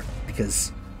really care,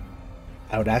 because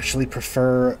I would actually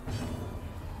prefer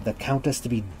the Countess to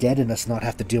be dead and us not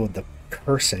have to deal with the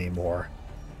curse anymore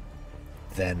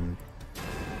than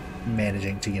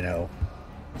managing to, you know,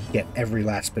 get every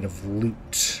last bit of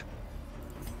loot.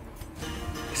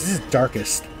 This is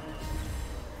darkest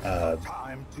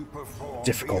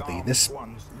difficulty. This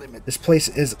place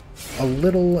is a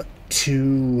little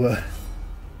too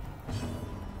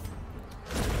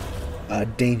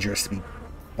dangerous to be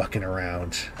bucking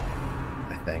around,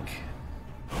 I think.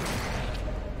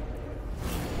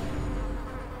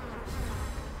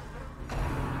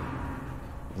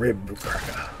 Rib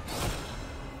cracker.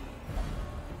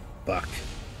 Buck.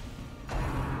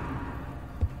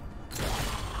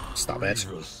 Stop it.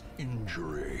 Grievous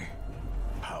injury.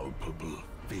 Palpable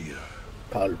fear.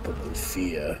 Palpable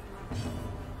fear.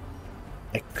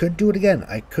 I could do it again.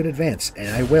 I could advance, and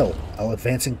I will. I'll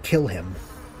advance and kill him.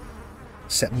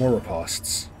 Set more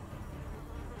riposts.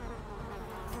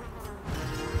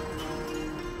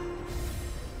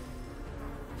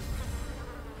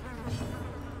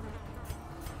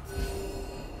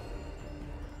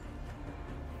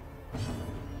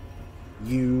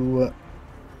 You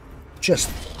just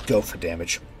go for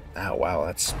damage. Oh wow,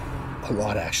 that's a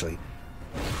lot actually.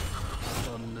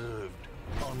 Unnerved,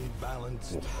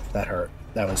 unbalanced. Oof, that hurt.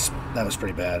 That was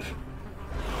pretty bad.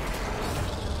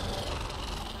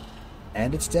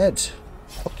 And it's dead.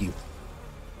 Fuck you.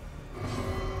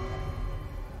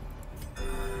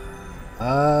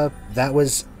 That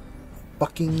was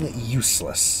fucking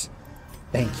useless.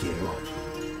 Thank you.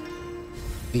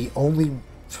 The only...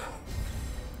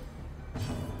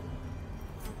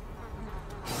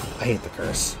 I hate the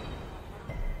curse.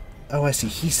 Oh, I see.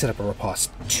 He set up a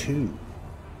riposte too.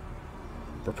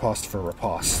 Riposte for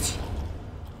riposte.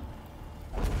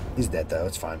 He's dead though.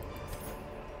 It's fine.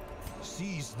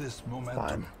 Seize this momentum.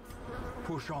 Fine.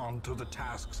 Push on to the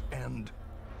task's end.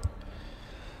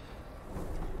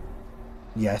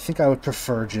 Yeah, I think I would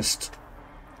prefer just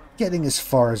getting as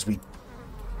far as we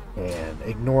can,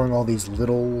 ignoring all these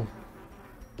little,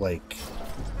 like,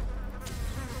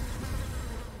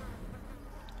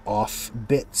 off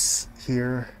bits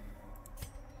here.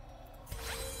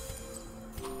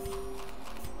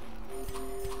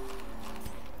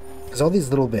 Because all these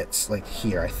little bits, like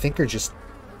here, I think are just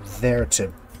there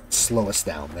to slow us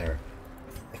down. They're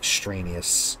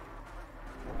extraneous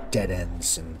dead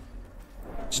ends and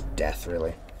just death,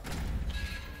 really.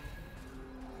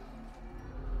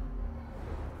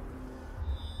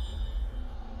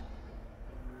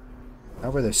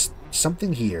 However, there's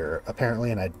something here,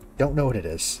 apparently, and I don't know what it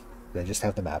is. I just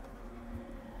have the map.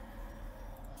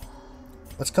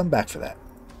 Let's come back for that.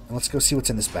 And let's go see what's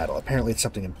in this battle. Apparently it's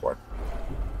something important.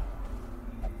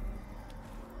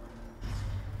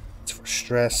 It's for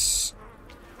stress.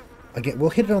 Again,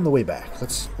 we'll hit it on the way back.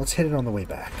 Let's hit it on the way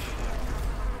back.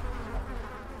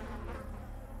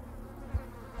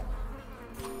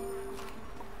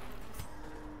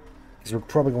 Because we're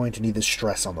probably going to need the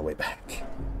stress on the way back.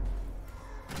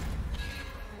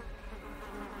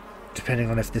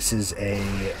 Depending on if this is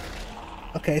a...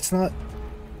 Okay, it's not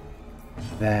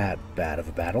that bad of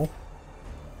a battle.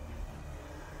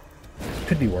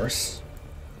 Could be worse.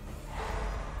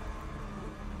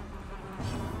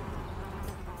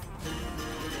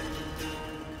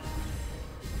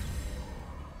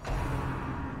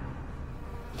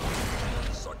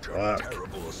 Your Fuck.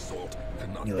 terrible assault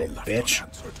cannot You be little left bitch.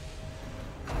 unanswered.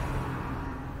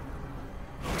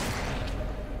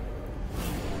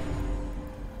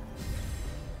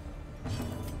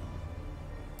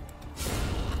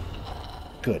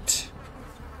 Good.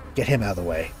 Get him out of the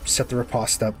way. Set the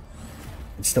riposte up.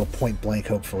 And still point blank,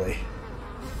 hopefully.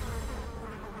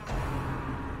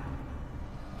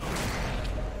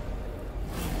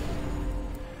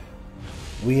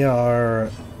 We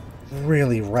are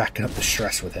really racking up the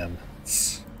stress with him.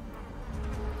 It's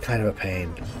kind of a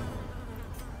pain.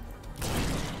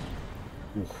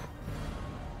 Oof.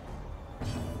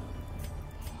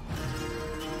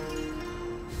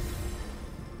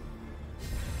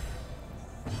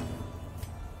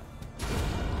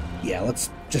 Yeah, let's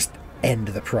just end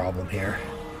the problem here.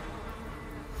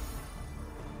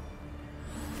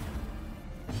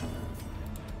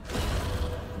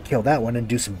 Kill that one and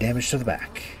do some damage to the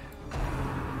back.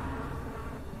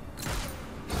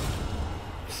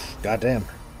 Goddamn.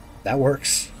 That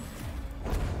works.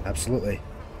 Absolutely.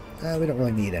 We don't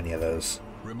really need any of those.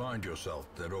 Remind yourself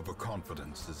that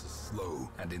overconfidence is a slow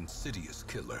and insidious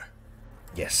killer.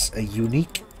 Yes, a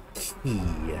unique key.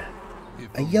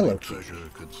 If A yellow key. treasure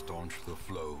could staunch the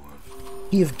flow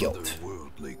Key of of guilt.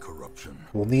 otherworldly corruption.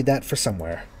 We'll need that for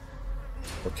somewhere.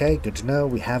 Okay, good to know.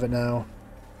 We have it now.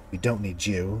 We don't need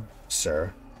you,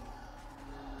 sir.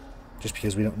 Just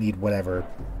because we don't need whatever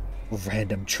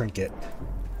random trinket.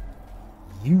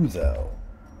 You, though.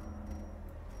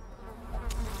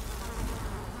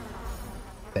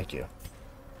 Thank you.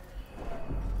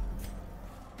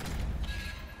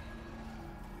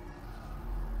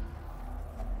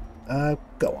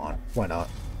 Go on. Why not?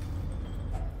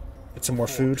 Get some more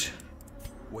food.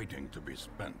 Waiting to be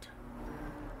spent.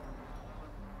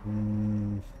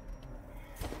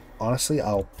 Honestly,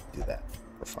 I'll do that.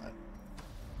 We're fine.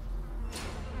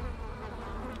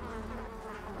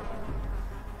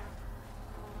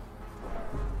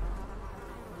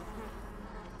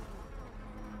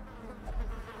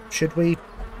 Should we?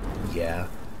 Yeah.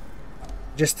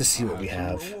 Just to see what we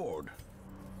have. Reward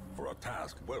for a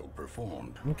task well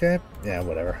performed. Okay. Yeah,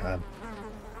 whatever. I'm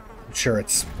sure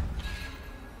it's...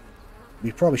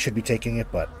 We probably should be taking it,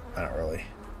 but I don't really.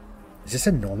 Is this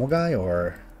a normal guy,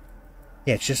 or...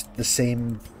 Yeah, it's just the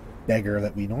same beggar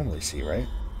that we normally see, right?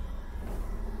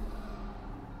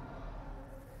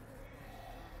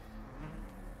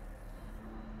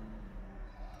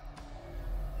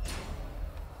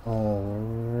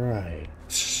 Alright.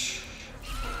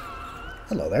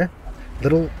 Hello there.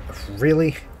 Little...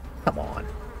 Really? Come on.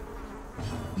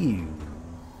 You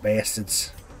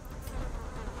bastards.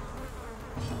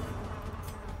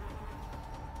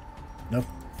 Nope.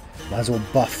 Might as well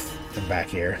buff them back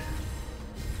here.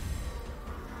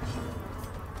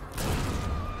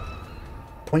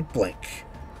 Point blank.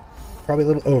 Probably a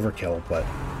little overkill, but...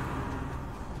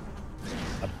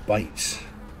 A bite.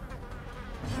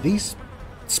 These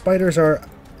spiders are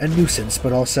a nuisance,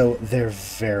 but also they're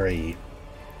very,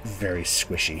 very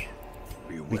squishy.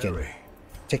 We can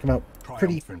take them out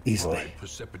pretty easily.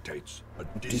 Precipitates a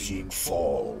Dizzying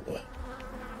fall.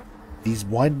 These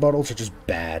wine bottles are just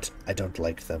bad. I don't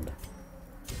like them.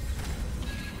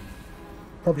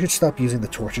 Probably should stop using the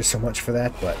torches so much for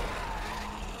that, but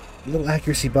a little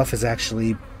accuracy buff is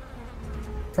actually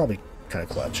probably kind of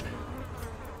clutch.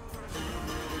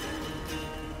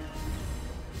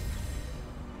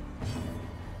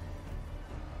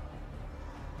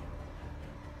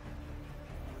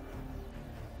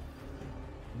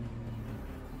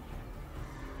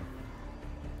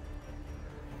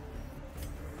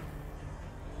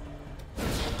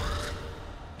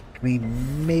 I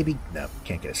mean, maybe... No,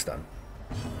 can't get a stun.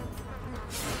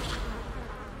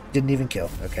 Didn't even kill.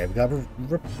 Okay, we got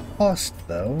riposte,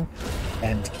 though,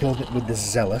 and killed it with the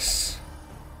Zealous.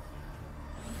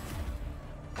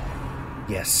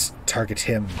 Yes, target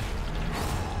him.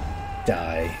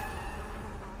 Die.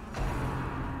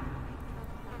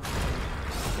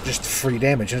 Just free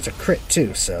damage, and it's a crit,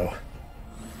 too, so...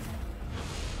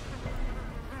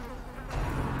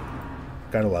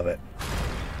 Gotta love it.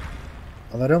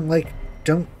 Although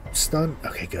don't stun.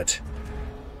 Okay, good.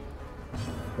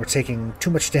 We're taking too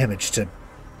much damage to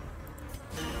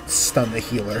stun the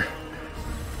healer.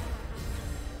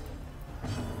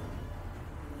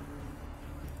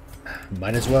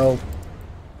 Might as well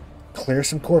clear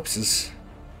some corpses.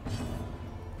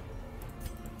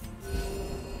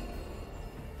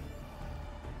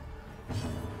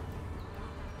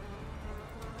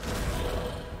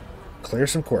 Clear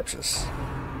some corpses.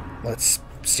 Let's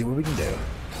see what we can do.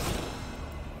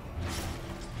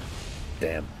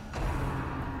 Damn.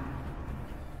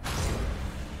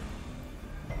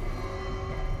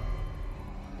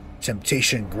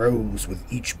 Temptation grows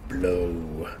with each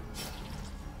blow.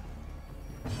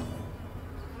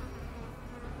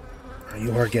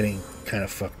 You are getting kind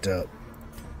of fucked up.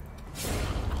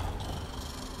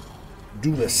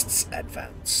 Duelists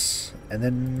advance. And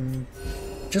then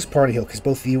just party heal, because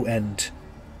both you and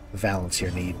Valance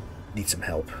here need some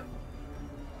help.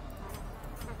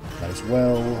 Might as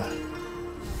well.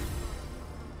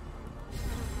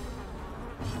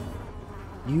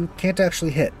 You can't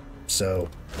actually hit, so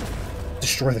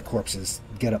destroy the corpses.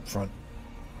 Get up front.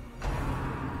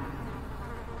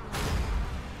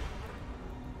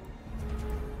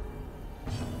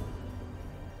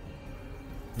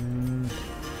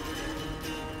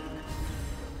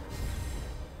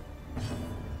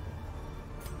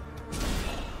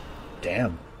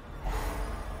 Damn.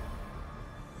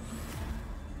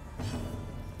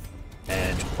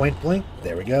 And point blank,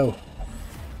 there we go.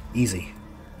 Easy.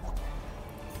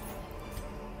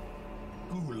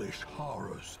 Ghoulish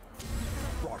horrors,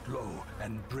 brought low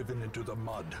and driven into the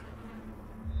mud.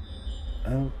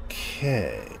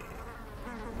 Okay.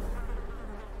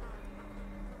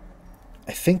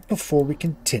 I think before we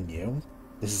continue,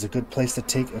 this is a good place to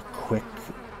take a quick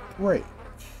break.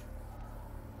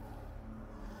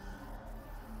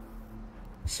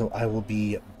 So I will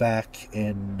be back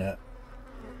in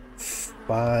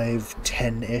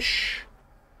 5-10-ish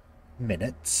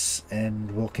minutes,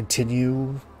 and we'll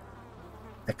continue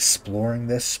exploring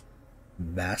this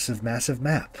massive, massive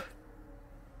map.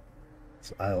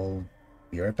 So I'll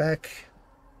be right back.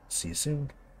 See you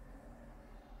soon.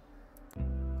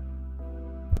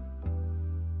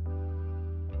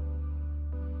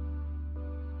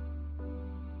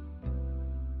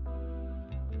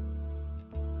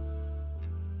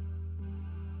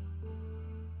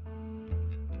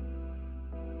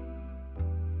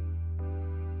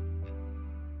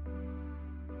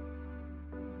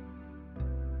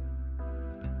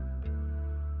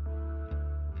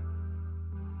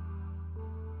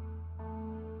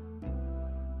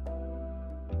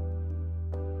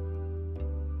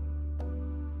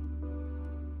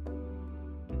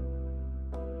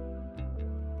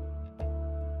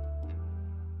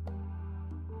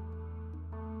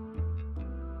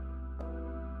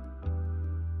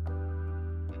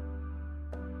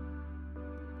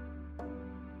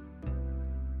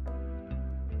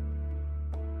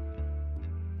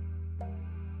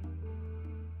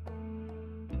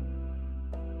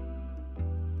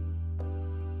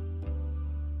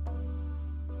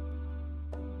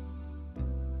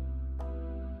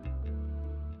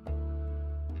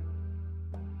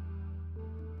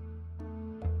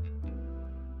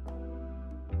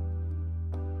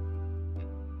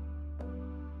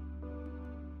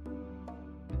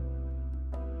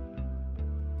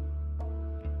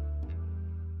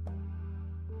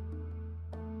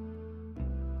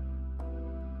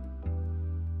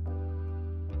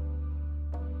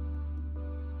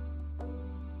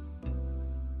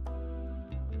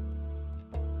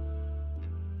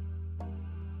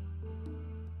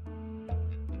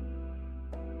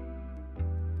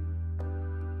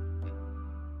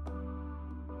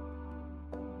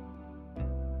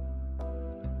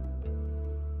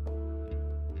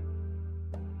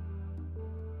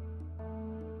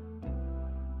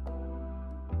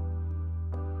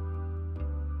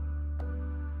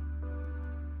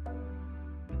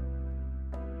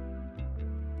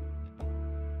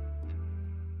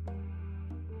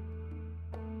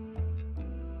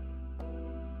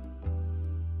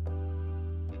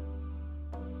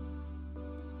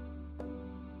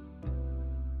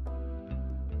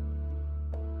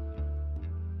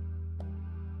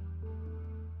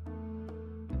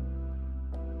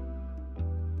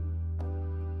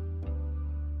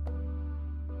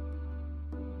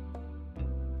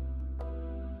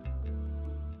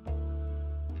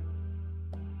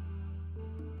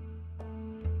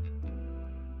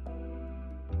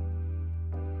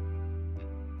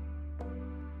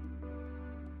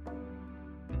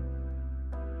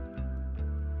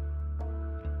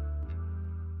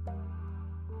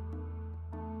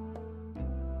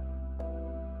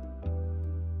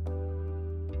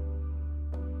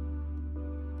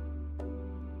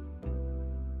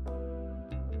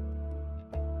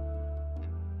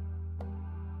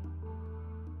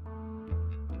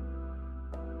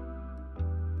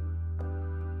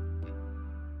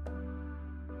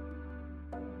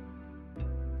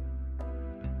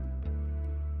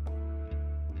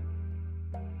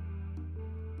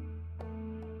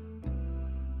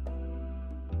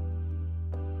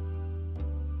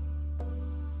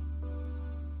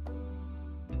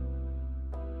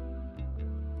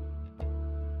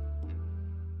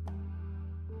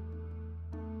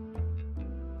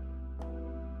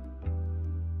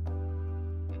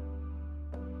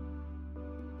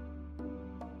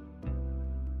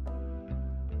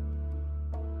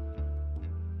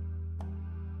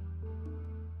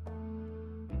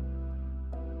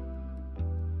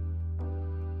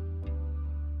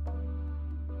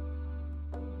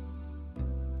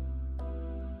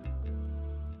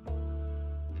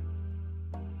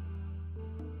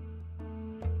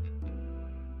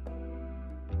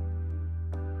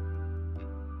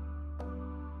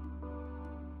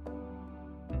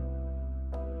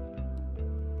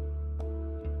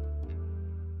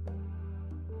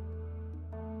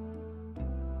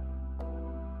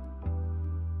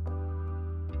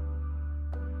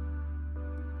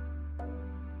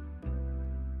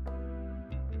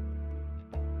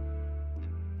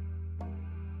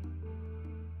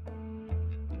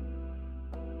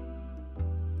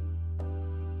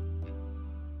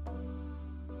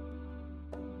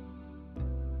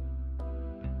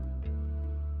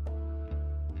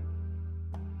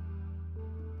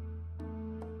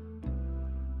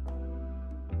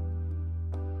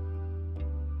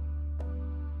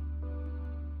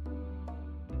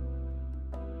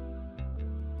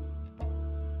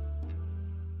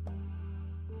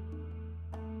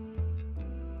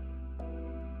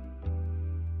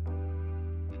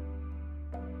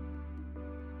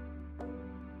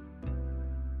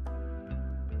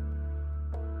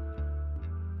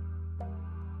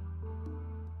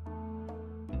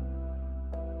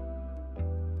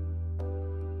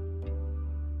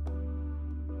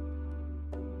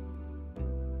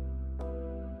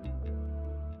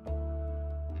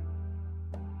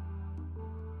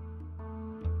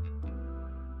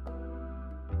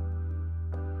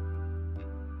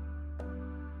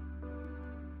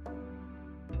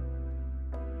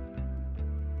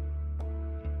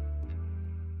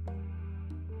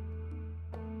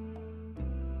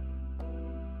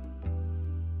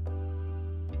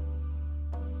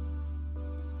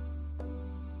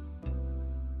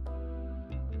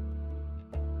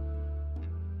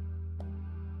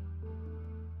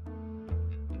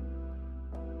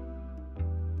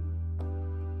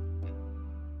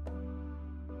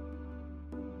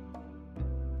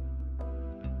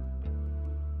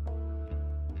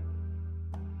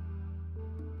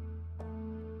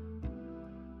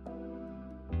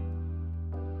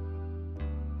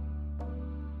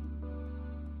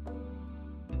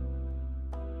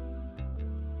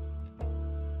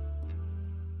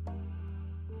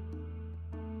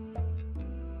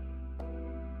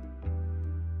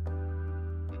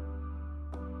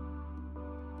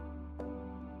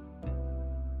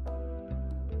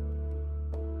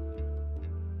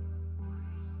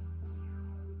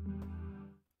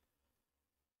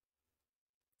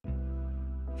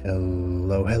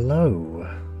 Hello, hello.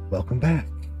 Welcome back.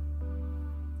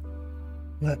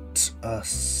 Let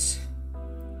us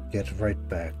get right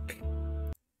back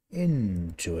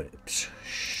into it,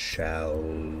 shall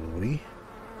we?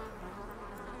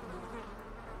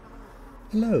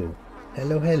 Hello.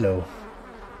 Hello, hello.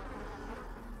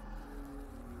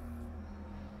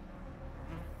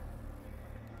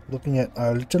 Looking at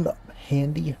our little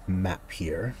handy map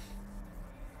here.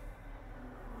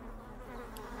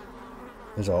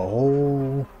 There's a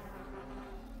whole...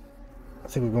 I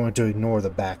think we're going to ignore the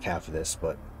back half of this,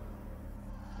 but...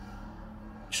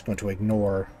 just going to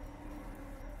ignore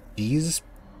these.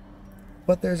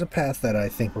 But there's a path that I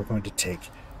think we're going to take.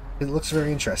 It looks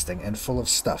very interesting and full of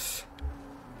stuff.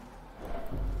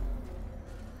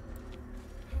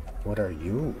 What are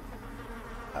you?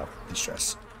 Oh,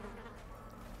 distress.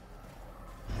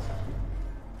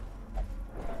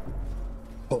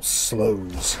 Pulse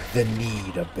slows, the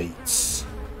need abates.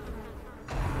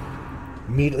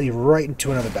 Immediately right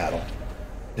into another battle.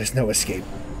 There's no escape.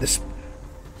 This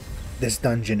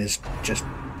dungeon is just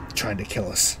trying to kill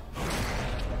us.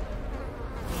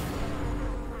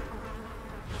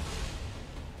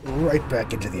 Right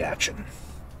back into the action.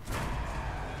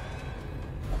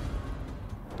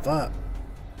 Fuck.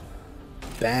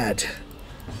 Bad.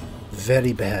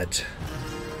 Very bad.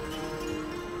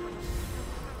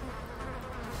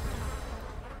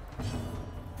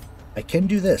 I can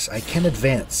do this. I can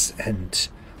advance and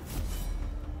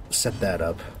set that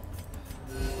up.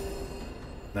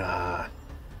 Ah.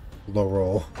 Low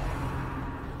roll.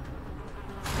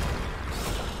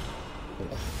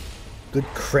 Good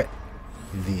crit.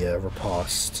 The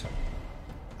riposte.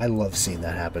 I love seeing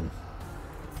that happen.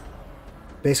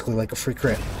 Basically like a free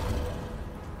crit.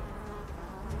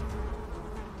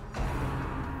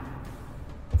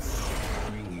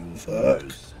 Fuck.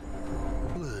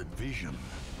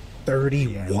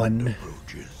 31.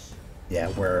 Yeah,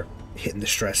 we're hitting the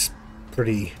stress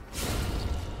pretty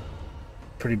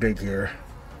big here.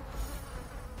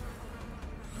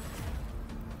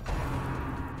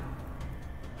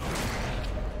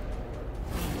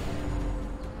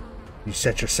 You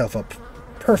set yourself up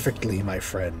perfectly, my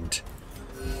friend.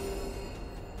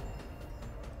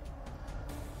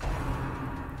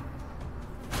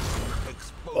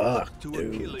 Fuck,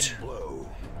 dude.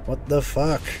 What the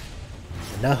fuck?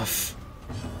 Enough.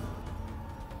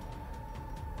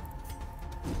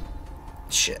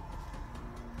 Shit.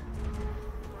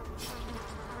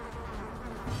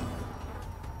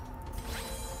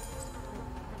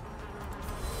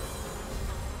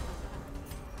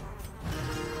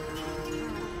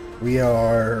 We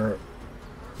are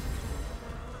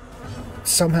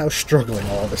somehow struggling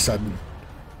all of a sudden.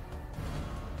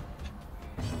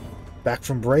 Back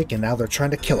from break, and now they're trying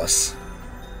to kill us.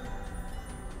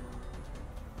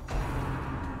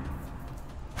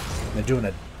 They're doing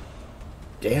a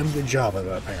damn good job of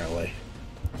it, apparently.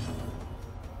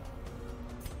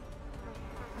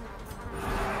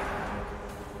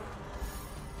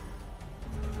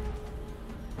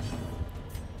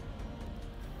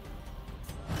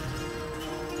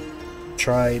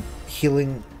 Try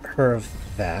healing her of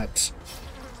that.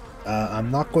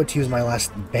 I'm not going to use my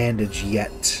last bandage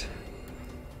yet.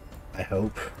 I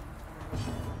hope.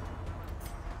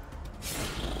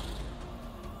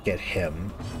 Get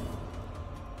him.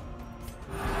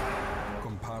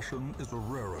 Compassion is a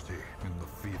rarity in the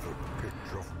fevered pitch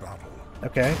of battle.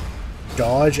 Okay.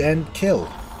 Dodge and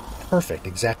kill. Perfect.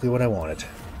 Exactly what I wanted.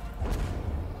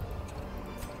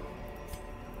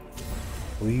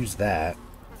 We'll use that.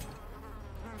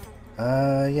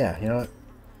 Yeah, you know what?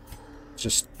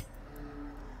 Just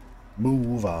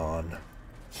move on.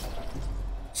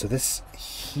 So this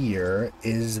here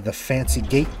is the fancy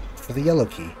gate for the yellow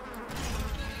key.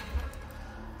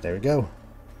 There we go.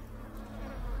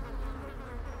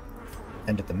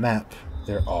 And at the map,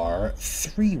 there are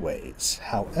 3 ways.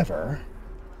 However,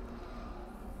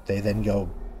 they then go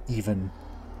even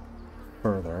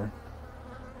further.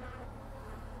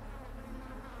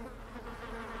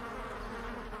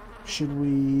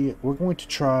 We're going to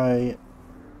try...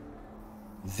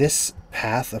 This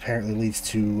path apparently leads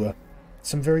to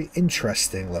some very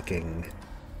interesting looking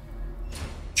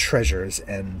treasures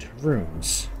and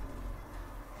rooms.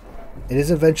 It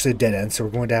is eventually a dead end, so we're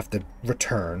going to have to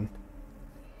return.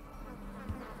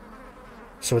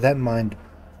 So with that in mind,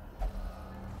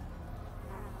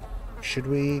 should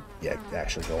we... Yeah,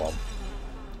 actually go on.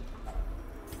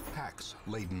 Packs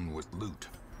laden with loot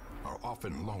are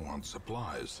often low on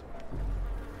supplies.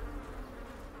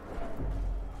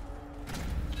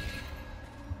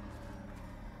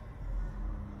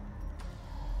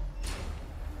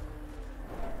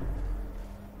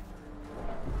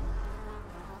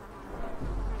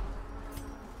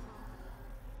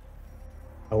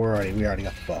 Oh, we already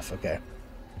got the buff. Okay.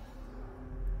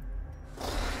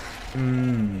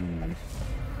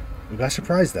 We got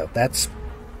surprised though. That's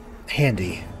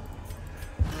handy.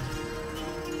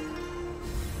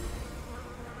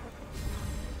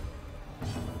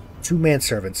 Two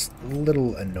manservants, a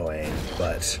little annoying,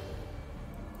 but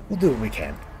we'll do what we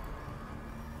can.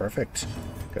 Perfect.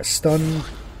 Got a stun.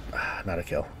 Not a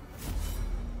kill.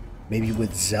 Maybe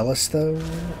with Zealous though?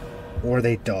 Or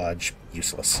they dodge.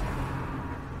 Useless.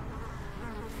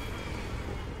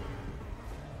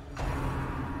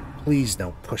 Please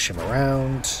don't push him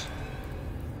around.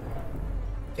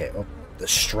 Okay, well, the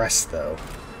stress though.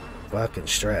 Fucking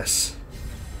stress.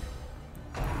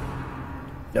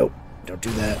 Nope, don't do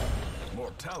that.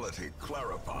 Mortality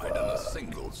clarified in a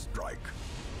single strike.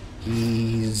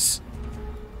 He's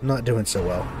not doing so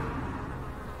well.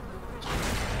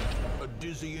 A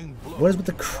dizzying blow What is with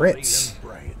the to body crits? and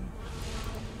brain.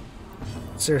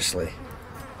 Seriously.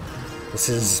 This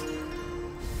is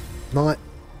not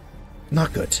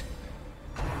good.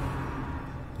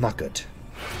 Not good.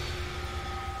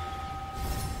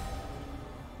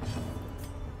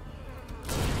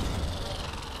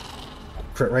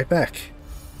 Crit right back.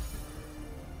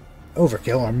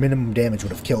 Overkill. Our minimum damage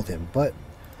would have killed him, but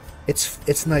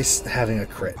it's nice having a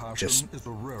crit just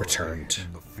returned.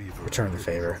 Return the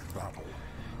favor.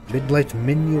 Midnight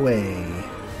Minuet.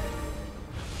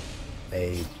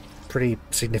 A pretty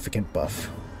significant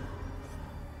buff.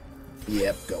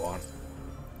 Yep, go on.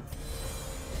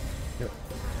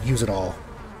 Use it all.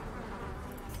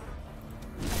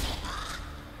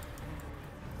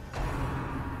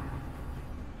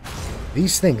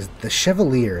 These things, the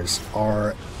Chevaliers,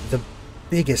 are the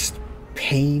biggest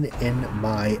pain in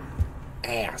my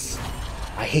ass.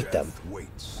 I hate them.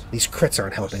 These crits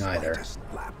aren't helping either.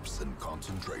 Lapse in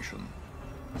concentration.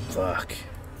 Fuck.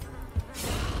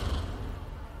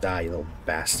 Die, you little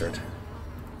bastard.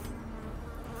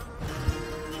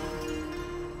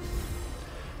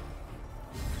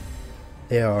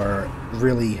 They are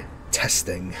really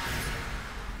testing.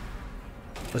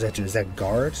 What does that do? Is that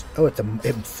guard? Oh, it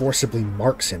forcibly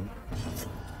marks him.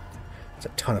 It's a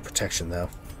ton of protection, though.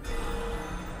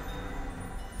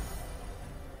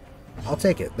 I'll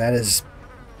take it. That is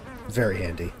very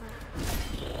handy.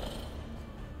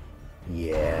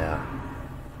 Yeah.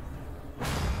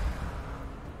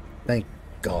 Thank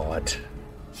God.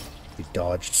 He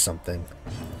dodged something.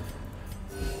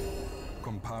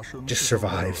 Just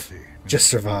survive. Just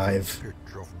survive.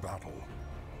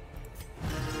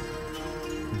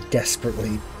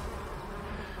 Desperately.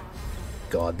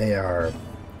 God, they are...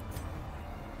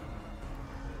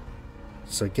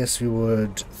 So I guess we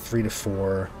would 3 to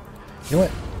 4. You know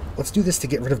what? Let's do this to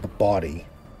get rid of the body.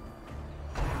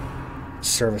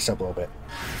 Serve us up a little bit.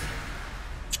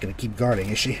 Just gonna keep guarding,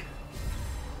 is she?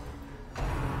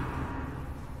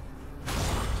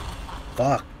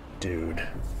 Fuck, dude.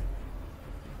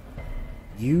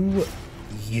 You.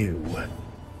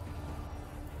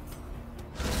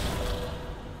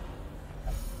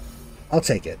 I'll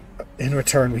take it. In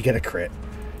return, we get a crit.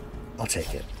 I'll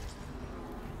take it.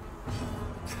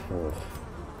 Oh.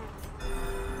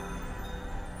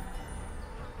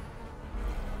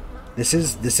 This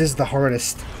is the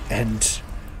hardest and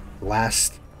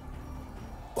last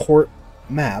court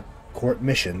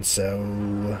mission,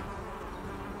 so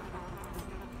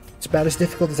it's about as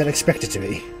difficult as I'd expect it to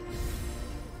be.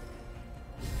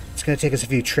 It's going to take us a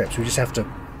few trips. We just have to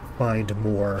find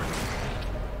more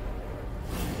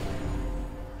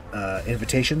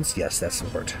invitations. Yes, that's the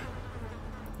word.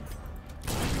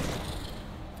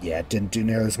 Yeah, it didn't do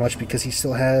nearly as much because he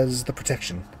still has the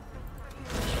protection.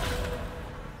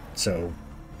 So,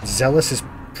 Zealous is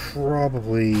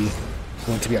probably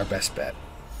going to be our best bet.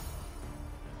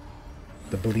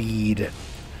 The bleed.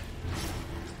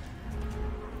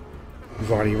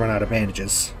 We've already run out of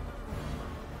bandages.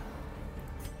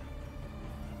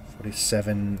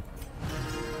 47.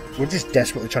 We're just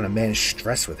desperately trying to manage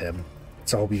stress with him.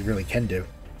 That's all we really can do.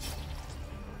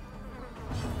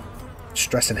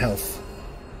 Stress and health.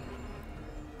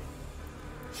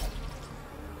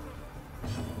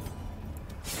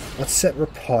 Let's set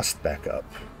Riposte back up.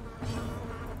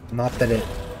 Not that it...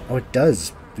 Oh, it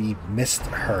does. We missed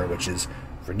her, which is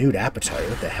renewed appetite.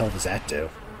 What the hell does that do?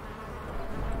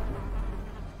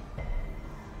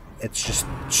 It's just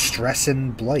stress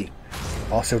and blight.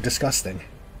 Also disgusting.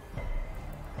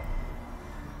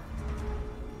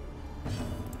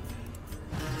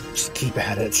 Just keep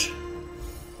at it.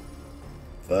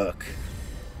 Fuck.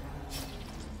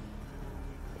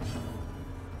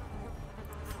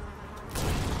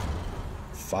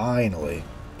 Finally.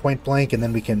 Point blank, and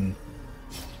then we can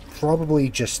probably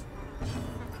just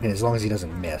I mean, as long as he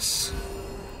doesn't miss.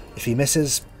 If he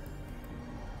misses,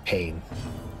 pain.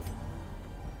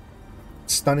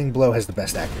 Stunning blow has the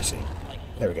best accuracy.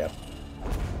 There we go.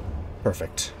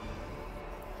 Perfect.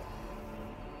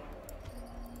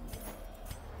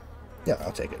 Yeah,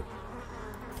 I'll take it.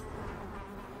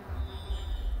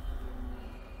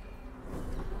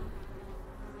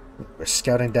 We're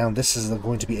scouting down. This is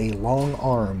going to be a long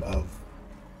arm of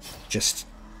just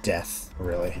death,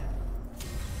 really.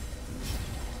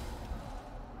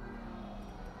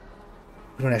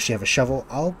 We don't actually have a shovel.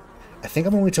 I think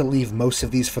I'm going to leave most of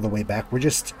these for the way back. We're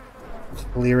just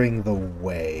clearing the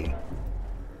way.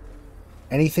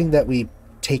 Anything that we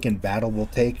take in battle, we'll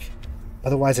take.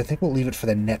 Otherwise, I think we'll leave it for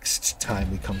the next time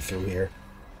we come through here.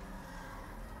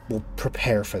 We'll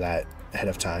prepare for that ahead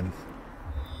of time.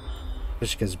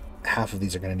 Just because half of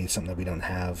these are going to need something that we don't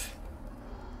have.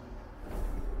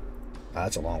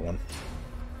 That's a long one.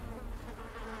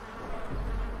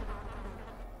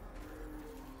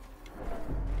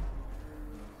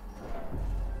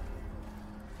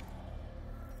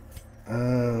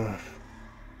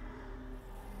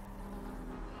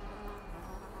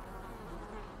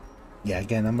 Yeah,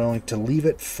 again, I'm going to leave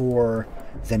it for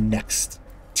the next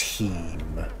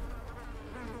team,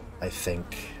 I think.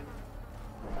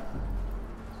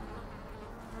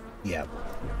 Yeah.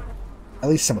 At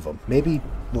least some of them. Maybe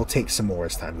we'll take some more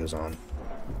as time goes on.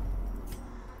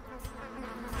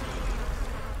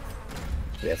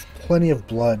 We have plenty of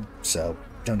blood, so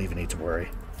don't even need to worry.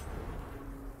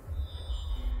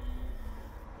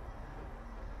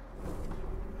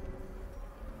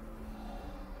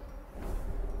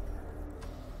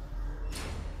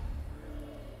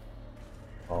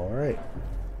 Alright.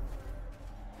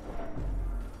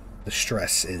 The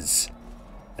stress is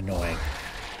annoying.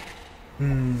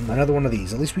 Another one of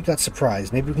these. At least we got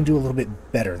surprised. Maybe we can do a little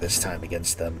bit better this time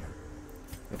against them.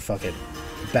 But fuck it.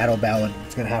 Battle ballad.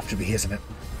 It's gonna have to be, isn't it?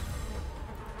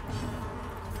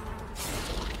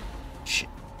 Shit.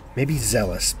 Maybe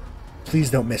Zealous. Please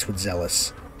don't miss with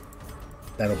Zealous.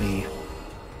 That'll be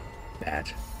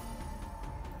bad.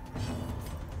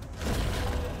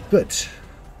 Good.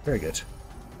 Very good.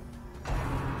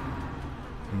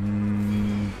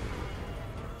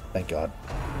 Thank God.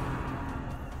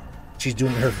 She's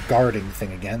doing her guarding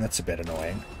thing again. That's a bit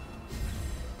annoying.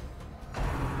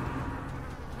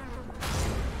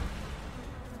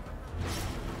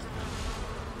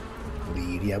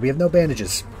 Lead. Yeah, we have no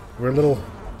bandages. We're a little...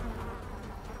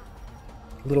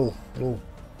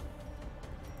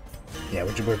 Yeah,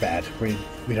 we're bad. We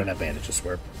don't have bandages.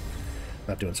 We're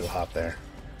not doing so hot there.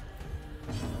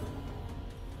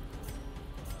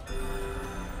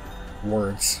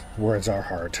 Words. Words are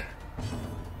hard.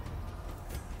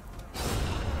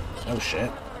 Oh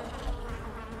shit.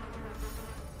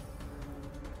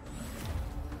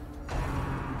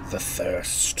 The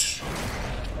thirst.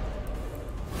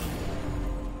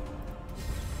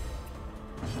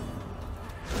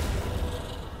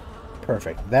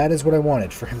 Perfect. That is what I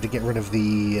wanted, for him to get rid of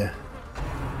the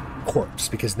corpse,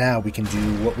 because now we can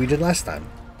do what we did last time.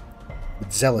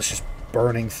 With Zealous just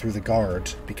burning through the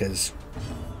guard, because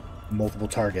multiple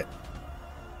target.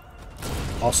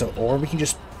 Also, or we can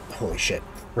just... Holy shit.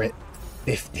 Crit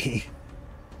 50.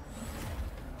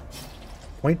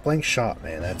 Point blank shot,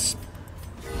 man. That's...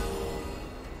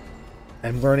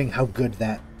 I'm learning how good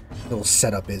that little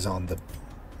setup is on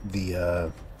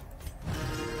the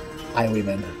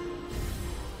Highwayman.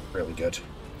 Really good.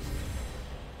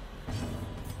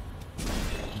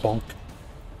 Bonk.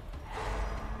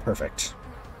 Perfect.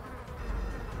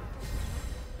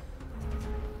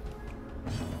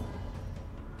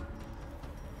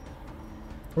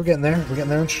 We're getting there. We're getting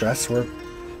there in stress. We're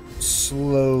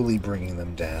slowly bringing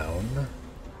them down.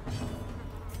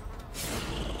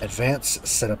 Advance,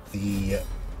 set up the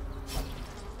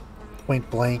point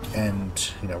blank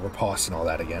and, you know, riposte and all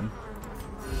that again.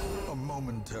 A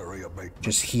momentary abatement.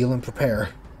 Just heal and prepare.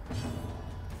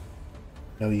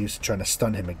 No use trying to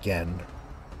stun him again.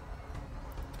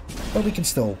 But we can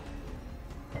still...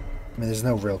 I mean, there's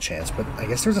no real chance, but I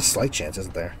guess there's a slight chance,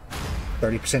 isn't there?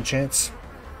 30% chance?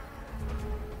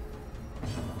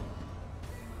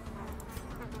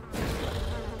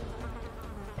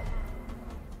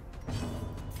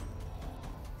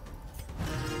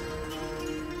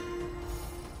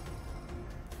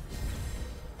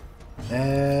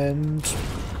 And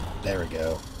there we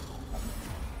go.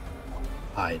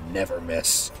 I never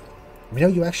miss. You know,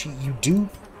 you do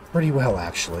pretty well,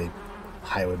 actually,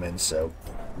 Highwayman, so...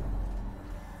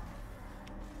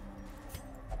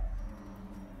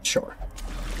 Sure.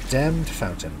 Damned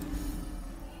Fountain.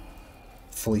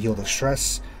 Fully healed of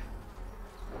stress.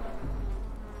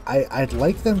 I'd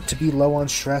like them to be low on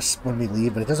stress when we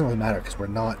leave, but it doesn't really matter because we're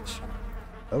not...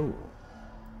 Oh.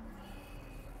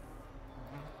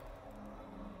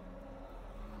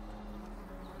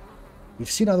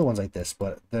 We've seen other ones like this,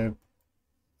 but they're...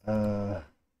 I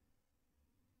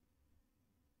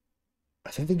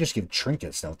think they just give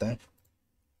trinkets, don't they?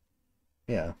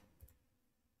 Yeah.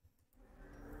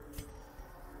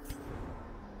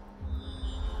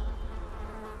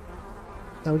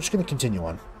 No, we're just going to continue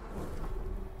on.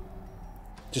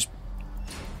 Just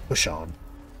push on.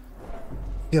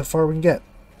 See how far we can get.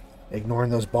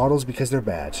 Ignoring those bottles because they're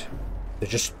bad. They're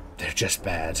just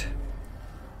bad.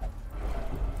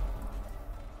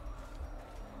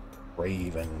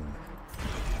 Raven.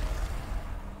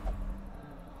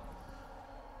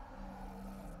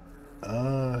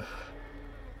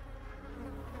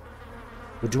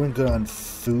 We're doing good on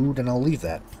food, and I'll leave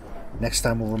that. Next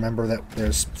time we'll remember that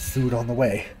there's food on the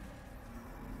way.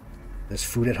 There's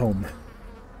food at home.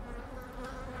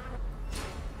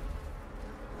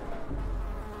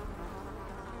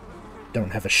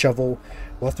 Don't have a shovel.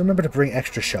 We'll have to remember to bring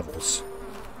extra shovels.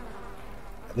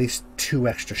 At least 2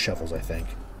 extra shovels, I think.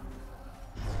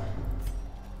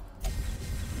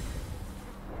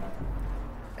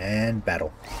 And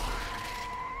battle.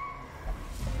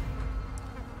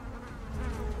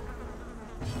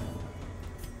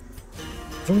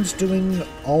 Everyone's doing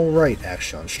alright,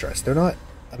 actually, on stress. They're not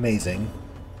amazing.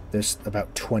 There's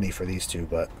about 20 for these two,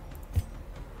 but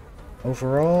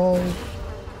overall,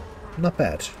 not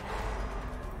bad.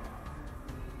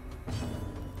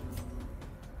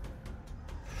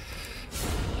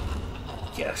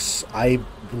 Yes, I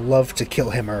love to kill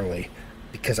him early,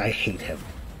 because I hate him.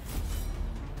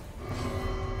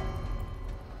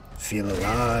 Feel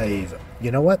alive.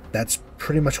 You know what? That's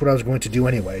pretty much what I was going to do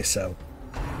anyway, so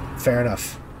fair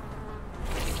enough.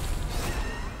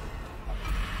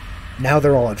 Now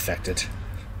they're all infected.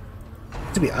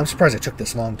 I'm surprised it took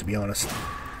this long, to be honest.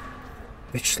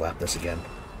 Bitch slap this again.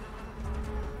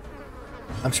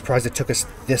 I'm surprised it took us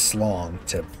this long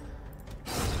to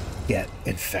get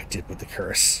infected with the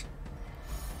curse.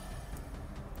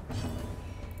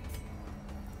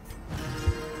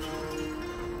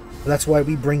 That's why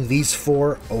we bring these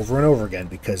 4 over and over again,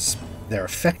 because they're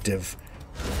effective,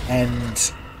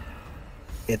 and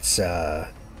it's,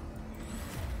 that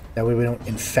way we don't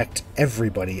infect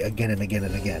everybody again and again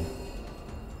and again.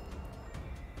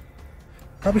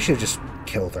 Probably should have just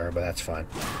killed her, but that's fine.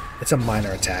 It's a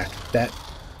minor attack. That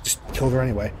just killed her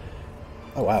anyway.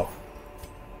 Oh, wow.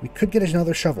 We could get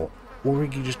another shovel, or we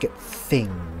could just get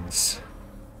things.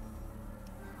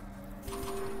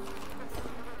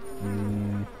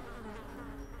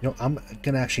 You know, I'm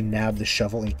gonna actually nab the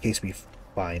shovel in case we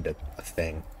find a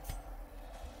thing.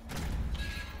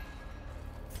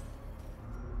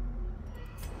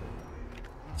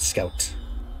 Scout.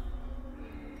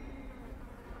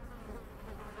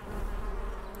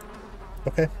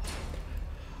 Okay.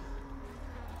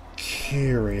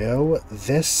 Curio.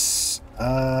 This,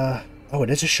 oh, it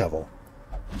is a shovel.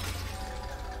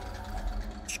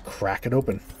 Just crack it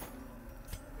open.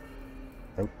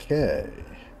 Okay.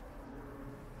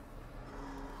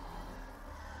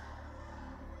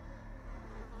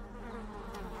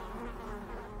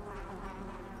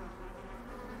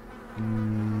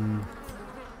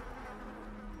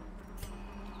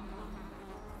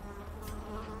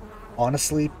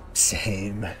 Honestly,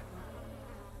 same.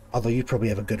 Although you probably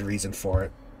have a good reason for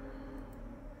it.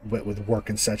 With work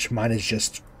and such. Mine is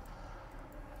just...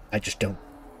 I just don't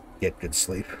get good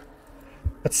sleep.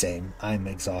 But same. I'm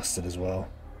exhausted as well.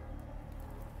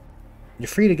 You're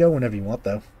free to go whenever you want,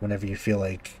 though. Whenever you feel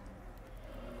like...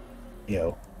 you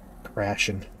know,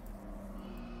 crashing.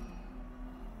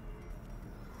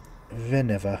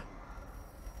 Whenever.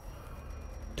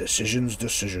 Decisions.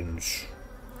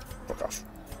 Fuck off.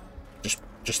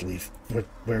 Just leave.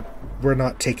 We're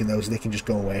not taking those. They can just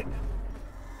go away.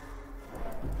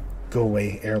 Go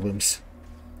away, heirlooms.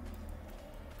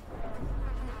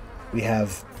 We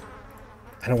have...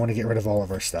 I don't want to get rid of all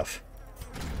of our stuff.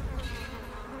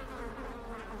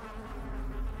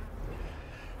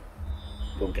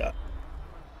 What we got?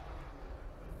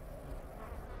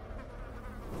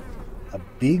 A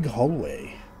big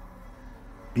hallway.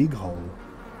 Big hole.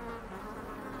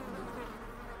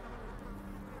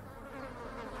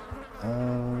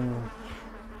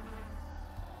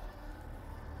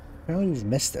 Apparently we've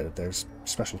missed it if there's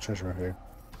special treasure out here.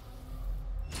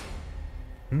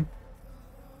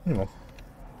 Anyway.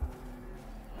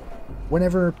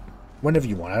 Whenever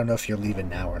you want. I don't know if you're leaving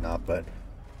now or not, but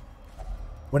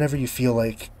whenever you feel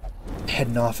like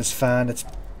heading off is fine. It's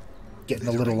getting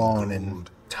a little on in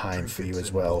time for you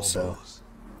as well, so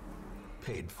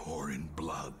paid for in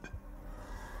blood.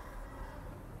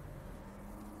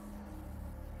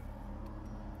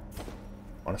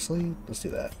 Honestly, let's do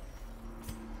that.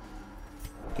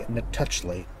 Getting a touch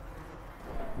late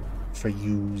for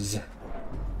use.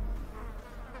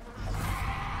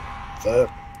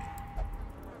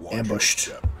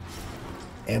 Ambushed.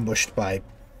 Ambushed by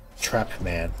Trap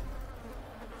Man.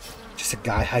 Just a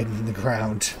guy hiding in the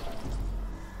ground.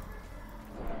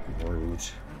 Rude.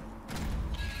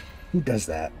 Who does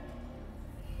that?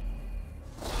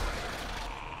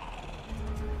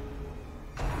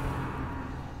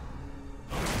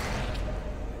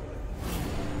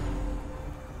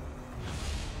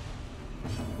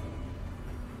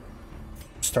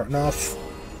 Starting off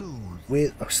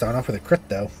with a crit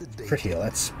though. Crit heal,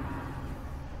 that's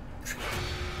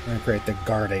great. They're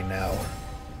guarding now.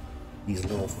 These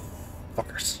little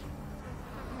fuckers.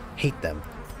 Hate them.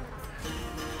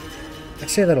 I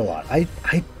say that a lot. I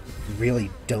really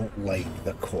don't like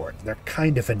the court. They're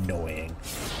kind of annoying.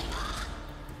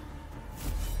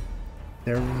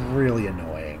 They're really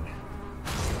annoying.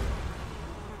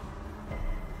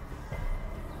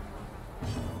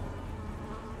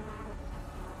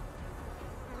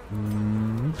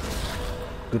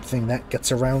 Good thing that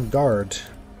gets around guard.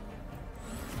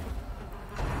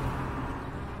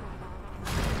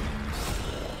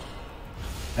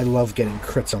 I love getting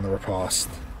crits on the riposte.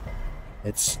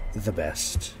 It's the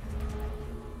best.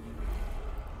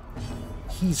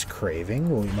 He's craving.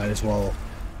 Well, we might as well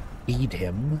feed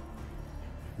him.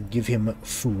 Give him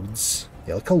foods.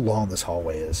 Yeah, look how long this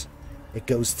hallway is. It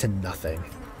goes to nothing.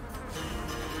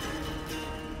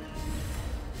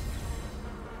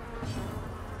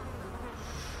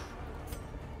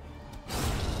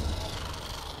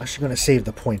 I'm actually going to save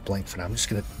the point blank for now. I'm just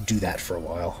going to do that for a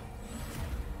while.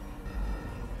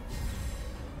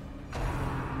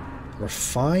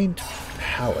 Refined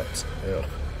palate. Ugh.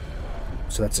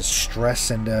 So that's a stress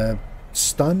and a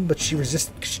stun, but she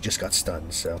resisted because she just got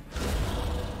stunned, so.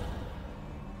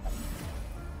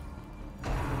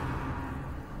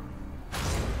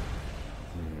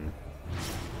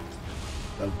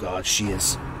 Oh god, she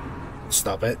is.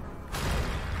 Stop it.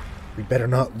 We better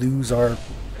not lose our...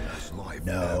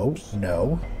 No,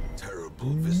 no,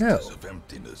 no.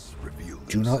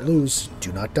 Do not lose.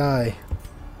 Do not die.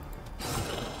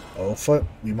 Oh, fuck.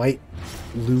 We might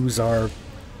lose our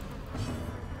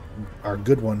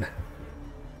good one.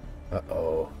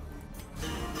 Uh-oh.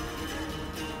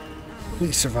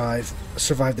 Please survive.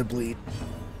 Survive the bleed.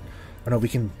 Oh no, we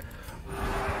can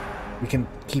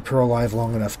keep her alive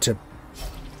long enough to...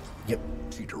 Yep.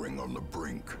 Teetering on the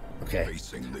brink. Okay.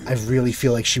 I really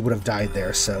feel like she would have died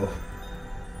there, so...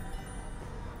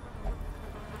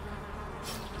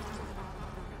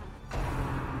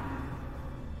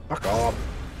 Fuck off.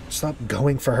 Stop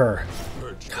going for her.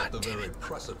 God, the very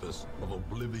precipice of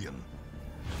oblivion.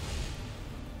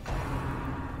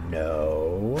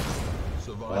 No.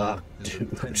 Survival is a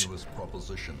tenuous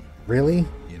proposition. Really?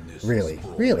 Really?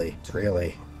 Really?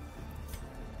 Really?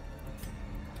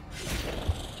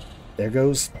 There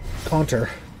goes Conter,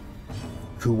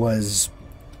 who was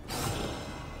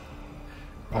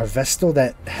our Vestal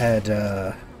that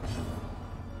had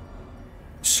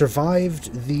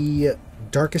survived the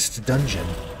darkest dungeon.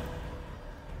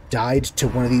 Died to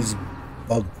one of these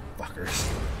bug fuckers.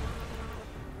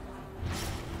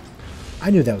 I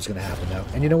knew that was going to happen, though.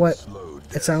 And you know what?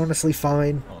 It's honestly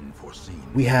fine.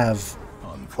 We have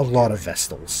a lot of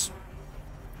Vestals.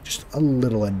 Just a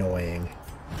little annoying.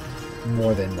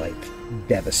 More than, like,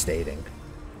 devastating.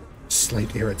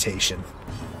 Slight irritation.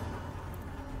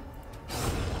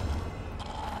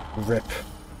 Rip.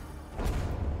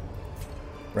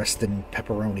 Rest in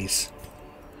pepperonis.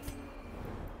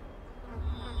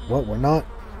 Well, we're not...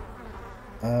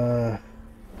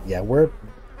 yeah,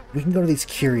 we can go to these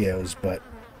curios, but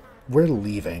we're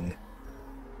leaving.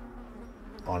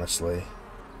 Honestly.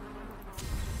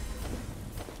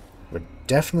 We're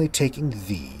definitely taking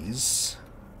these.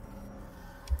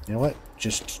 You know what?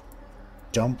 Just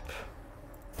dump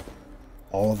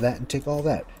all of that and take all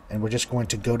that. And we're just going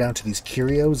to go down to these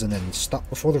curios and then stop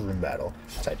before the room battle.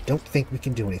 So I don't think we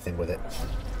can do anything with it.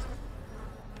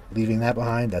 Leaving that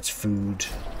behind, that's food.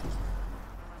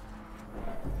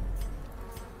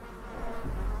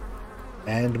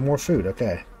 And more food,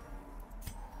 okay.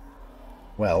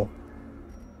 Well,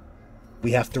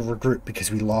 we have to regroup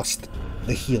because we lost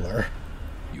the healer.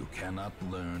 You cannot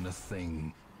learn a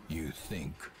thing you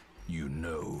think you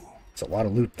know. It's a lot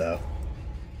of loot, though.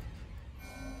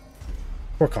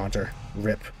 Poor Conter.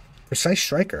 Rip. Precise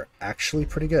Striker. Actually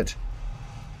pretty good.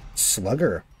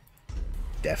 Slugger.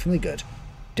 Definitely good.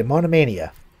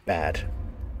 Demonomania. Bad.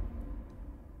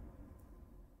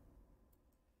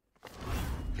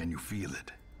 Can you feel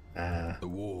it? The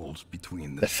walls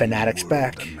between the fanatic's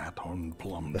back. And Maton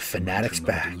Plum's The fanatic's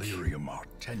back. Delirium are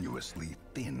tenuously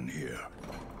thin here.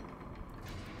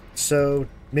 So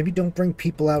maybe don't bring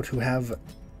people out who have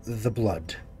the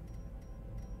blood.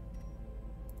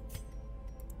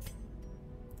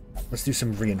 Let's do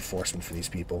some reinforcement for these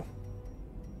people.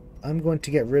 I'm going to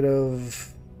get rid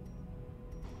of...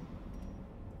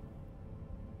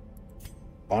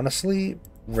 honestly,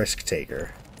 Risk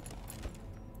Taker.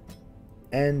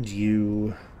 And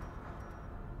you...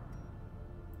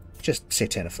 just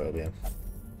Satanophobia.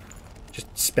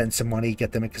 Just spend some money,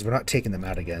 get them in, because we're not taking them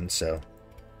out again, so...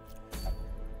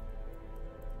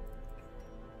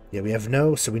 yeah, we have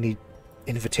no, so we need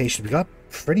invitation. We got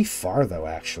pretty far, though,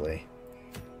 actually.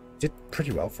 Did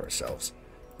pretty well for ourselves.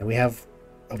 And we have...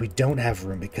 oh, we don't have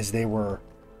room, because they were...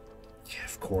 yeah,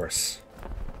 of course.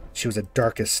 She was a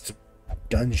darkest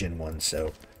dungeon one,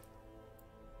 so...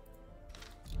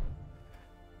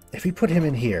 if we put him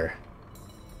in here...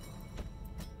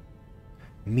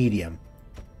 medium.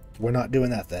 We're not doing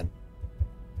that, then.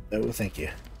 No, thank you.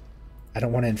 I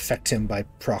don't want to infect him by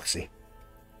proxy.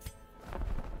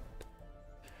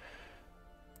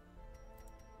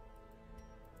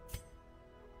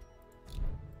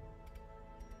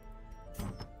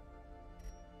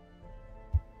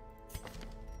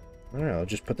 Alright, I'll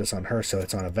just put this on her so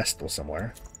it's on a Vestal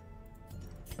somewhere.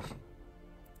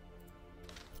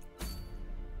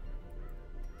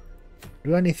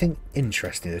 Do anything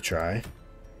interesting to try?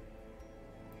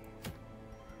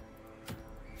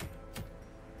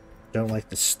 Don't like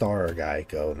the star guy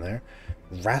going there.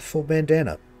 Wrathful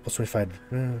bandana. Plus 25.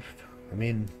 I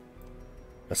mean,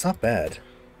 that's not bad.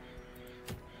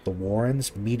 The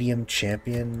Warrens, medium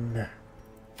champion.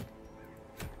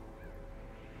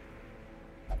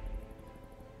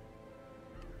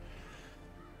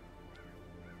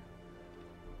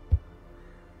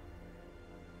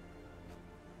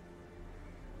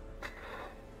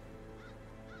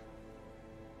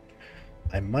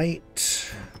 I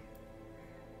might...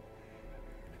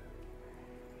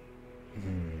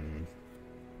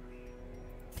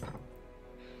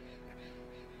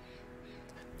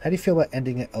 How do you feel about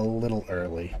ending it a little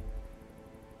early?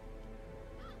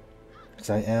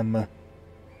 Because I am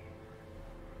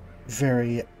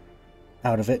very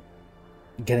out of it,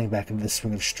 getting back into the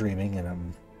swing of streaming, and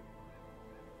I'm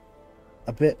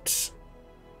a bit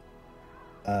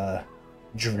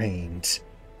drained,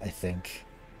 I think.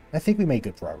 I think we made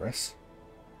good progress.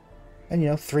 And, you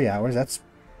know, 3 hours, that's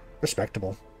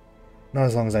respectable. Not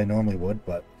as long as I normally would,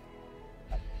 but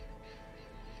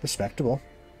respectable.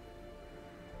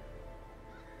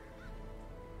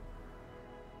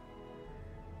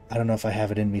 I don't know if I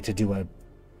have it in me to do a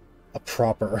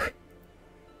proper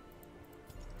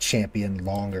champion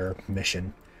longer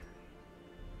mission.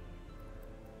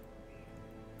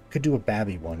 Could do a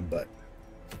Babby one, but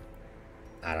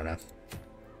I don't know.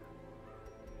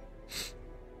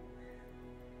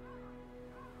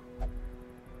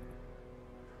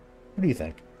 What do you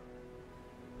think?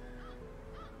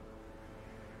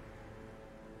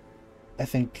 I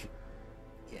think,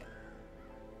 yeah.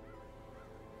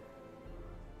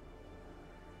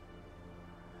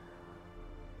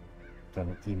 Got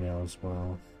an email as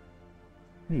well.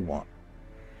 What do you want?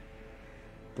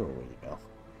 Go where you go.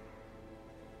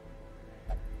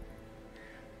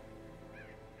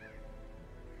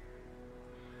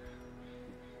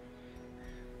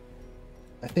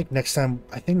 I think next time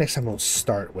we'll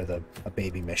start with a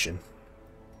baby mission.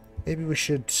 Maybe we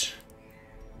should...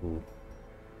 ooh.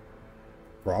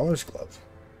 Brawler's Glove.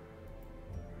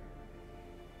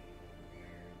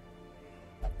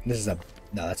 This is a...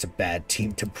 no, that's a bad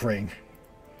team to bring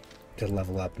to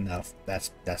level up. No,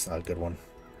 that's not a good one.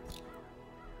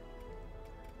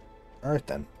 Alright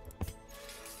then.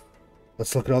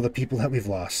 Let's look at all the people that we've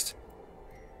lost.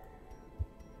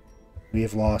 We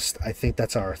have lost, I think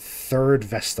that's our third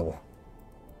Vestal.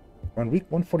 We're on week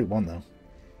 141, though.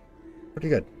 Pretty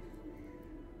good.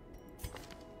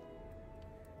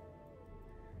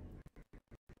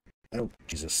 Oh,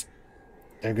 Jesus.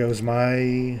 There goes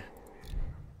my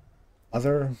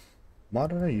other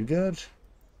modern. Are you good?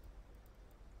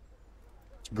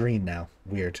 It's green now.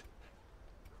 Weird.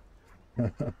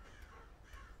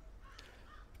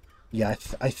 Yeah,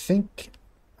 I think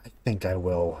I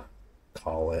will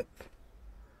call it.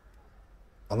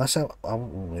 Unless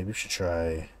maybe we should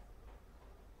try.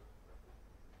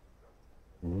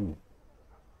 Ooh.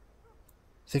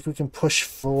 Think we can push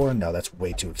for? No, that's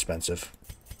way too expensive.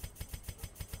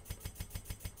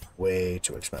 Way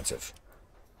too expensive.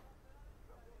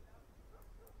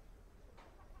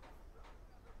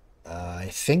 I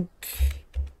think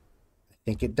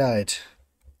it died.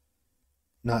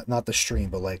 Not the stream,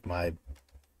 but like my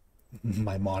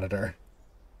monitor.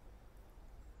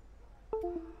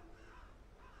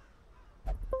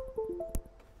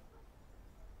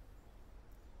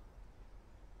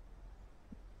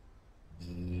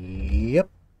 Yep.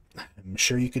 I'm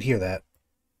sure you could hear that.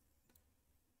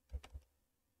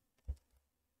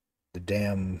 The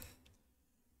damn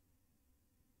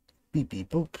beep beep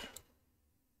boop.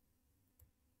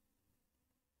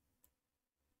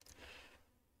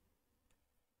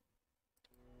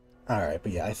 Alright,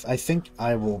 but yeah, I think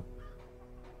I will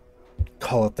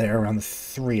call it there around the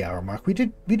 3-hour mark. We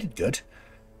did good.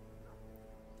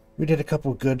 We did a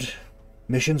couple good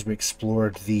missions. We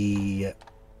explored the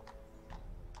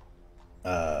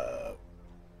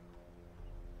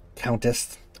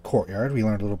Countess courtyard. We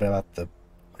learned a little bit about the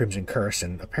Crimson Curse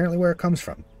and apparently where it comes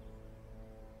from.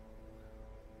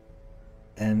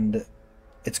 And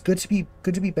it's good to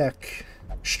be back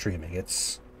streaming.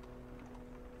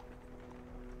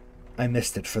 I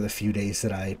missed it for the few days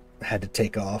that I had to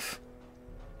take off.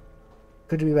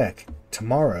 Good to be back.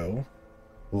 Tomorrow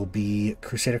will be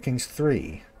Crusader Kings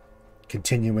 3,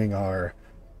 continuing our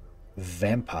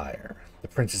vampire, the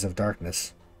Princess of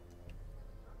Darkness.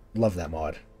 Love that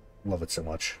mod. Love it so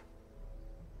much.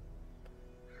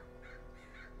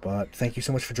 But thank you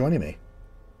so much for joining me.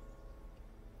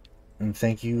 And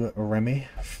thank you, Remy,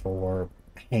 for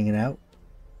hanging out.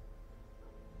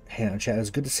 Hanging out in chat. It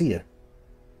was good to see you.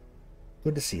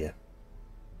 Good to see you.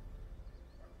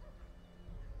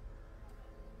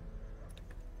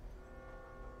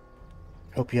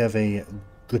 Hope you have a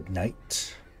good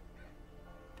night.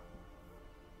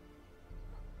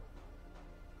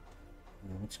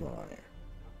 What's going on here?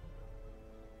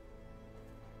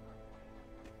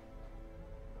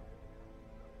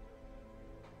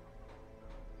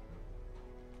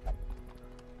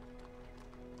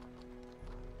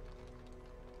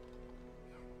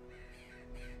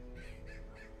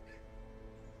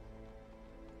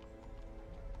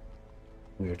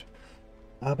 Weird.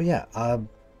 But yeah,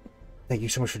 thank you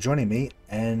so much for joining me,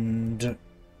 and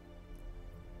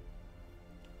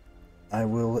I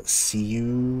will see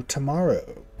you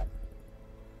tomorrow.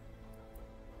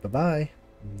 Bye-bye.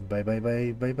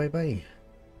 Bye-bye-bye-bye-bye-bye.